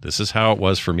unchecked, this is how it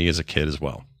was for me as a kid as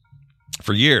well.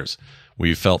 For years,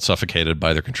 we've felt suffocated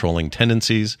by their controlling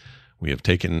tendencies, which has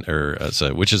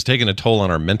taken a toll on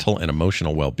our mental and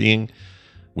emotional well-being.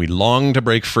 We long to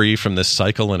break free from this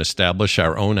cycle and establish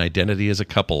our own identity as a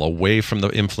couple away from the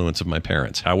influence of my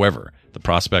parents. However, the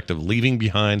prospect of leaving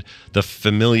behind the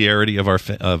familiarity of our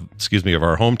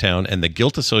hometown and the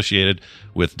guilt associated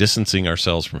with distancing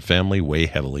ourselves from family weigh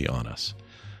heavily on us.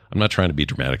 I'm not trying to be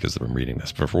dramatic as I'm reading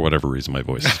this, but for whatever reason, my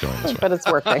voice is going this way. But it's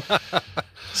working.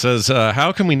 Says,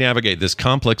 how can we navigate this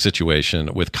complex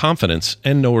situation with confidence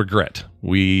and no regret?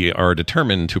 We are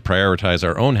determined to prioritize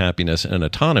our own happiness and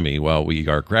autonomy while we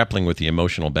are grappling with the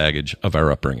emotional baggage of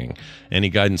our upbringing. Any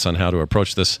guidance on how to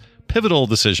approach this pivotal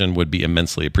decision would be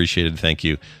immensely appreciated. Thank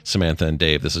you, Samantha and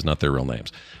Dave. This is not their real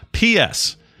names.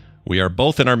 P.S. We are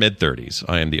both in our mid-30s.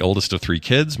 I am the oldest of 3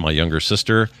 kids. My younger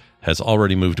sister has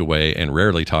already moved away and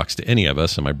rarely talks to any of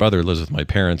us, and my brother lives with my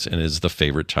parents and is the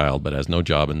favorite child, but has no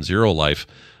job and zero life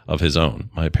of his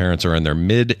own. My parents are in their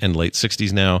mid and late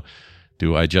 60s now.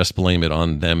 Do I just blame it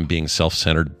on them being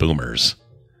self-centered boomers? ?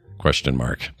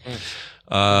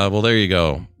 Well, there you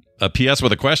go. A PS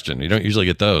with a question. You don't usually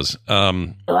get those.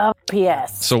 Love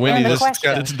PS. So, Wendy, this is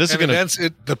going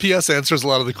to... The PS answers a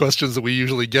lot of the questions that we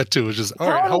usually get to, which is, all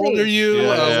right, how old are you?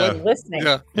 Listening.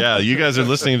 Yeah, you guys are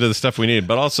listening to the stuff we need.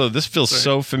 But also, this feels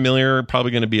so familiar. Probably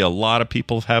going to be a lot of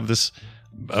people have this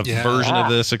version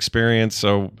of this experience.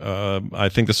 So I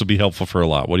think this will be helpful for a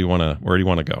lot. Where do you want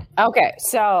to go? Okay,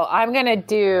 so I'm going to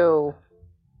do...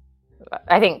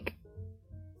 I think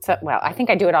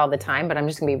I do it all the time, but I'm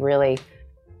just going to be really...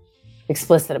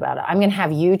 explicit about it. I'm going to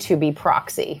have you two be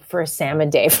proxy for Sam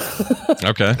and Dave.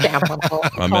 Okay. Sam, I'm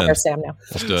calling her Sam now.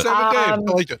 Let's do it. Sam and Dave.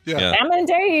 I like it. Yeah. Sam and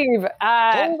Dave.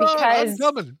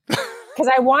 Because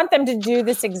I want them to do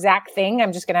this exact thing.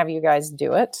 I'm just going to have you guys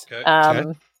do it.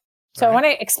 Okay. So I want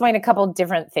to explain a couple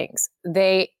different things.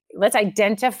 Let's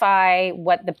identify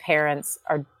what the parents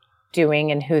are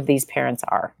doing and who these parents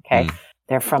are. Okay.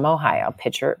 They're from Ohio.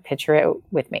 Picture it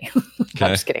with me. Okay.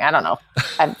 I'm just kidding. I don't know.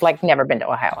 I've never been to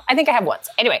Ohio. I think I have once.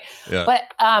 Anyway, but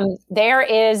there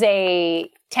is a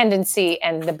tendency,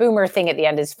 and the boomer thing at the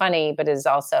end is funny, but is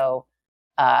also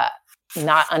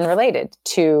not unrelated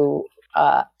to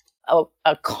a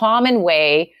common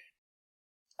way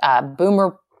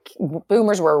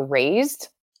boomers were raised,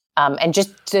 and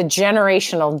just the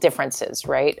generational differences,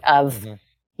 right? Of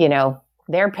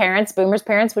their parents, boomers'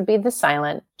 parents, would be the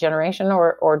silent generation,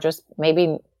 or just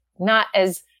maybe not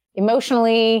as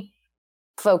emotionally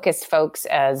focused folks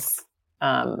as,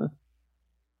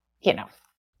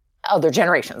 other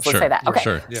generations. Let's say that. Okay.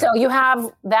 Sure, yeah. So you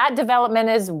have that development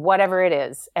is whatever it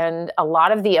is. And a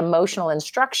lot of the emotional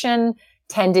instruction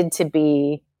tended to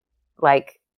be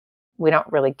like, we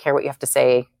don't really care what you have to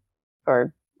say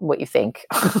or what you think.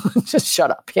 Just shut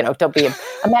up. Don't be a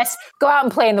mess. Go out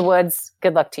and play in the woods.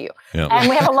 Good luck to you. Yeah. And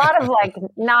we have a lot of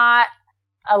not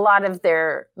a lot of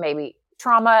their maybe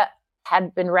trauma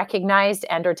had been recognized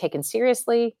and or taken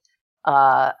seriously.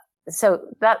 So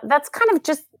that's kind of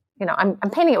just, I'm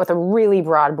painting it with a really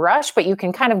broad brush, but you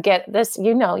can kind of get this,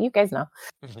 you guys know,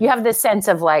 you have this sense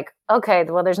of okay,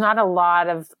 well, there's not a lot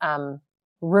of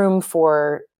room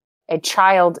for a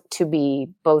child to be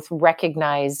both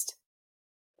recognized,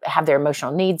 have their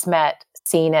emotional needs met,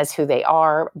 seen as who they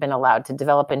are, been allowed to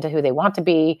develop into who they want to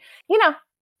be.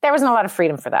 There wasn't a lot of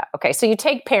freedom for that. Okay. So you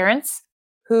take parents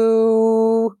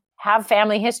who have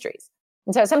family histories.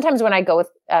 And so sometimes when I go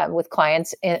with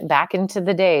clients back into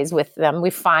the days with them, we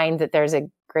find that there's a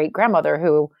great grandmother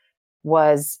who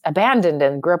was abandoned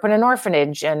and grew up in an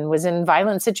orphanage and was in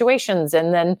violent situations.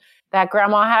 And then that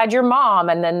grandma had your mom,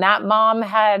 and then that mom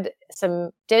had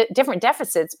some different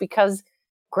deficits because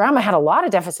grandma had a lot of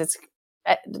deficits,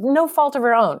 no fault of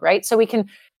her own, right? So we can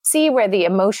see where the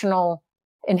emotional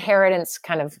inheritance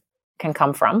kind of can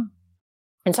come from.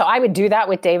 And so I would do that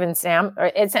with Dave and Sam.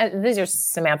 These are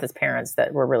Samantha's parents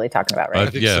that we're really talking about, right? I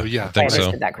think so. Yeah, I think I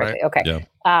understood so. that correctly. Right. Okay.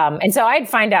 Yeah. And so I'd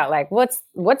find out what's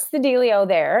the dealio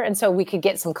there, and so we could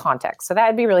get some context. So that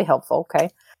would be really helpful. Okay.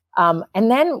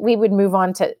 And then we would move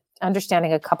on to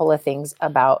understanding a couple of things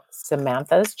about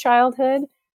Samantha's childhood.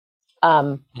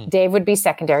 Dave would be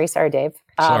secondary. Sorry, Dave.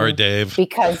 Sorry, Dave.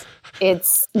 Because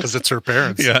it's her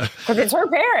parents. Yeah. Because it's her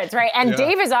parents, right? And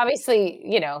Dave is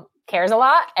obviously, cares a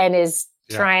lot and is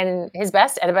trying his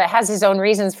best, but has his own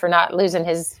reasons for not losing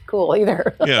his cool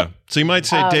either. Yeah. So you might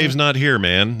say, Dave's not here,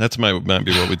 man. Might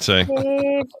be what we'd say.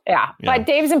 Dave, but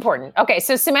Dave's important. Okay.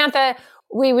 So Samantha,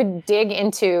 we would dig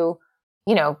into,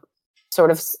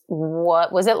 sort of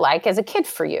what was it like as a kid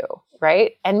for you,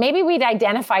 right? And maybe we'd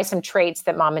identify some traits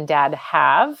that mom and dad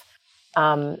have,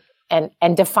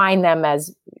 and define them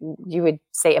as, you would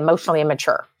say, emotionally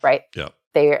immature, right? Yeah.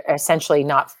 They are essentially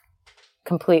not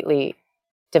completely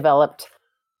developed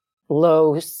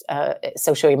low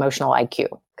socio-emotional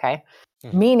IQ, okay?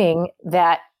 Mm-hmm. Meaning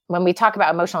that when we talk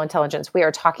about emotional intelligence, we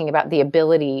are talking about the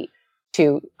ability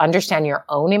to understand your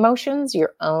own emotions,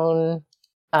 your own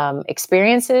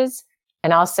experiences,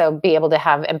 and also be able to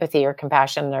have empathy or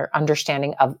compassion or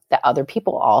understanding of that other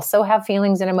people also have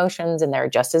feelings and emotions and they're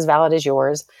just as valid as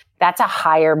yours. That's a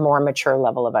higher, more mature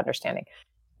level of understanding.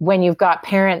 When you've got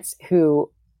parents who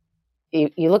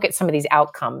you look at some of these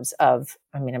outcomes of,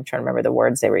 I'm trying to remember the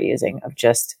words they were using, of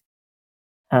just,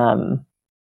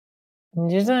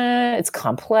 it's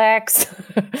complex,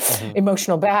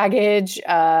 emotional baggage,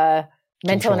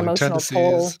 mental and emotional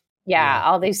toll. Yeah,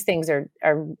 all these things are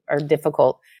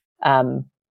difficult. And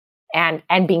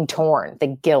being torn, the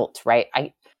guilt, right?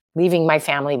 Leaving my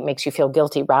family makes you feel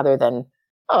guilty rather than,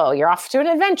 oh, you're off to an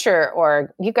adventure,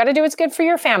 or you've got to do what's good for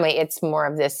your family. It's more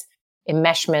of this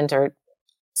enmeshment or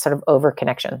sort of over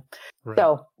connection. Right.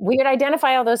 So we could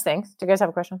identify all those things. Do you guys have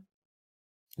a question?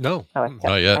 No. Oh,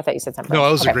 not yet. I thought you said something. No,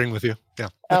 I was agreeing with you. Yeah.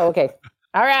 Oh, okay.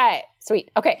 All right. Sweet.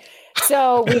 Okay.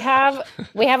 So we have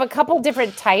a couple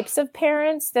different types of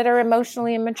parents that are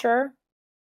emotionally immature.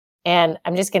 And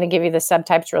I'm just going to give you the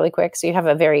subtypes really quick. So you have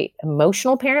a very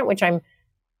emotional parent, which I'm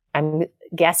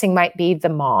guessing might be the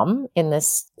mom in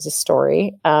this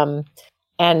story.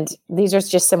 And these are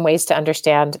just some ways to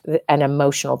understand an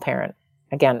emotional parent.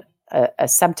 Again, a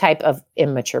subtype of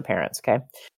immature parents, okay?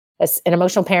 An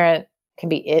emotional parent can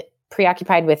be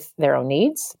preoccupied with their own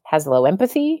needs, has low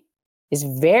empathy, is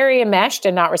very enmeshed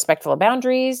and not respectful of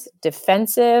boundaries,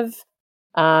 defensive,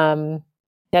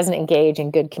 doesn't engage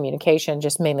in good communication,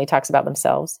 just mainly talks about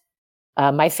themselves.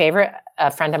 My favorite,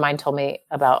 a friend of mine told me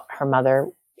about her mother.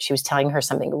 She was telling her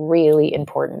something really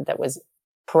important that was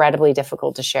incredibly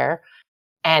difficult to share.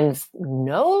 And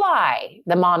no lie,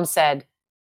 the mom said,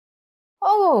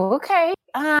 "Oh, okay.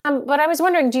 But I was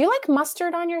wondering, do you like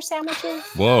mustard on your sandwiches?"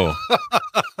 Whoa.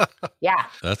 Yeah.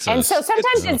 So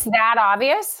sometimes it's that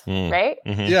obvious, right?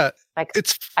 Mm-hmm. Yeah. I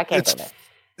can't go there.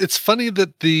 It's funny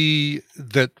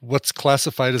that what's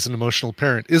classified as an emotional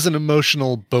parent isn't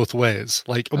emotional both ways.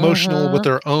 Like emotional with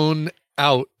their own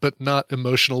out, but not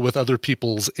emotional with other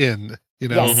people's in,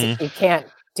 Yes, you can't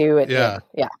do it. Yeah.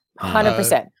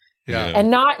 100%. Yeah.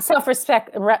 And not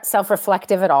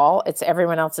self-reflective at all. It's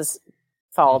everyone else's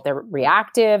fault. They're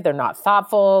reactive. They're not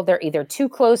thoughtful. They're either too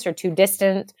close or too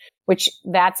distant, which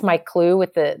that's my clue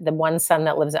with the one son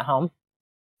that lives at home,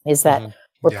 is that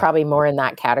we're probably more in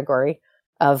that category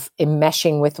of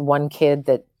enmeshing with one kid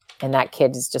and that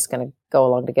kid is just going to go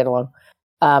along to get along.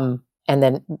 And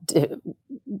then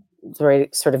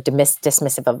sort of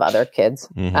dismissive of other kids.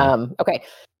 Okay.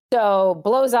 So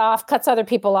blows off, cuts other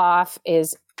people off,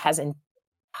 has a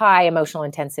high emotional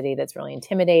intensity that's really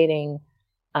intimidating,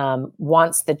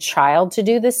 wants the child to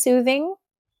do the soothing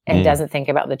and doesn't think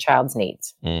about the child's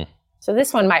needs. So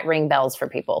this one might ring bells for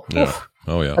people. Yeah.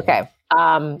 Oh, yeah. Okay.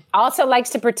 Also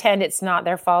likes to pretend it's not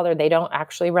their fault or they don't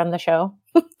actually run the show.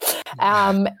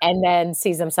 And then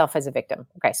sees himself as a victim.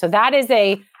 Okay. So that is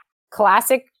a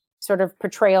classic sort of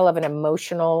portrayal of an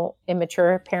emotional,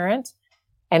 immature parent.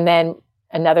 And then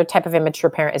another type of immature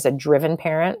parent is a driven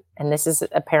parent. And this is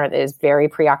a parent that is very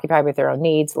preoccupied with their own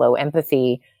needs, low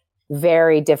empathy,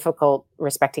 very difficult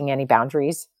respecting any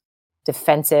boundaries,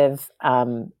 defensive,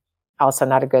 also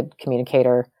not a good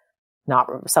communicator, not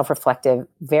self-reflective,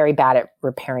 very bad at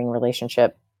repairing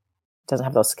relationship, doesn't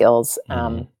have those skills,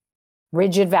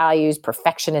 rigid values,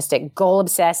 perfectionistic,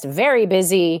 goal-obsessed, very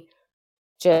busy,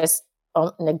 just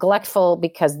neglectful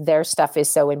because their stuff is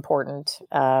so important,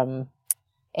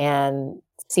 and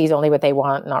sees only what they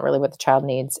want, not really what the child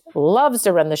needs, loves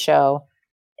to run the show,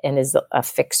 and is a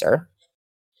fixer.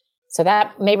 So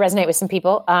that may resonate with some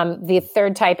people. The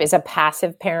third type is a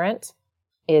passive parent,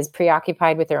 is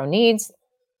preoccupied with their own needs,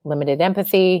 limited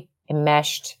empathy,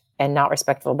 enmeshed, and not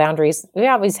respectful boundaries. We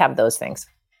always have those things.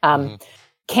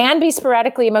 Can be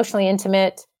sporadically emotionally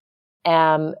intimate,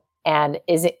 and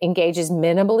engages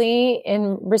minimally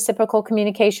in reciprocal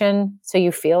communication. So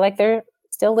you feel like they're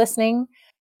still listening,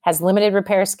 has limited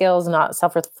repair skills, not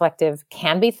self-reflective,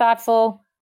 can be thoughtful,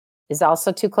 is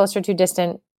also too close or too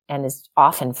distant, and is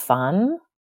often fun.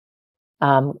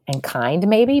 And kind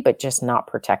maybe, but just not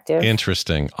protective.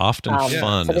 Interesting. Often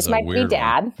fun. So this might be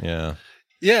dad. One. Yeah.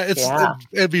 Yeah. It's,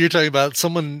 Abby, you're talking about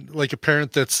someone like a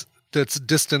parent that's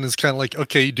distant is kind of like,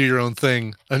 okay, you do your own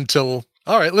thing until,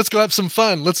 all right, let's go have some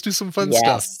fun. Let's do some fun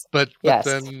stuff. But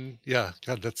then,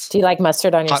 God, that's. Do you like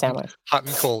mustard on your sandwich? Hot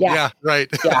and cold. Yeah, right.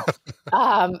 Yeah.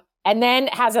 And then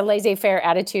has a laissez-faire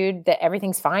attitude that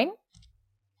everything's fine.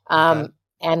 And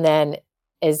then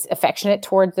is affectionate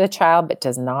toward the child, but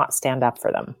does not stand up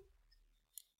for them.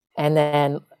 And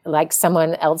then likes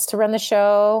someone else to run the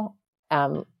show.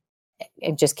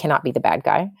 It just cannot be the bad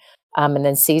guy. And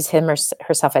then sees him or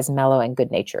herself as mellow and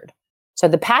good-natured. So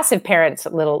the passive parent's a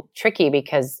little tricky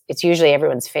because it's usually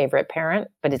everyone's favorite parent,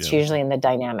 but it's usually in the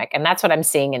dynamic. And that's what I'm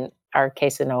seeing in our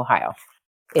case in Ohio,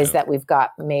 is that we've got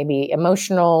maybe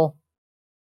emotional,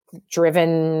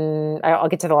 driven, I'll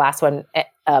get to the last one,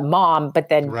 mom, but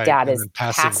then dad is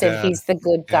passive. Dad. He's the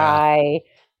good guy,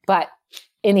 but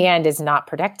in the end is not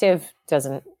protective,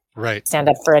 doesn't stand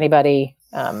up for anybody,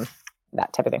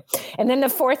 that type of thing. And then the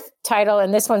fourth title,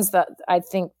 and this one's the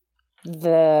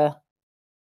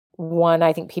one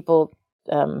I think people,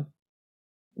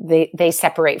 they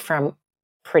separate from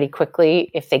pretty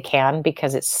quickly if they can,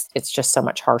 because it's just so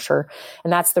much harsher.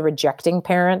 And that's the rejecting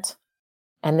parent.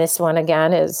 And this one,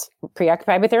 again, is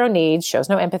preoccupied with their own needs, shows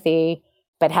no empathy,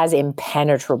 but has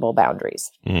impenetrable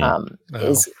boundaries,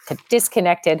 is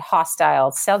disconnected,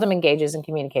 hostile, seldom engages in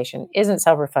communication, isn't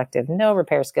self-reflective, no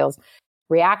repair skills,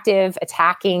 reactive,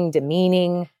 attacking,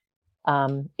 demeaning,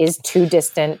 is too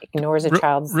distant, ignores a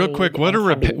child's real need. Quick, what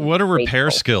are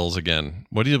repair skills again?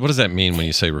 What does that mean when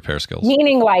you say repair skills?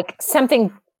 Meaning like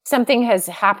something has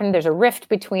happened, there's a rift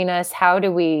between us, how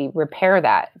do we repair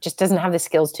that? Just doesn't have the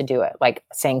skills to do it, like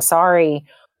saying sorry,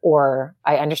 or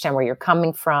I understand where you're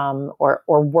coming from, or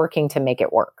working to make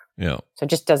it work. Yeah. So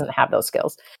just doesn't have those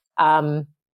skills. And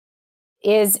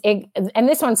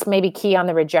this one's maybe key on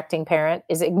the rejecting parent,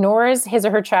 is ignores his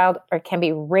or her child, or can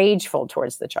be rageful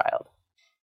towards the child,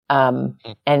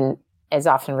 and is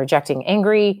often rejecting,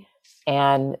 angry,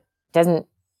 and doesn't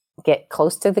get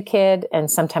close to the kid, and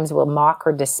sometimes will mock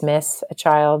or dismiss a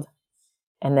child,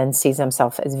 and then sees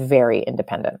himself as very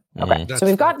independent. Okay, so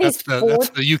we've got these four. That's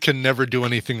the you can never do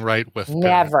anything right with.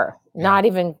 Never, not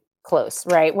even close,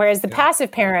 right? Whereas the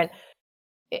passive parent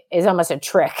is almost a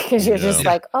trick, because you're just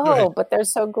like, but they're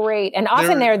so great, and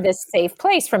often they're this safe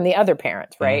place from the other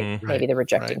parent, right? Maybe the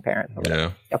rejecting parent.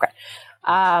 Yeah. Okay.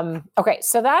 Okay.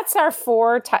 So that's our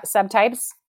four subtypes.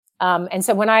 And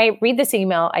so when I read this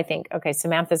email, I think, okay,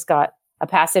 Samantha's got a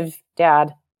passive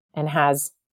dad and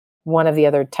has one of the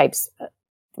other types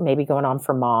maybe going on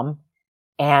for mom.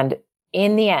 And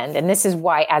in the end, and this is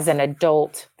why as an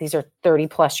adult, these are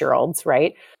 30-plus-year-olds,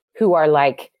 right? Who are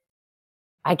like,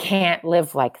 I can't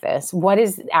live like this. What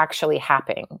is actually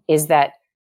happening is that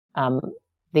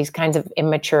these kinds of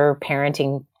immature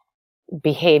parenting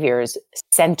behaviors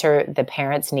center the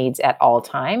parents' needs at all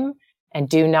time and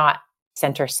do not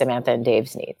center Samantha and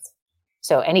Dave's needs.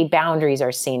 So any boundaries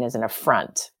are seen as an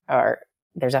affront, or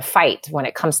there's a fight when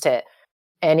it comes to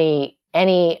any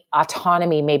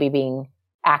autonomy maybe being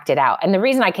acted out. And the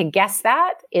reason I could guess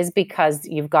that is because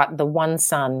you've got the one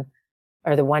son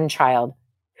or the one child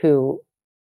who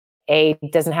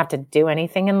doesn't have to do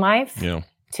anything in life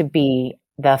to be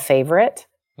the favorite.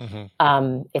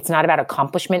 Mm-hmm. It's not about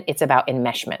accomplishment. It's about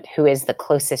enmeshment. Who is the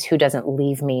closest? Who doesn't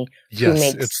leave me?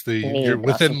 Yes, it's you're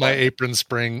within my apron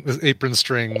strings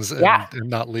and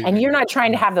not leaving. And you're not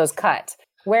trying to have those cut.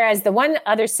 Whereas the one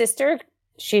other sister,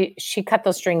 she cut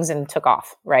those strings and took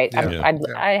off, right?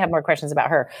 I have more questions about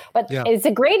her. But it's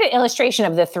a great illustration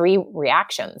of the three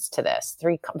reactions to this,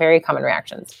 three very common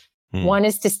reactions. One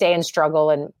is to stay and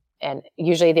struggle, and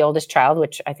usually the oldest child,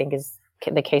 which I think is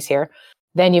the case here.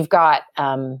 Then you've got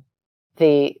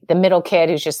the middle kid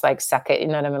who's just like, suck it.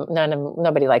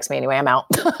 Nobody likes me anyway. I'm out.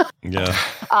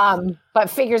 But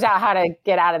figures out how to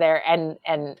get out of there. And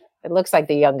it looks like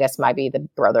the youngest might be the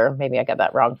brother. Maybe I got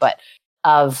that wrong, but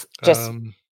of just.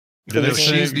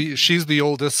 She's the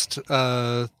oldest.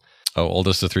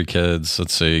 Oldest of three kids.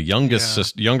 Let's see. Younger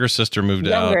sister moved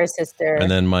out. Younger sister.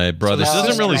 And then my brother. This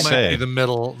doesn't really say.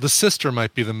 The sister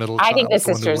might be the middle. I think the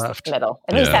sister's middle.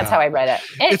 At least that's how I read it.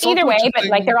 It's either way, but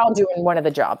like they're all doing one of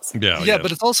the jobs. Yeah,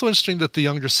 but it's also interesting that the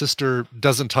younger sister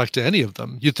doesn't talk to any of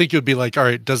them. You'd think it would be like, all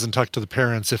right, doesn't talk to the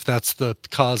parents if that's the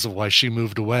cause of why she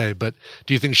moved away. But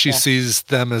do you think she sees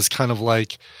them as kind of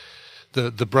like the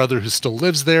brother who still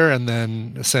lives there, and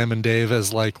then Sam and Dave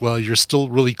as like, well, you're still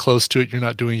really close to it. You're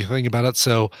not doing anything about it.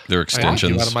 So they're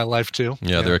extensions out of my life too.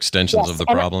 Yeah, they're extensions of the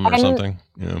problem or something.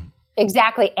 Yeah,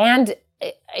 exactly. And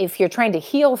if you're trying to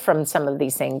heal from some of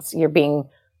these things, you're being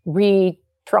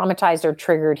re-traumatized or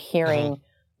triggered hearing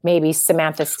maybe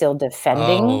Samantha still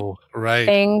defending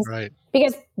things. Right.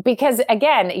 Because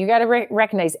again, you got to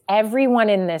recognize everyone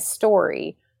in this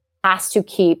story has to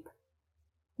keep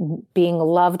being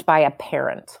loved by a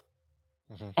parent.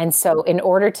 And so in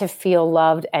order to feel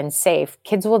loved and safe,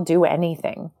 kids will do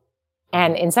anything.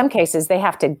 And in some cases, they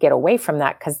have to get away from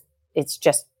that because it's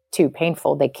just too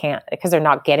painful. They can't, because they're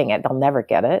not getting it. They'll never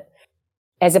get it.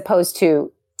 As opposed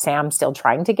to Sam still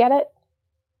trying to get it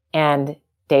and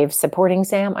Dave supporting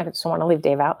Sam. I just don't want to leave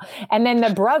Dave out. And then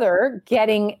the brother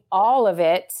getting all of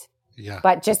it,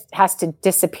 but just has to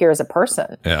disappear as a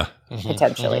person.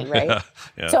 Potentially, right?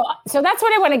 So that's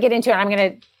what I want to get into, and I'm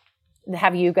going to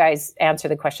have you guys answer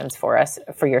the questions for us,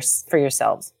 for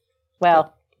yourselves.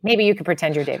 Well, maybe you could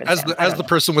pretend you're David. As the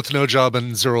person with no job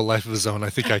and zero life of his own, I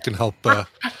think I can help. I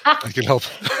can help.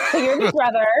 So you're the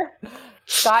brother,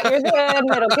 Scott. You're the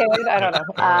middle kid. I don't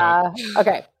know.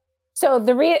 Okay. So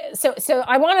so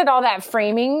I wanted all that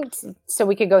framing so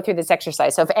we could go through this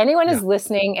exercise. So if anyone is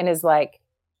listening and is like,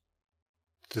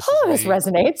 this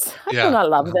resonates. I do not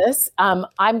love this.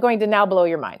 I'm going to now blow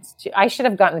your minds. I should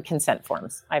have gotten consent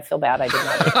forms. I feel bad I did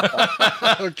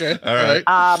not. Okay. All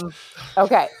right.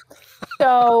 Okay.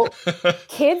 So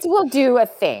kids will do a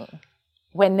thing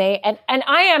when they, and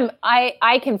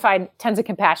I can find tons of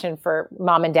compassion for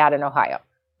mom and dad in Ohio.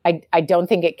 I don't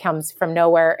think it comes from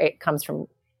nowhere. It comes from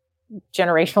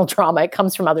generational trauma. It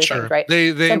comes from other things, right?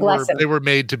 They were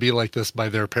made to be like this by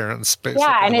their parents, basically.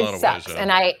 Yeah, and it sucks.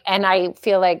 Ways, and I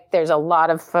feel like there's a lot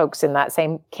of folks in that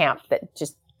same camp that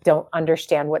just don't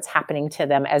understand what's happening to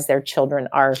them as their children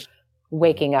are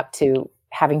waking up to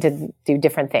having to do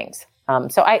different things.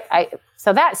 So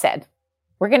that said,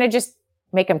 we're going to just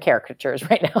make them caricatures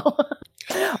right now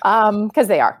because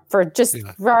they are for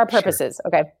our purposes. Sure.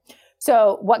 Okay.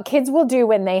 So what kids will do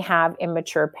when they have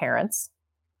immature parents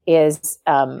is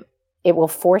it will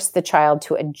force the child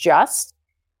to adjust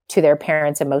to their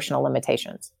parents' emotional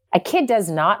limitations. A kid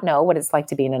does not know what it's like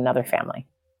to be in another family.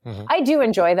 I do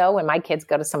enjoy, though, when my kids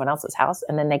go to someone else's house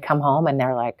and then they come home and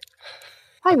they're like,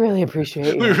 I really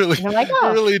appreciate you. We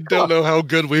really don't know how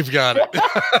good we've got it.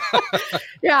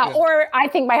 Yeah. Or I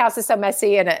think my house is so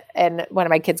messy and one of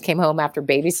my kids came home after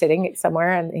babysitting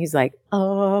somewhere and he's like,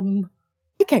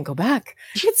 you can't go back.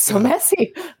 It's so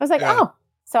messy. I was like,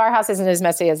 so our house isn't as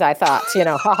messy as I thought,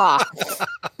 haha.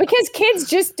 Because kids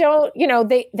just don't,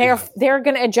 they're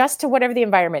going to adjust to whatever the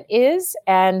environment is.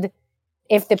 And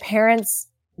if the parents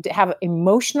have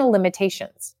emotional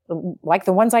limitations, like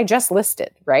the ones I just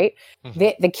listed, right?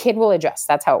 The kid will adjust.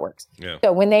 That's how it works. Yeah.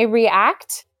 So when they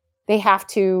react, they have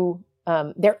to,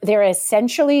 they're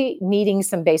essentially needing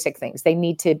some basic things. They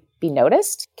need to be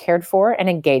noticed, cared for, and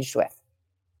engaged with.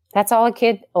 That's all a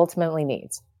kid ultimately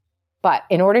needs. But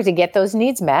in order to get those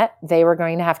needs met, they were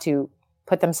going to have to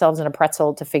put themselves in a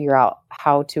pretzel to figure out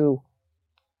how to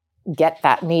get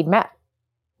that need met,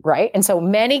 right? And so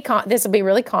this will be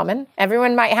really common.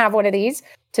 Everyone might have one of these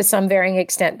to some varying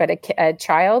extent, but a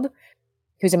child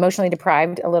who's emotionally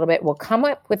deprived a little bit will come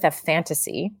up with a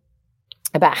fantasy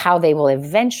about how they will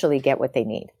eventually get what they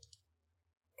need.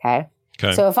 Okay.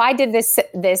 So if I did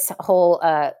this whole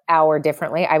hour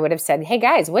differently, I would have said, hey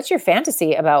guys, what's your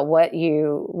fantasy about what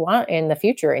you want in the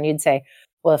future? And you'd say,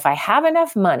 well, if I have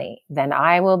enough money, then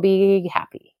I will be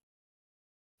happy.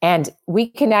 And we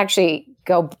can actually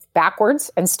go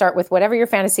backwards and start with whatever your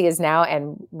fantasy is now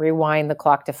and rewind the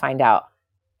clock to find out,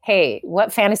 hey,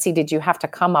 what fantasy did you have to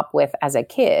come up with as a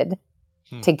kid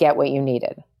to get what you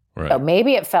needed? Right. So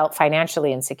maybe it felt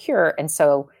financially insecure. And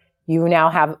so you now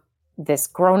have this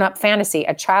grown-up fantasy,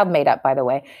 a child made up, by the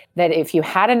way, that if you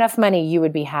had enough money, you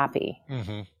would be happy.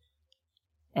 Mm-hmm.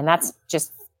 And that's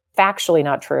just factually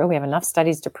not true. We have enough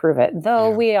studies to prove it, though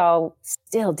we all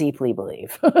still deeply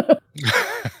believe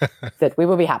that we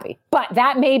will be happy. But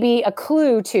that may be a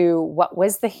clue to what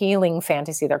was the healing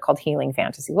fantasy. They're called healing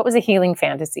fantasy. What was a healing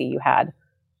fantasy you had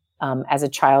as a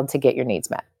child to get your needs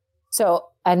met? So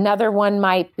another one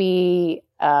might be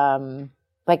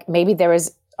like maybe there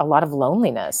was a lot of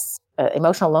loneliness,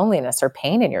 emotional loneliness or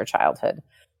pain in your childhood.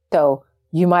 So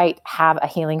you might have a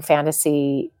healing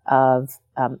fantasy of,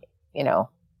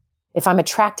 if I'm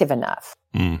attractive enough,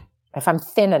 if I'm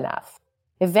thin enough,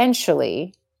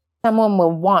 eventually someone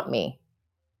will want me.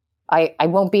 I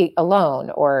won't be alone,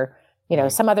 or,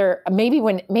 some other, maybe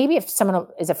if someone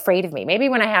is afraid of me, maybe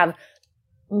when I have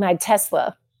my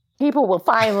Tesla, people will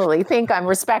finally think I'm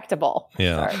respectable.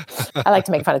 Yeah. Sorry. I like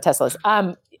to make fun of Teslas.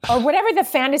 Or whatever the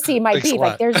fantasy might be.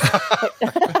 Like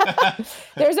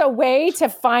there's a way to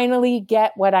finally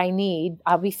get what I need.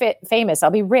 I'll be famous. I'll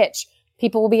be rich.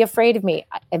 People will be afraid of me.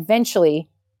 Eventually,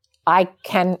 I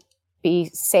can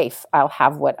be safe. I'll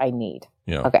have what I need.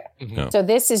 Yeah. Okay. Mm-hmm. So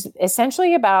this is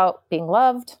essentially about being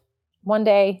loved one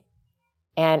day,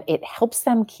 and it helps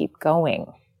them keep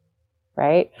going.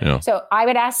 Right? Yeah. So I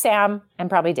would ask Sam and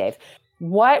probably Dave,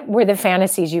 what were the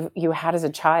fantasies you had as a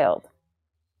child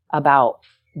about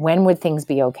when would things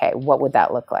be okay? What would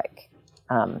that look like?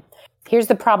 Here's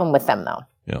the problem with them, though.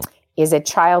 Yeah. Is a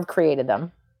child created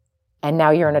them, and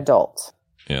now you're an adult.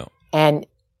 Yeah. And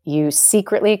you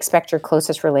secretly expect your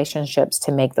closest relationships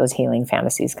to make those healing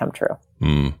fantasies come true.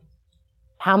 Mm.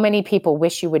 How many people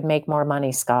wish you would make more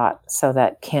money, Scott, so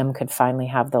that Kim could finally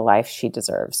have the life she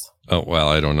deserves? Oh, well,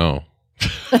 I don't know.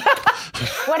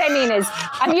 What I mean is,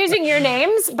 I'm using your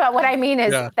names, but what I mean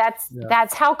is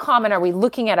that's how common are we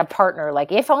looking at a partner?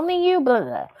 Like, if only you, blah,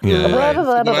 blah, blah, blah, blah,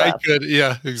 blah, blah. I could,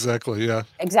 exactly,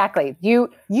 exactly. You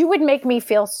would make me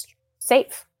feel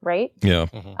safe, right? Yeah.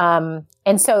 Mm-hmm.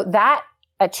 And so that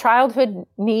a childhood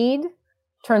need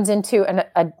turns into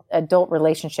an adult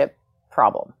relationship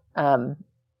problem.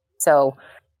 So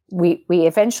we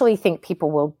eventually think people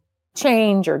will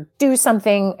change or do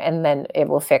something, and then it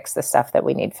will fix the stuff that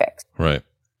we need fixed. Right.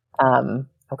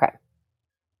 Okay.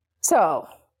 So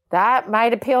that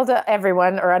might appeal to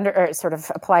everyone or sort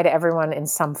of apply to everyone in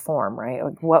some form, right?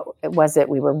 Like what was it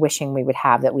we were wishing we would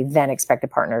have that we then expect a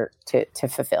partner to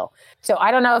fulfill? So I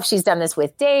don't know if she's done this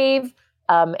with Dave.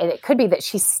 And it could be that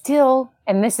she's still,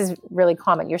 and this is really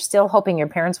common, you're still hoping your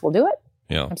parents will do it.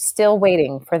 Yeah. I'm still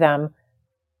waiting for them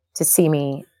to see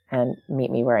me and meet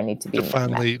me where I need to be.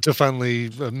 To finally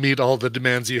meet all the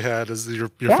demands you had as your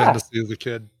fantasy as a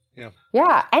kid. Yeah.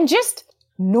 Yeah. And just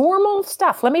normal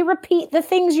stuff. Let me repeat the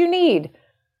things you need.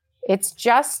 It's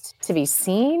just to be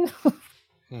seen,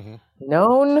 mm-hmm.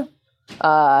 known,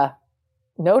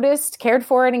 noticed, cared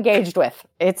for, and engaged with.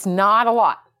 It's not a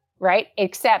lot, right?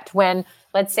 Except when,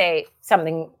 let's say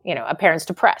something, a parent's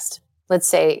depressed. Let's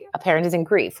say a parent is in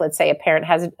grief. Let's say a parent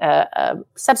has a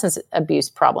substance abuse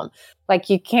problem. Like,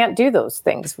 you can't do those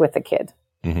things with a kid.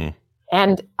 Mm-hmm.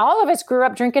 And all of us grew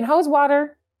up drinking hose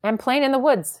water and playing in the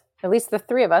woods. At least the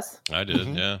three of us. I did,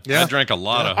 yeah. I drank a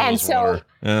lot of hose water.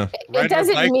 Yeah. It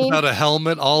doesn't mean without a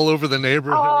helmet all over the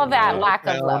neighborhood. All that lack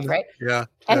of love, right? Yeah.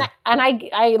 And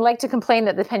I like to complain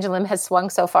that the pendulum has swung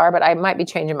so far, but I might be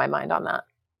changing my mind on that.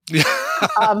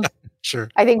 Yeah.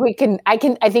 Sure. I think we can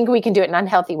do it in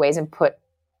unhealthy ways and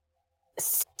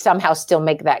somehow still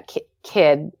make that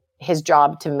kid his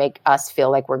job to make us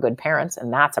feel like we're good parents,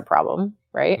 and that's a problem,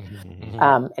 right?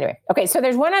 Mm-hmm. Anyway, okay. So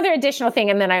there's one other additional thing,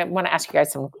 and then I want to ask you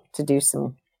guys to do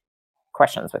some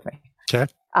questions with me.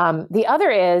 Okay. The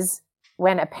other is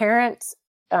when a parent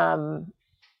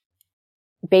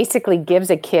basically gives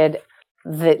a kid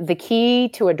the key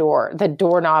to a door, the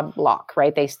doorknob lock,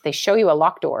 right? They show you a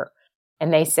locked door,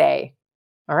 and they say,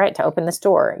 "All right, to open this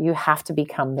door, you have to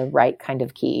become the right kind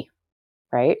of key."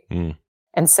 Right? Mm.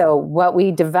 And so what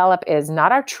we develop is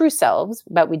not our true selves,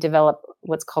 but we develop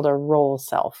what's called a role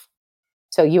self.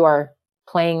 So you are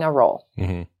playing a role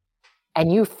and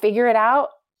you figure it out.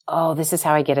 Oh, this is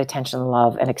how I get attention,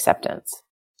 love, and acceptance.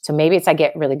 So maybe it's I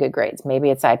get really good grades. Maybe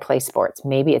it's I play sports.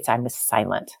 Maybe it's I'm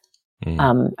silent.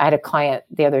 I had a client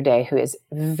the other day who is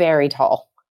very tall,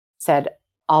 said,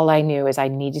 all I knew is I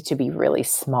needed to be really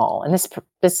small. And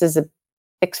this is a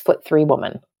 6'3"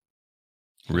 woman.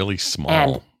 Really small.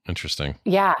 And interesting.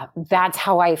 Yeah. That's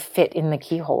how I fit in the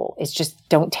keyhole. It's just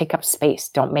don't take up space.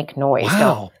 Don't make noise.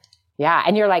 Wow. Yeah.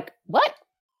 And you're like, what?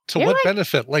 To what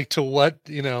benefit? Like to what,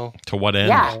 To what end?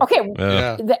 Yeah. Okay.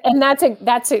 Yeah. And that's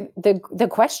the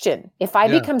question. If I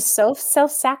become so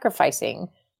self-sacrificing,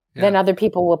 then other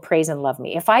people will praise and love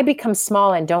me. If I become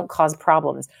small and don't cause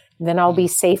problems, then I'll be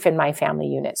safe in my family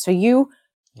unit. So you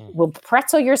will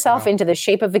pretzel yourself into the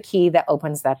shape of a key that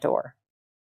opens that door.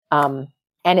 And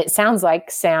it sounds like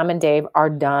Sam and Dave are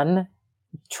done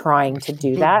trying to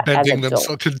do that. Bending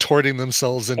themselves, contorting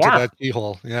themselves into that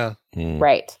keyhole. Yeah.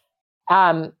 Right.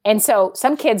 And so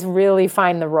some kids really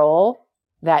find the role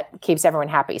that keeps everyone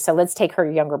happy. So let's take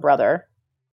her younger brother.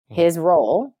 His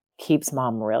role keeps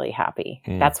mom really happy.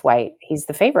 That's why he's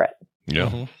the favorite.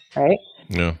 Yeah. Right.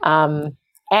 Yeah.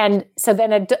 And so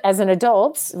then as an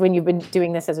adult, when you've been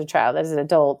doing this as a child, as an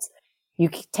adult, you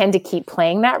tend to keep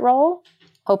playing that role,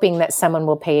 hoping that someone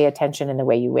will pay attention in the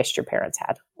way you wished your parents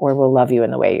had, or will love you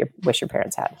in the way you wish your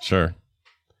parents had. Sure.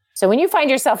 So when you find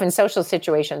yourself in social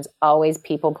situations, always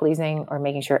people pleasing or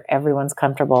making sure everyone's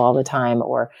comfortable all the time,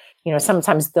 or,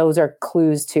 sometimes those are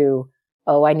clues to,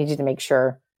 oh, I needed to make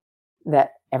sure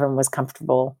that everyone was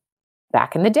comfortable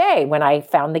back in the day when I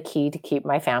found the key to keep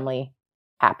my family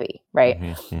happy, right?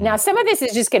 Now, some of this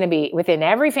is just going to be within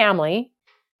every family,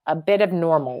 a bit of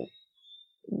normal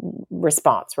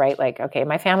response, right? Like, okay,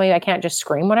 my family, I can't just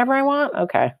scream whenever I want.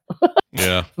 Okay.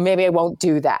 Yeah. Maybe I won't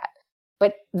do that.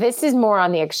 But this is more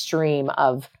on the extreme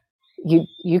of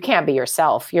you can't be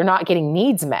yourself. You're not getting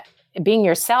needs met. Being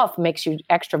yourself makes you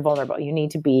extra vulnerable. You need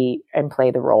to be and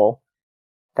play the role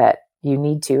that you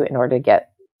need to in order to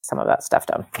get some of that stuff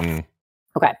done.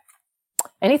 Okay.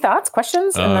 Any thoughts,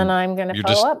 questions? And then I'm going to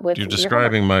follow up with you're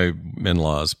describing my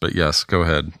in-laws, but yes, go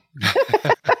ahead.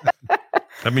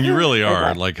 I mean, you really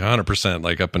are like 100%,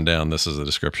 like up and down. This is a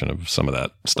description of some of that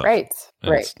stuff. Right.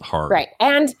 And it's hard. Right.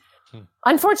 And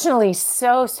unfortunately,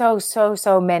 so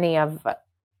many of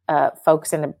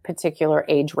folks in a particular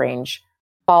age range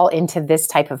fall into this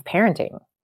type of parenting.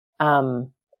 I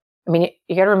mean,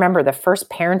 you got to remember the first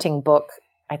parenting book,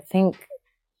 I think,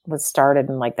 was started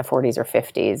in like the 40s or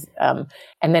 50s.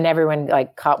 And then everyone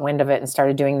like caught wind of it and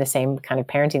started doing the same kind of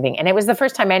parenting thing. And it was the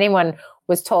first time anyone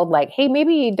was told like, hey,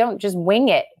 maybe you don't just wing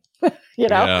it,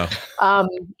 Yeah.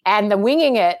 And the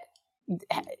winging it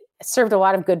served a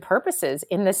lot of good purposes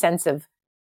in the sense of,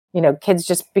 kids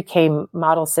just became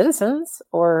model citizens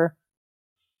or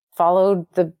followed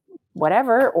the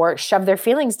whatever, or shoved their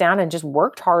feelings down and just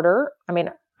worked harder. I mean,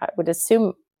 I would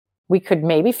assume we could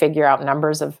maybe figure out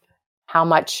numbers of how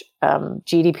much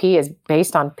GDP is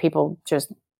based on people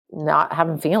just not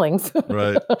having feelings.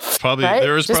 Right. Probably right?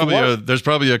 there's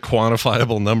probably a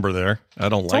quantifiable number there. I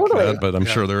don't like that, but I'm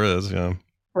sure there is. Yeah.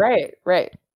 Right.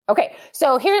 Okay.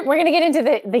 So here we're going to get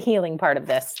into the healing part of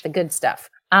this, the good stuff.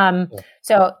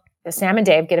 So Sam and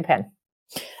Dave, get a pen.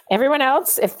 Everyone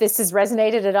else, if this has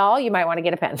resonated at all, you might want to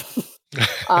get a pen.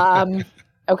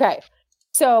 Okay.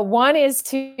 So one is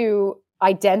to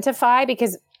identify,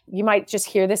 because you might just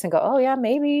hear this and go, oh yeah,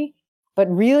 maybe, but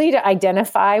really to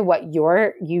identify what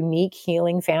your unique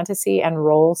healing fantasy and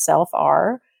role self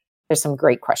are. There's some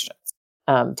great questions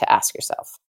to ask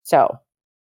yourself. So,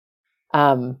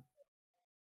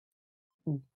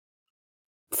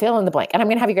 fill in the blank. And I'm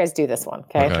going to have you guys do this one.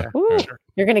 Okay. Ooh,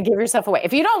 you're going to give yourself away.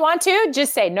 If you don't want to,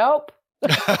 just say nope.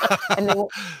 And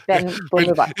then we'll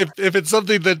move on. If it's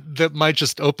something that might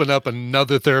just open up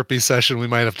another therapy session, we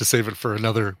might have to save it for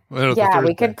another yeah,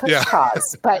 we could push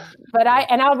pause. But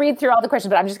I'll read through all the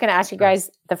questions, but I'm just going to ask you guys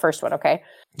the first one. Okay.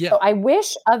 Yeah. So I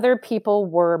wish other people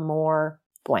were more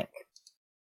blank.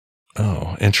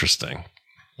 Oh, interesting.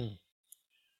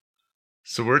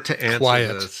 So we're to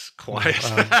answer this. Quiet.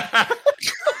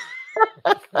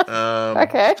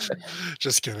 Okay.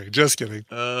 Just kidding.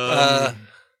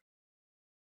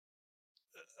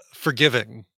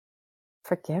 Forgiving.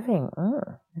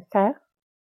 Okay.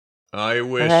 I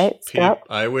wish right,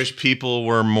 I wish people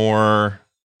were more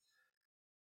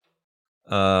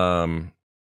I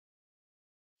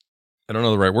don't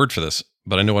know the right word for this,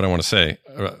 but I know what I want to say.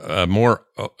 More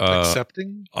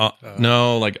accepting?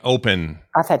 No, like open.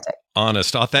 Authentic.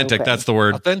 Honest. Authentic, open. That's the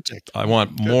word. Authentic. I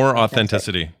want more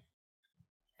authenticity.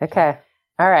 Okay.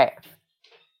 All right.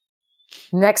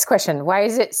 Next question. Why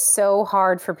is it so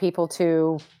hard for people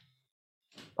to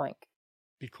blank?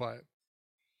 Be quiet.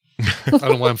 I don't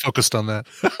know why I'm focused on that.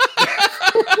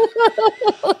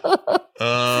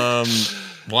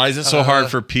 Why is it so hard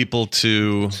for people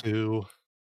to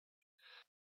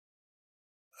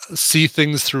see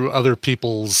things through other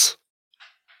people's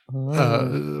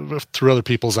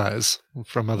eyes,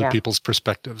 from other people's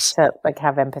perspectives? So, like,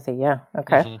 have empathy. Yeah.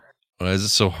 Okay. Mm-hmm. Why is it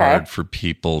so hard for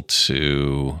people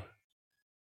to?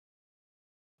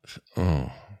 Oh,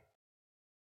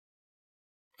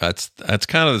 that's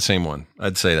kind of the same one.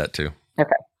 I'd say that too.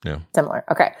 Okay. Yeah. Similar.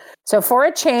 Okay. So for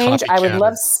a change, I would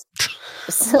love.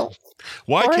 So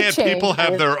why can't people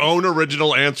have their own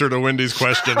original answer to Wendy's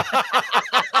question?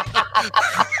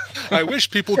 I wish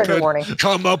people could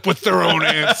come up with their own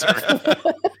answer.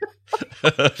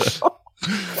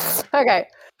 Okay.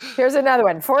 Here's another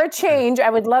one. For a change, I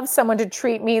would love someone to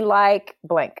treat me like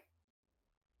blank.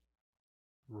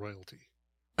 Royalty.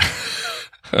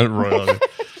 Royalty.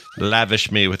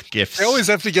 Lavish me with gifts. I always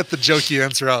have to get the jokey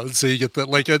answer out, so you get that.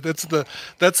 Like that's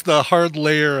the hard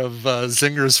layer of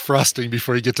Zinger's frosting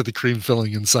before you get to the cream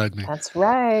filling inside me. That's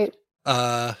right.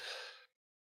 For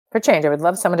change, I would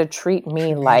love someone to treat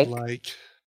me like.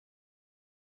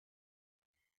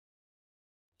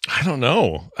 I don't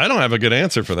know. I don't have a good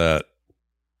answer for that.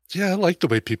 Yeah, I like the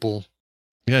way people.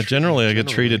 Yeah, generally I get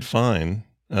treated fine.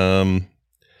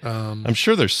 I'm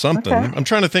sure there's something. Okay. I'm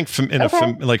trying to think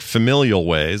like familial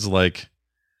ways. Like,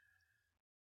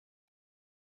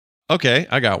 okay,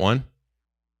 I got one.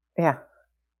 Yeah.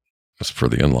 That's for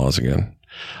the in-laws again.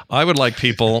 I would like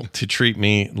people to treat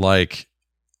me like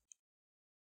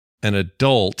an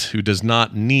adult who does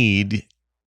not need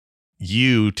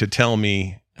you to tell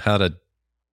me how to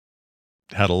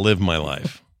live my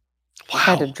life. Wow.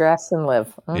 How to dress and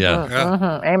live. Mm-hmm. Yeah.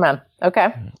 Mm-hmm. Amen.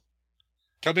 Okay.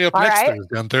 Coming up next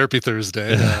Thursday on Therapy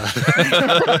Thursday.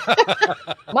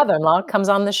 Mother-in-law comes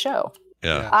on the show.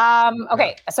 Yeah.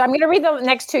 Okay, so I'm going to read the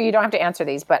next two. You don't have to answer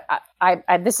these, but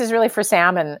I this is really for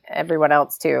Sam and everyone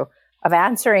else too, of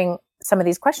answering some of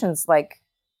these questions. Like,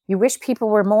 you wish people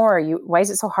were more. Why is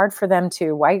it so hard for them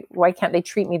to? Why can't they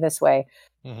treat me this way?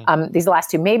 Mm-hmm. These last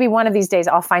two. Maybe one of these days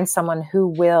I'll find someone who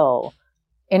will.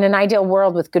 In an ideal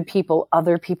world with good people,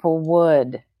 other people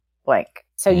would blank.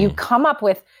 So you come up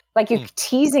with. Like, you're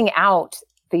teasing out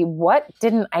the what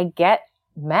didn't I get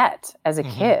met as a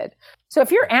kid. So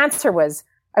if your answer was,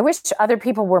 I wish other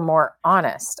people were more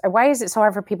honest. Why is it so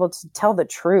hard for people to tell the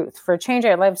truth? For a change,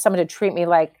 I'd love someone to treat me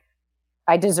like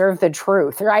I deserve the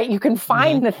truth, right? You can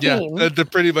find the theme. Yeah,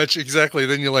 pretty much exactly.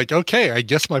 Then you're like, okay, I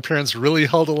guess my parents really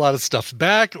held a lot of stuff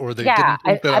back, or they didn't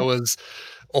think that I was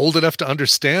old enough to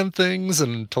understand things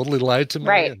and totally lied to me.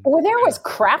 Right. Well, there was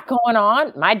crap going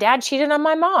on. My dad cheated on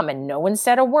my mom and no one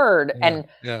said a word. And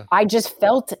I just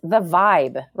felt the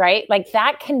vibe, right? Like,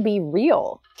 that can be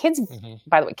real. Kids,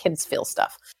 by the way, kids feel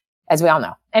stuff, as we all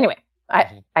know. Anyway,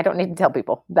 I don't need to tell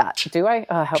people that, do I?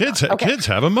 Kids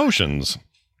have emotions.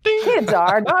 Ding. Kids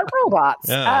are not robots.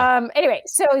 Yeah. Anyway,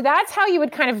 so that's how you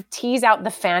would kind of tease out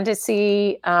the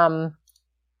fantasy,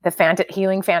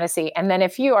 healing fantasy. And then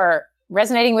if you are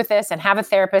resonating with this and have a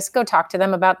therapist, go talk to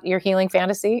them about your healing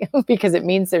fantasy, because it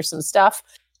means there's some stuff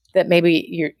that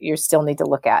maybe you still need to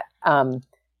look at, and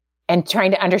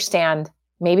trying to understand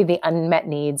maybe the unmet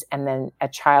needs and then a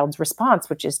child's response,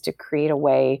 which is to create a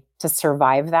way to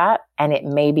survive that. And it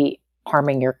may be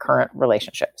harming your current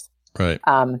relationships. Right.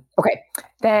 Okay.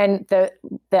 Then the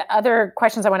other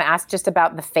questions I want to ask, just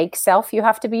about the fake self you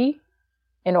have to be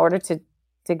in order to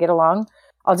get along.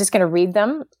 I'm just going to read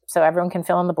them so everyone can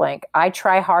fill in the blank. I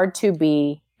try hard to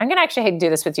be. I'm going to actually do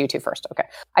this with you two first. Okay.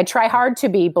 I try hard to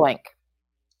be blank.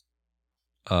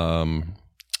 I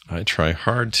try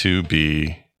hard to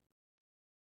be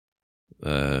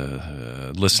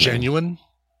listening. Genuine.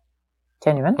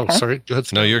 Oh, okay. sorry. Go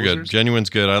ahead. No, you're good. Genuine's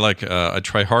good. I like. I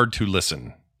try hard to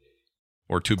listen,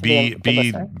 or to be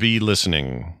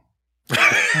listening.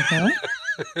 Mm-hmm.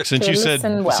 Since you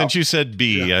said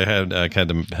B, I had to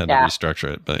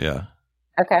restructure it, but yeah.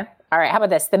 Okay. All right. How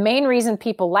about this? The main reason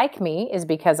people like me is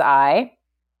because I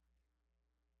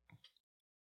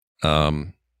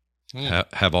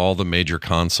have all the major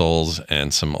consoles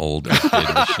and some old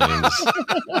arcade machines.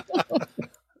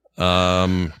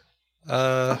 I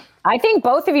think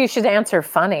both of you should answer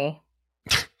funny.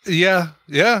 Yeah.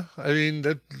 I mean,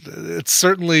 it's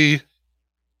certainly.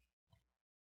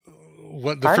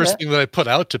 What the first thing that I put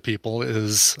out to people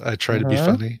is I try to be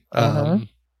funny.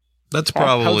 That's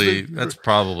probably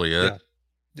it.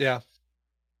 Yeah.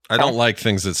 I don't like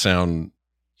things that sound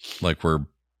like we're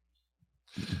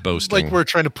boasting. Like we're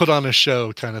trying to put on a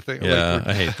show kind of thing. Yeah, like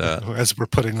I hate that. As we're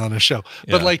putting on a show.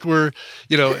 Yeah. But like we're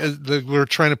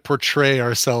trying to portray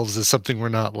ourselves as something we're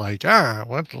not, like,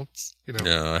 let's,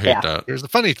 Yeah, I hate that. Here's the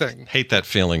funny thing. Hate that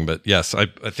feeling, but yes, I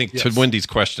think to Wendy's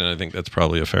question, I think that's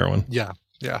probably a fair one. Yeah.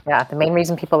 Yeah, the main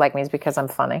reason people like me is because I'm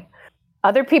funny.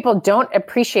 Other people don't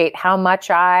appreciate how much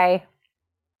I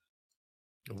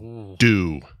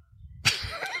do.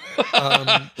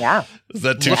 Yeah. Is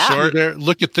that too short?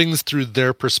 Look at things through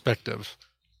their perspective.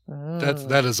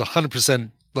 That is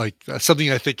 100% like something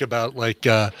I think about. Like,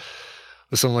 so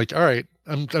I'm like, all right,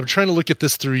 I'm trying to look at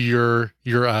this through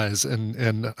your eyes,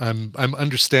 and I'm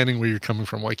understanding where you're coming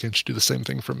from. Why can't you do the same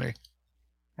thing for me?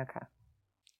 Okay.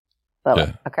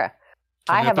 Okay.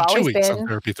 I have always 2 weeks been on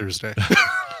Therapy Thursday.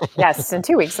 Yes, in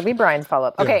 2 weeks it'll be Brian's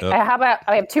follow-up. Okay, how about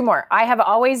I have two more.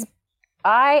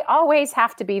 I always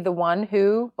have to be the one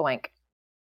who blank.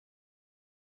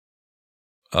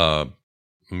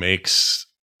 Makes.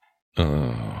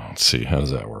 Let's see. How does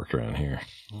that work around here?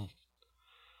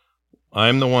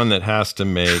 I'm the one that has to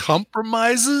make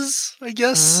compromises, I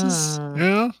guess.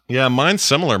 Yeah, mine's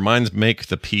similar. Mine's make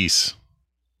the peace.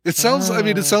 It sounds. I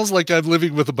mean, it sounds like I'm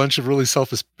living with a bunch of really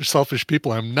selfish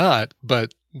people. I'm not,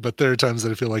 but there are times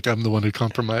that I feel like I'm the one who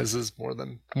compromises more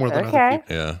than other people.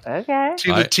 Yeah.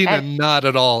 Okay. Tina, not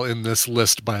at all in this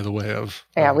list, by the way.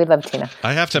 We love Tina.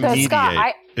 I have to mediate.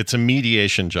 Scott, it's a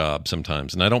mediation job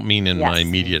sometimes, and I don't mean in my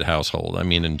immediate household. I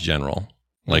mean in general.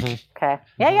 Like. Okay.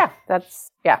 Yeah. That's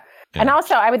Yeah. And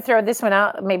also, I would throw this one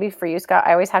out, maybe for you, Scott.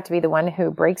 I always have to be the one who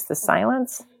breaks the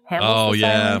silence. Silence.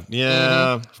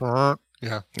 Yeah.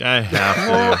 Yeah. I have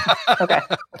to. Okay.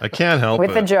 I can't help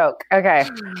With it. the joke. Okay.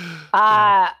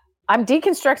 I'm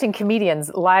deconstructing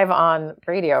comedians live on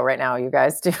radio right now, you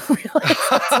guys. Do you realize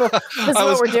this is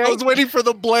what we're doing? I was waiting for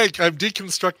the blank. I'm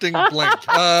deconstructing blank.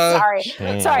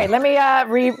 Sorry.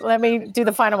 Let me do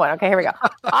the final one. Okay, here we go.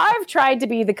 I've tried to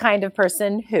be the kind of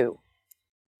person who.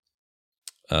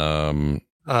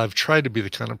 I've tried to be the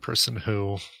kind of person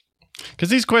who. Because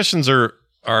these questions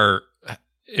are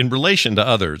in relation to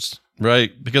others.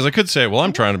 Right, because I could say, well,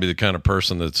 I'm trying to be the kind of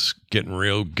person that's getting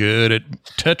real good at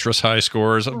Tetris high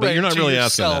scores, but you're not really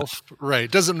asking that. Right,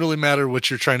 it doesn't really matter what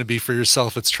you're trying to be for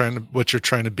yourself. It's what you're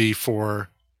trying to be for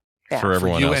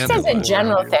everyone else. It's a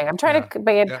general thing. I'm trying to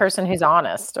be a person who's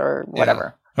honest or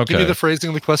whatever. Okay. Give me the phrasing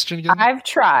of the question again. I've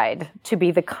tried to be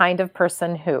the kind of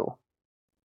person who.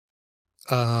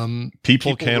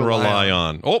 People can rely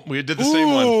on. Oh, we did the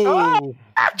same one.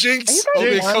 Jinx.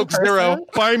 Coke Zero.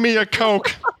 Buy me a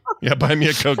Coke. Yeah, buy me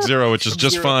a Coke Zero, which is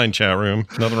just fine, chat room.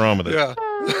 Nothing wrong with it. Yeah.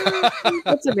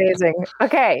 That's amazing.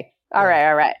 Okay. All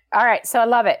right. So I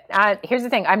love it. Here's the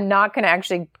thing. I'm not going to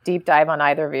actually deep dive on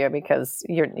either of you because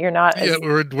you're not as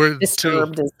we're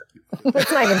disturbed as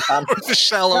it's not even fun. The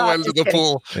shallow end of the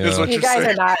pool is what you you're guys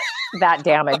saying. are not that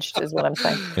damaged is what I'm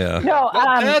saying. Yeah. No,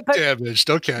 not that damaged.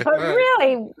 Okay. But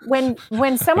really,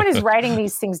 when someone is writing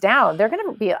these things down, they're going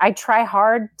to be, I try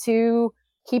hard to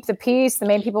keep the peace. The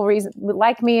main people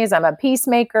like me is I'm a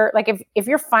peacemaker. Like if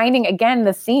you're finding, again,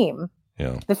 the theme,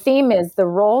 the theme is the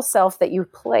role self that you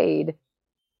played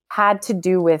had to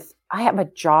do with, I have a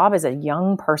job as a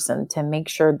young person to make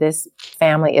sure this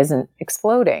family isn't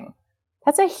exploding.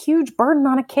 That's a huge burden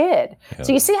on a kid. Yeah.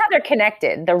 So you see how they're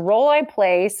connected. The role I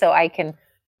play so I can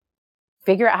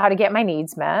figure out how to get my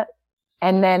needs met.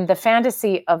 And then the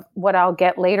fantasy of what I'll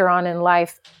get later on in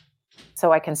life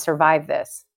so I can survive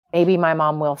this. Maybe my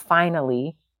mom will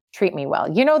finally treat me well.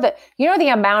 You know the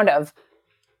amount of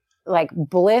like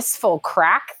blissful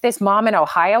crack this mom in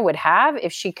Ohio would have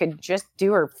if she could just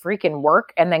do her freaking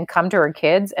work and then come to her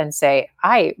kids and say,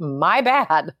 my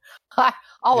bad.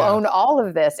 I'll own all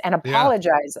of this and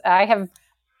apologize. Yeah. I have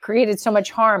created so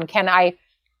much harm. Can I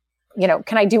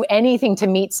do anything to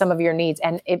meet some of your needs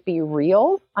and it be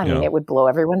real? I mean, it would blow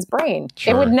everyone's brain.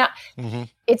 Sure. It would not,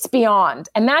 it's beyond.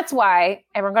 And that's why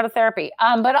everyone go to therapy.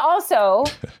 But also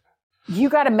you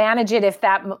got to manage it if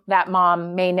that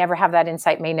mom may never have that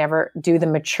insight, may never do the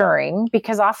maturing,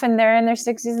 because often they're in their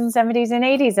 60s and 70s and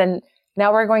 80s. And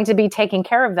now we're going to be taking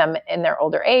care of them in their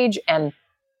older age and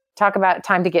talk about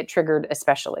time to get triggered,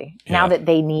 especially now that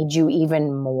they need you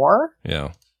even more.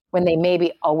 Yeah. When they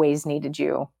maybe always needed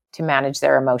you to manage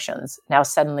their emotions. Now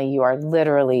suddenly you are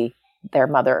literally their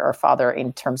mother or father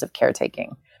in terms of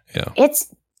caretaking. Yeah.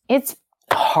 It's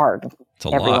hard. It's a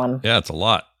lot. Yeah, it's a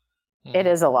lot. It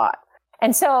is a lot.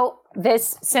 And so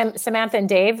this Samantha and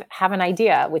Dave have an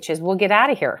idea, which is we'll get out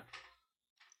of here.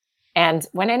 And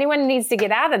when anyone needs to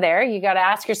get out of there, you got to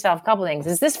ask yourself a couple of things.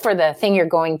 Is this for the thing you're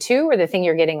going to or the thing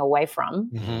you're getting away from?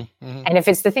 And if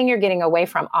it's the thing you're getting away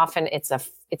from, often it's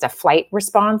a flight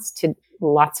response to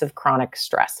lots of chronic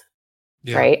stress.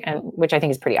 right? And which I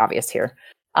think is pretty obvious here.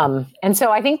 And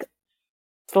so I think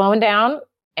slowing down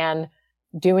and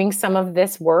doing some of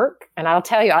this work, and I'll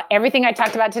tell you, everything I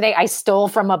talked about today, I stole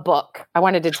from a book. I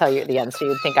wanted to tell you at the end so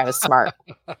you'd think I was smart.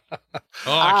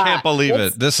 I can't believe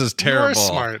it. This is terrible. You're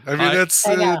smart. I mean, that's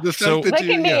the fact Look that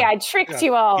at me. I tricked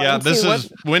you all. Yeah, this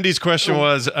is Wendy's question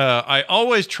was, I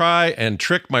always try and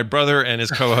trick my brother and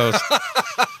his co-host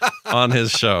on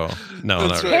his show. No,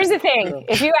 not really. Here's the thing.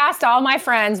 If you asked all my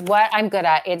friends what I'm good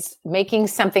at, it's making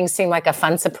something seem like a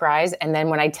fun surprise. And then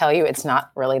when I tell you, it's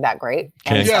not really that great.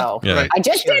 And I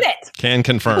just did it. Can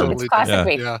confirm. It's classic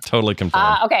me. Totally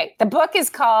confirm. Okay. The book is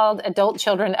called Adult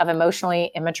Children of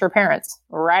Emotionally Immature Parents.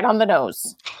 Right on the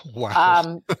nose.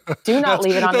 Wow. Do not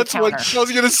leave it on the counter. What I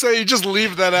was going to say. You just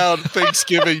leave that out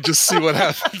Thanksgiving, just see what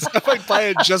happens. I might buy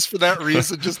it just for that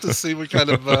reason, just to see what kind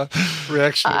of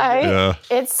reaction.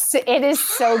 It is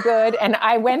so good. And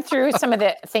I went through some of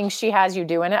the things she has you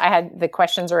do in it. The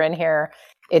questions are in here.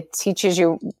 It teaches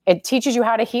you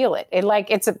how to heal it.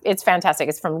 It's fantastic.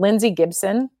 It's from Lindsay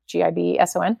Gibson,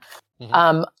 Gibson.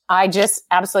 Mm-hmm. I just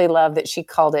absolutely love that she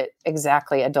called it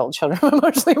exactly Adult Children of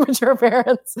Emotionally Mature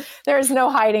Parents. There is no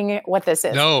hiding what this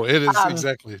is. No, it is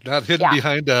exactly not hidden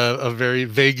behind a very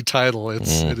vague title. It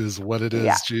is what it is.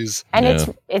 Yeah. Jeez.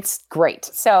 And it's great.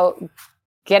 So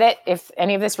get it if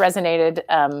any of this resonated.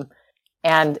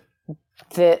 And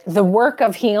the work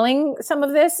of healing some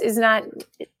of this is not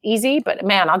easy, but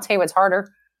man, I'll tell you what's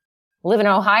harder. Live in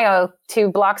Ohio, 2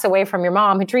 blocks away from your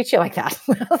mom who treats you like that.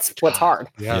 That's what's hard.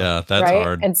 Yeah, that's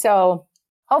hard. And so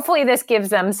hopefully this gives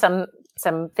them some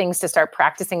things to start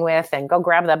practicing with, and go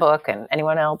grab that book, and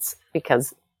anyone else,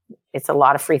 because it's a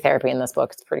lot of free therapy in this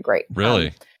book. It's pretty great.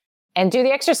 Really? And do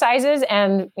the exercises.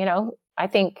 And, I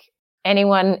think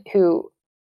anyone who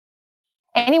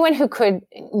could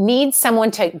need someone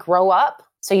to grow up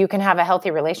so you can have a healthy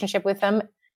relationship with them,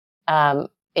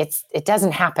 it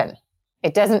doesn't happen.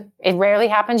 It rarely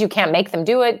happens. You can't make them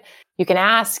do it. You can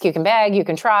ask, you can beg, you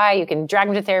can try, you can drag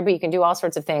them to therapy, you can do all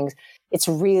sorts of things. It's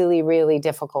really, really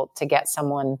difficult to get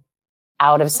someone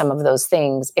out of some of those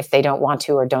things if they don't want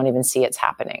to or don't even see it's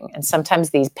happening. And sometimes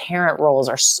these parent roles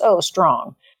are so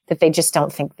strong that they just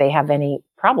don't think they have any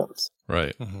problems.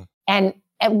 Right. Mm-hmm. And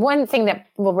one thing that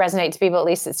will resonate to people, at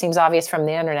least it seems obvious from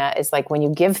the internet, is like when you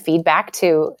give feedback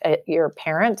to your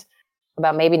parent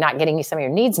about maybe not getting some of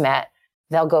your needs met,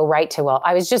 they'll go right to, well,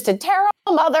 I was just a terrible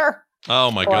mother.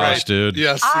 Oh my gosh, dude.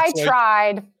 Yes. I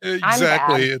tried.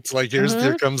 Exactly. It's like,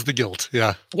 here comes the guilt.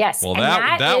 Yeah. Yes. Well,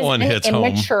 that one hits home.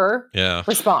 Immature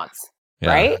response,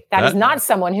 right? That is not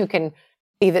someone who can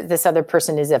see that this other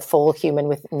person is a full human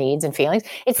with needs and feelings.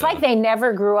 It's like they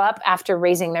never grew up after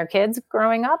raising their kids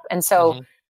growing up. And so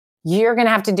you're going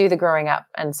to have to do the growing up.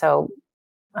 And so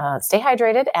stay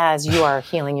hydrated as you are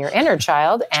healing your inner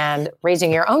child and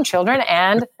raising your own children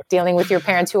and dealing with your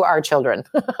parents who are children.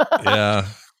 Yeah.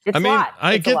 It's I mean, a lot.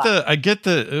 I get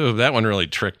the, that one really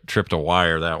tripped a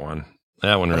wire. That one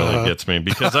really gets me,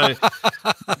 because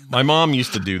my mom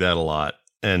used to do that a lot.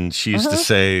 And she used to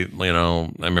say,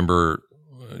 I remember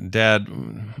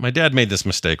my dad made this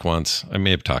mistake once. I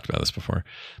may have talked about this before,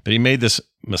 but he made this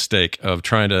mistake of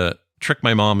trying to trick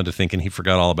my mom into thinking he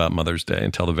forgot all about Mother's Day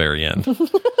until the very end.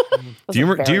 Do you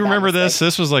remember this?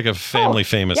 This was like a family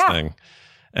famous thing.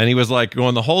 And he was like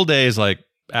going the whole day is like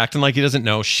acting like he doesn't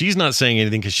know. She's not saying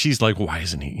anything because she's like, why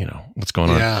isn't he, what's going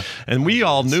on? And we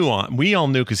all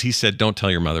knew because he said, don't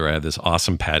tell your mother I have this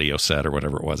awesome patio set or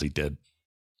whatever it was he did.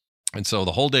 And so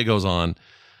the whole day goes on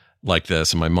like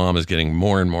this, and my mom is getting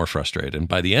more and more frustrated. And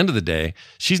by the end of the day,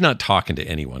 she's not talking to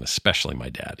anyone, especially my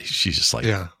dad. She's just like,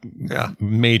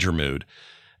 major mood.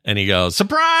 And he goes,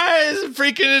 surprise,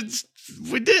 freaking,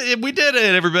 we did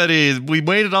it, everybody. We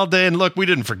waited all day, and look, we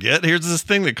didn't forget. Here's this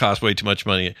thing that cost way too much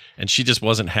money. And she just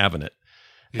wasn't having it.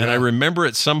 Yeah. And I remember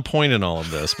at some point in all of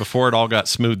this, before it all got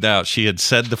smoothed out, she had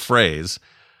said the phrase,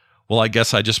 well, I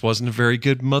guess I just wasn't a very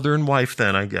good mother and wife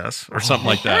then, I guess, or something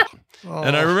like that.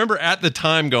 And I remember at the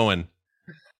time going,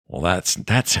 well, that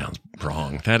sounds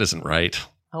wrong. That isn't right.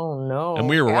 Oh no. And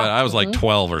we were I was like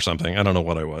 12 or something. I don't know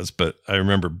what I was, but I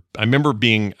remember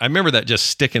that just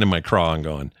sticking in my craw and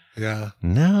going,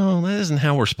 no, that isn't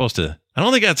how we're supposed to. I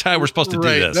don't think that's how we're supposed to do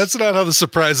this. That's not how the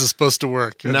surprise is supposed to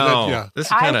work. No. This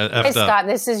is kind of effed up. Scott,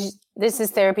 this is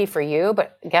therapy for you,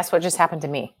 but guess what just happened to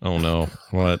me? Oh no.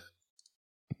 What?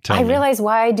 I realize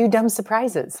why I do dumb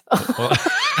surprises. Because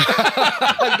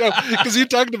you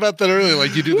talked about that earlier.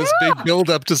 Like you do this big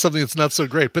build up to something that's not so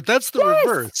great, but that's the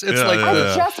reverse. It's like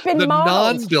I've just been the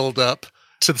modeled. non-build up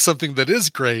to something that is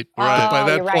great. Right. By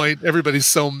that point, everybody's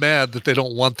so mad that they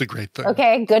don't want the great thing.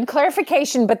 Okay, good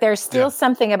clarification, but there's still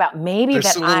something about maybe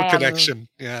there's that a little connection.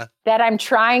 Yeah. That I'm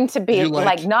trying to be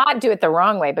like not do it the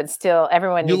wrong way, but still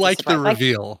everyone needs you like the like,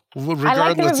 reveal. Regardless, I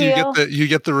like the reveal. you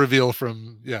get the reveal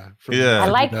from I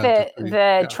like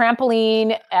the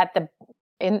trampoline at the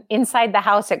inside the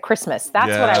house at Christmas. That's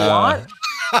what I want.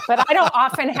 But I don't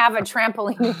often have a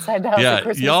trampoline inside the house at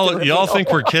Christmas. Y'all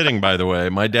think we're kidding, by the way.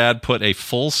 My dad put a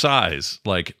full size,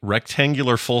 like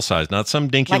rectangular full size, not some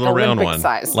dinky little round one.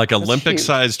 Like Olympic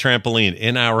size trampoline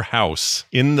in our house,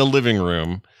 in the living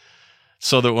room.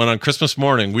 So that when on Christmas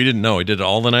morning, we didn't know. He did it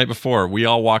all the night before. We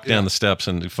all walked down the steps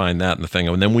and find that and the thing.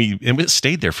 And then it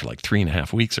stayed there for like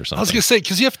 3.5 weeks or something. I was going to say,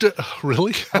 because you have to,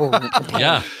 really?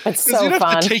 Yeah. It's so you'd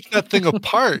fun. have to take that thing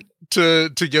apart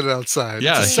to get it outside.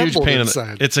 Yeah, it's a huge pain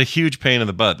it's a huge pain in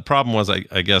the butt. The problem was,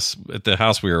 I guess, at the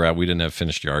house we were at, we didn't have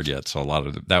finished yard yet. So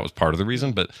that was part of the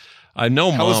reason. But I know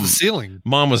How was the ceiling?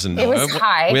 Mom was in. It was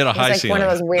high. We had a high ceiling. One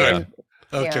of those weird.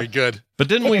 Okay, good. But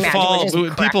didn't we fall?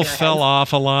 People fell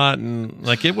off a lot, and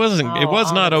like it was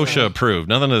not OSHA approved.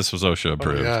 None of this was OSHA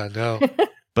approved. Yeah, no.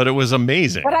 But it was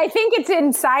amazing. But I think it's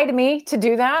inside me to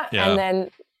do that, and then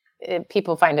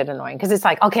people find it annoying because it's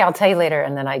like, okay, I'll tell you later,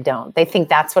 and then I don't. They think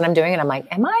that's what I'm doing, and I'm like,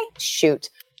 am I? Shoot.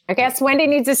 I guess Wendy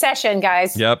needs a session,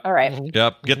 guys. Yep. All right.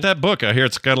 Yep. Get that book. I hear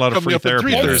it's got a lot of free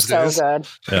therapy. It's so good.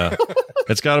 Yeah.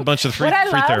 It's got a bunch of free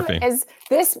therapy. Is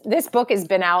this book has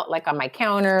been out like on my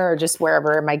counter or just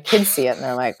wherever my kids see it and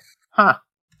they're like, huh.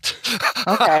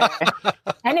 Okay.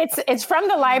 And it's from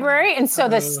the library, and so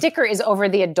the sticker is over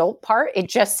the adult part. It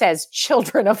just says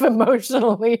children of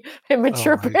emotionally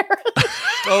immature parents.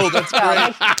 Oh, that's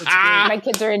great. That's great. My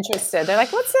kids are interested. They're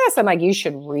like, what's this? I'm like, you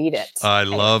should read it. I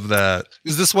love that.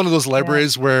 Is this one of those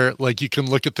libraries where like you can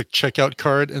look at the checkout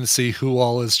card and see who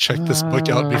all has checked this book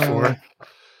out before?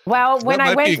 Well, when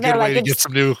I went, they're like, to get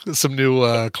some new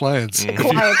clients.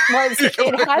 Well,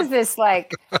 it has this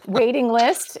like waiting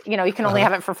list. You know, you can only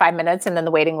have it for 5 minutes, and then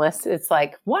the waiting list, it's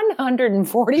like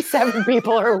 147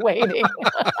 people are waiting.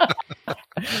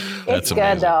 It's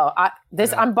good though.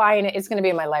 I'm buying it. It's going to be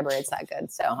in my library. It's that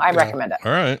good, so I recommend it.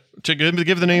 All right,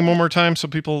 give the name one more time so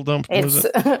people don't. It's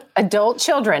Adult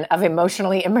Children of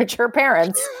Emotionally Immature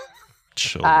Parents.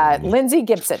 Lindsay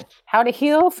Gibson, How to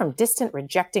Heal from Distant,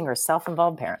 Rejecting, or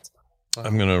Self-Involved Parents.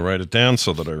 I'm going to write it down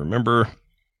so that I remember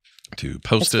to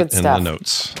post it in the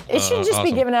notes. It should just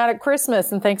be given out at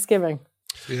Christmas and Thanksgiving.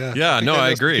 Yeah. No, I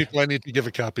agree. People I need to give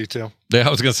a copy to. Yeah, I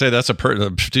was going to say that's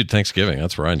dude, Thanksgiving.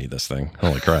 That's where I need this thing.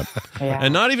 Holy crap.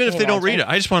 And not even if they don't read it.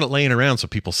 I just want it laying around so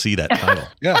people see that title.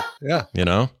 Yeah. You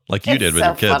know, like you did with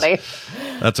your kids. Funny.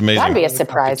 That's amazing. That'd be a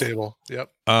surprise. Table. Yep.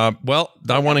 Well,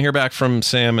 I want to hear back from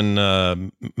Sam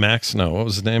and Max. No, what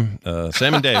was his name?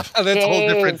 Sam and Dave. That's a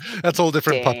whole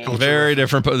different pop culture. Very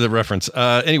different reference.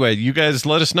 Anyway, you guys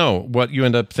let us know what you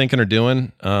end up thinking or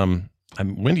doing.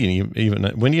 Wendy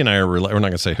and I are, we're not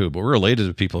going to say who, but we're related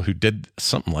to people who did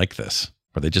something like this,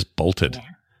 where they just bolted. Yeah. Do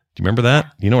you remember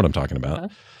that? You know what I'm talking about.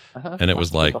 And it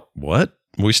was like, what?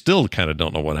 We still kind of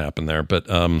don't know what happened there, but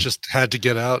just had to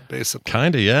get out, basically.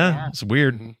 Kind of, yeah. It's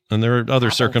weird, and there are other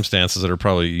circumstances that are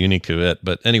probably unique to it.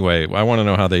 But anyway, I want to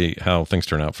know how things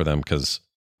turn out for them, because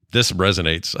this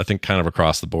resonates, I think, kind of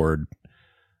across the board.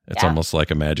 It's almost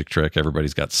like a magic trick.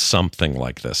 Everybody's got something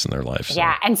like this in their life. So.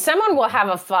 Yeah, and someone will have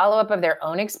a follow-up of their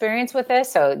own experience with this.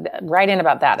 So write in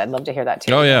about that. I'd love to hear that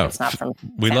too. Oh, yeah. It's not from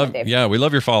we love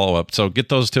your follow-up. So get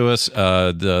those to us,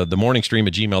 the morningstream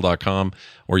at gmail.com,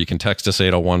 or you can text us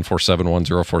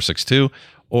 801-471-0462,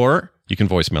 or you can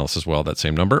voicemail us as well, that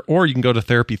same number, or you can go to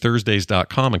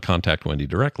therapythursdays.com and contact Wendy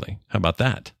directly. How about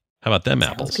that? How about them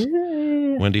apples?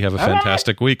 Wendy, have a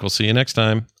fantastic week. We'll see you next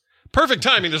time. Perfect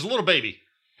timing. There's a little baby.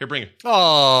 Here, bring it.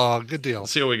 Oh, good deal.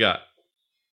 Let's see what we got.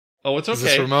 Oh, it's okay. Is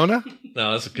this Ramona?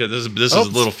 No, that's good. This is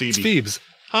little Phoebe. It's Phoebes.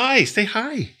 Hi, say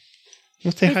hi.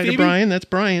 You'll say hi Phoebe. to Brian. That's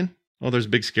Brian. Oh, there's a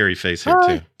big scary face here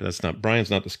too. But that's not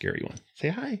Brian's. Not the scary one. Say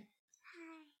hi.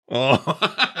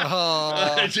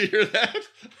 Oh, did you hear that?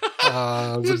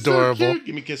 It's adorable. So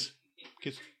give me a kiss.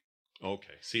 Kiss.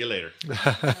 Okay. See you later.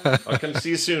 I'll come see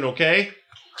you soon. Okay.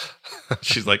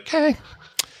 She's like, okay.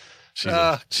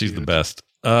 She's the best.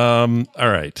 All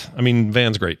right. I mean,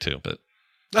 Van's great too, but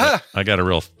I got a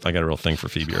real thing for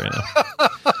Phoebe right now.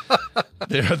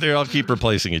 They all keep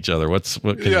replacing each other. What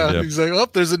can you do? Exactly. Oh,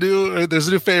 there's a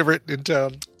new favorite in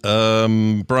town.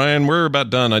 Brian, we're about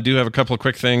done. I do have a couple of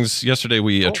quick things. Yesterday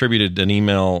we attributed an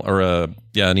email a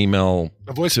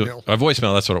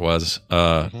voicemail. That's what it was.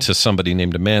 To somebody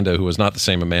named Amanda, who was not the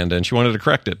same Amanda, and she wanted to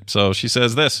correct it. So she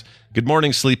says this: "Good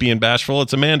morning, sleepy and bashful.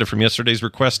 It's Amanda from yesterday's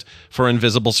request for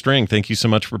Invisible String. Thank you so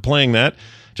much for playing that.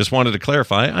 Just wanted to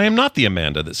clarify, I am not the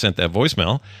Amanda that sent that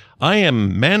voicemail. I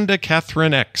am Amanda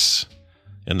Catherine X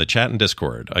in the chat and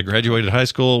Discord. I graduated high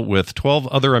school with 12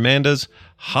 other Amandas.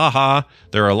 Ha ha.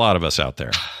 There are a lot of us out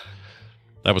there."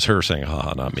 That was her saying ha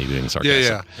ha, not me being sarcastic.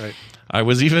 Yeah, right. I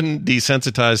was even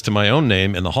desensitized to my own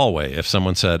name in the hallway. If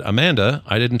someone said Amanda,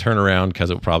 I didn't turn around because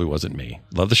it probably wasn't me.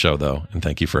 Love the show, though, and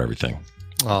thank you for everything.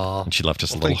 Aw. And she left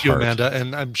us a little thank you, heart. Amanda.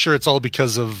 And I'm sure it's all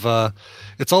because of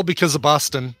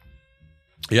Boston.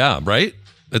 Yeah, right?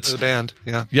 It's the band.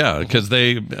 Yeah. Yeah, because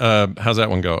they, how's that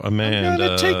one go? Amanda. I'm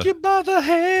going to take you by the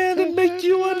hand and make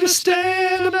you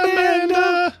understand,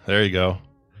 Amanda. There you go.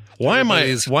 Why am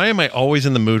I always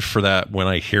in the mood for that when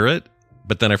I hear it,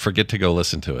 but then I forget to go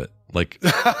listen to it? Like,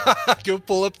 go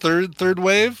pull up third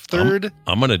wave. I'm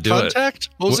gonna do Contact?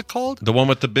 What was it called? The one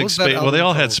with the big space. Well, they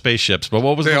all had spaceships, but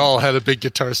what was they all had a big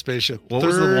guitar spaceship. What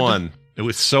was the one? It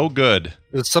was so good.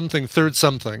 It was something.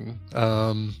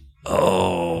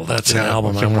 Oh, that's an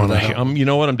album I want to. You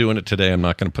know what? I'm doing it today. I'm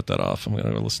not going to put that off. I'm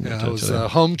going to listen to it. It was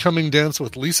Homecoming Dance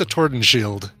with Lisa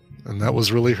Tordenshield, and that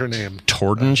was really her name.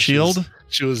 Tordenshield?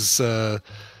 She was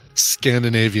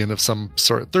Scandinavian of some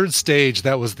sort. Third Stage,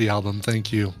 that was the album.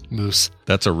 Thank you, Moose.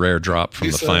 That's a rare drop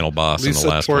from the final boss in the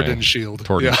last Tordenshield.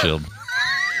 Tordenshield.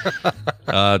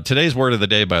 Yeah. Today's word of the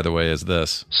day, by the way, is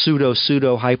this: pseudo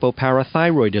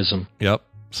hypoparathyroidism. Yep.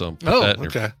 So put that in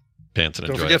your pants and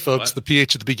Don't enjoy forget, it. folks, the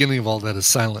PH at the beginning of all that is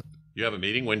silent. You have a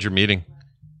meeting? When's your meeting?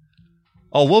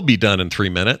 Oh, we'll be done in 3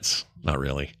 minutes. Not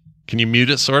really. Can you mute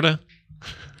it, sort of?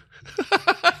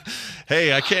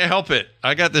 Hey, I can't help it.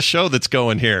 I got this show that's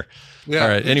going here. Yeah. All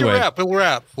right. Anyway, we'll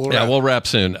wrap. We'll wrap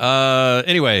soon.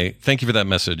 Anyway, thank you for that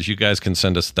message. You guys can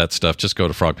send us that stuff. Just go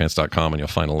to frogpants.com and you'll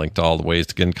find a link to all the ways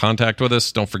to get in contact with us.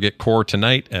 Don't forget Core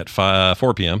tonight at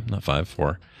 4 p.m. Not 5,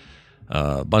 4.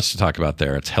 A bunch to talk about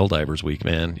there. It's Helldivers Week,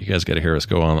 man. You guys got to hear us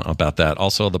go on about that.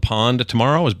 Also, the Pond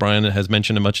tomorrow, as Brian has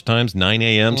mentioned a bunch of times, 9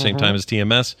 a.m., same time as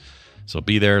TMS. So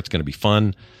be there. It's going to be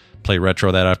fun. Play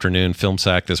retro that afternoon, film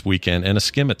sack this weekend, and a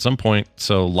skim at some point.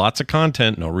 So lots of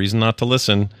content. No reason not to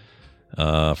listen.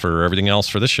 For everything else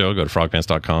for this show, go to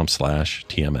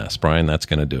frogpants.com/TMS. Brian, that's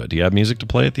going to do it. Do you have music to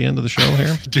play at the end of the show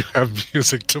here? Do you have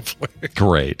music to play?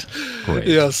 Great.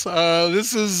 Yes.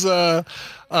 This is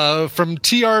from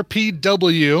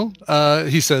TRPW.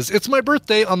 He says, "It's my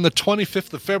birthday on the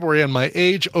 25th of February, and my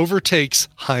age overtakes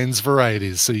Heinz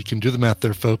varieties." So you can do the math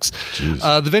there, folks.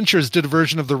 The Ventures did a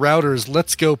version of the Routers'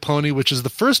 Let's Go Pony, which is the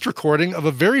first recording of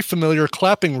a very familiar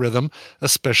clapping rhythm,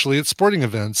 especially at sporting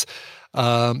events.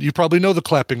 You probably know the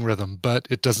clapping rhythm, but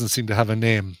it doesn't seem to have a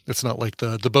name. It's not like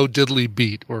the Bo Diddley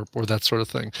beat or that sort of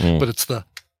thing, but it's the...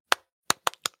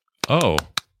 Oh.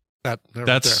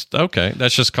 That's okay.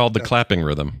 That's just called the clapping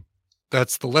rhythm.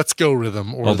 That's the Let's Go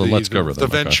rhythm, or the Let's Go rhythm. The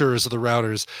Ventures or the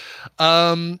Routers.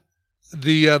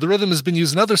 The rhythm has been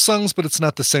used in other songs, but it's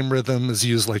not the same rhythm as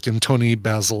used like in Tony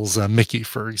Basil's Mickey,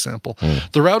 for example.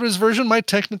 The Routers version might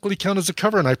technically count as a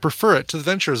cover, and I prefer it to the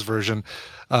Ventures version.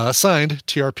 Signed,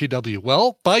 TRPW.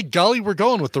 Well, by golly, we're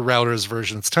going with the Routers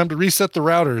version. It's time to reset the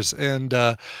Routers. And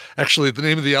actually, the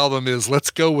name of the album is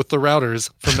Let's Go with the Routers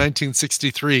from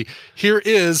 1963. Here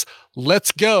is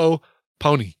Let's Go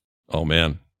Pony. Oh,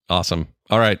 man. Awesome.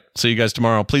 All right. See you guys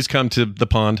tomorrow. Please come to the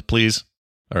pond, please.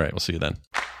 All right. We'll see you then.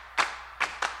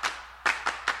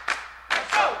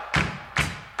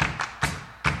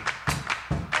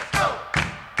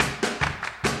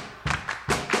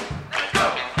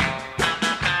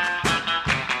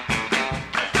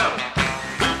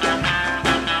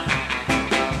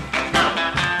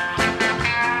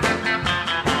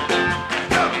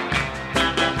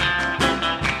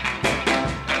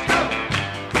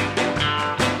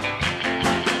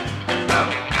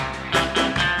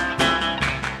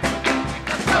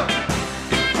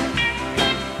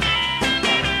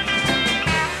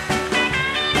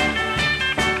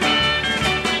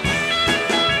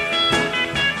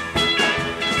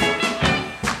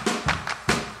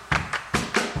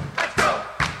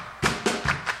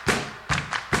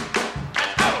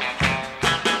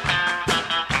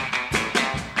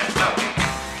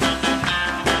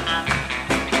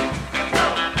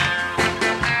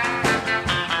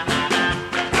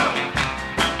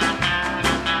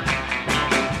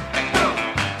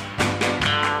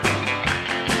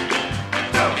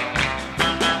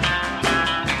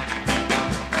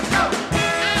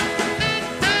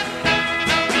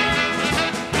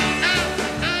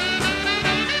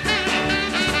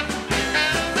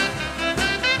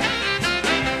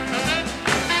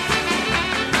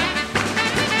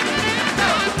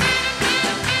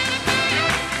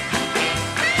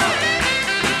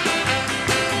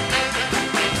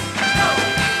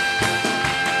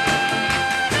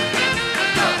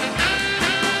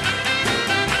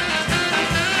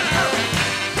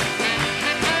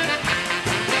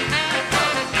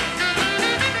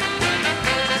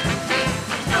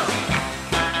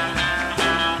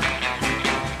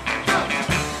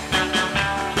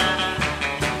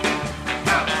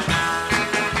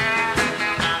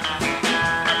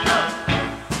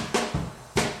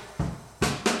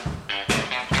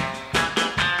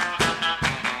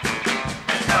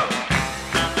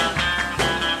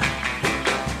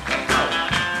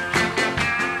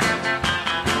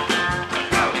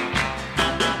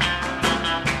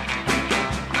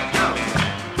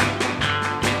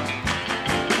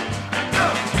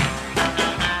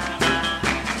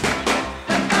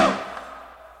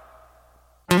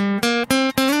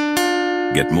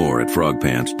 Get more at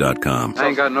frogpants.com. I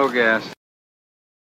ain't got no gas.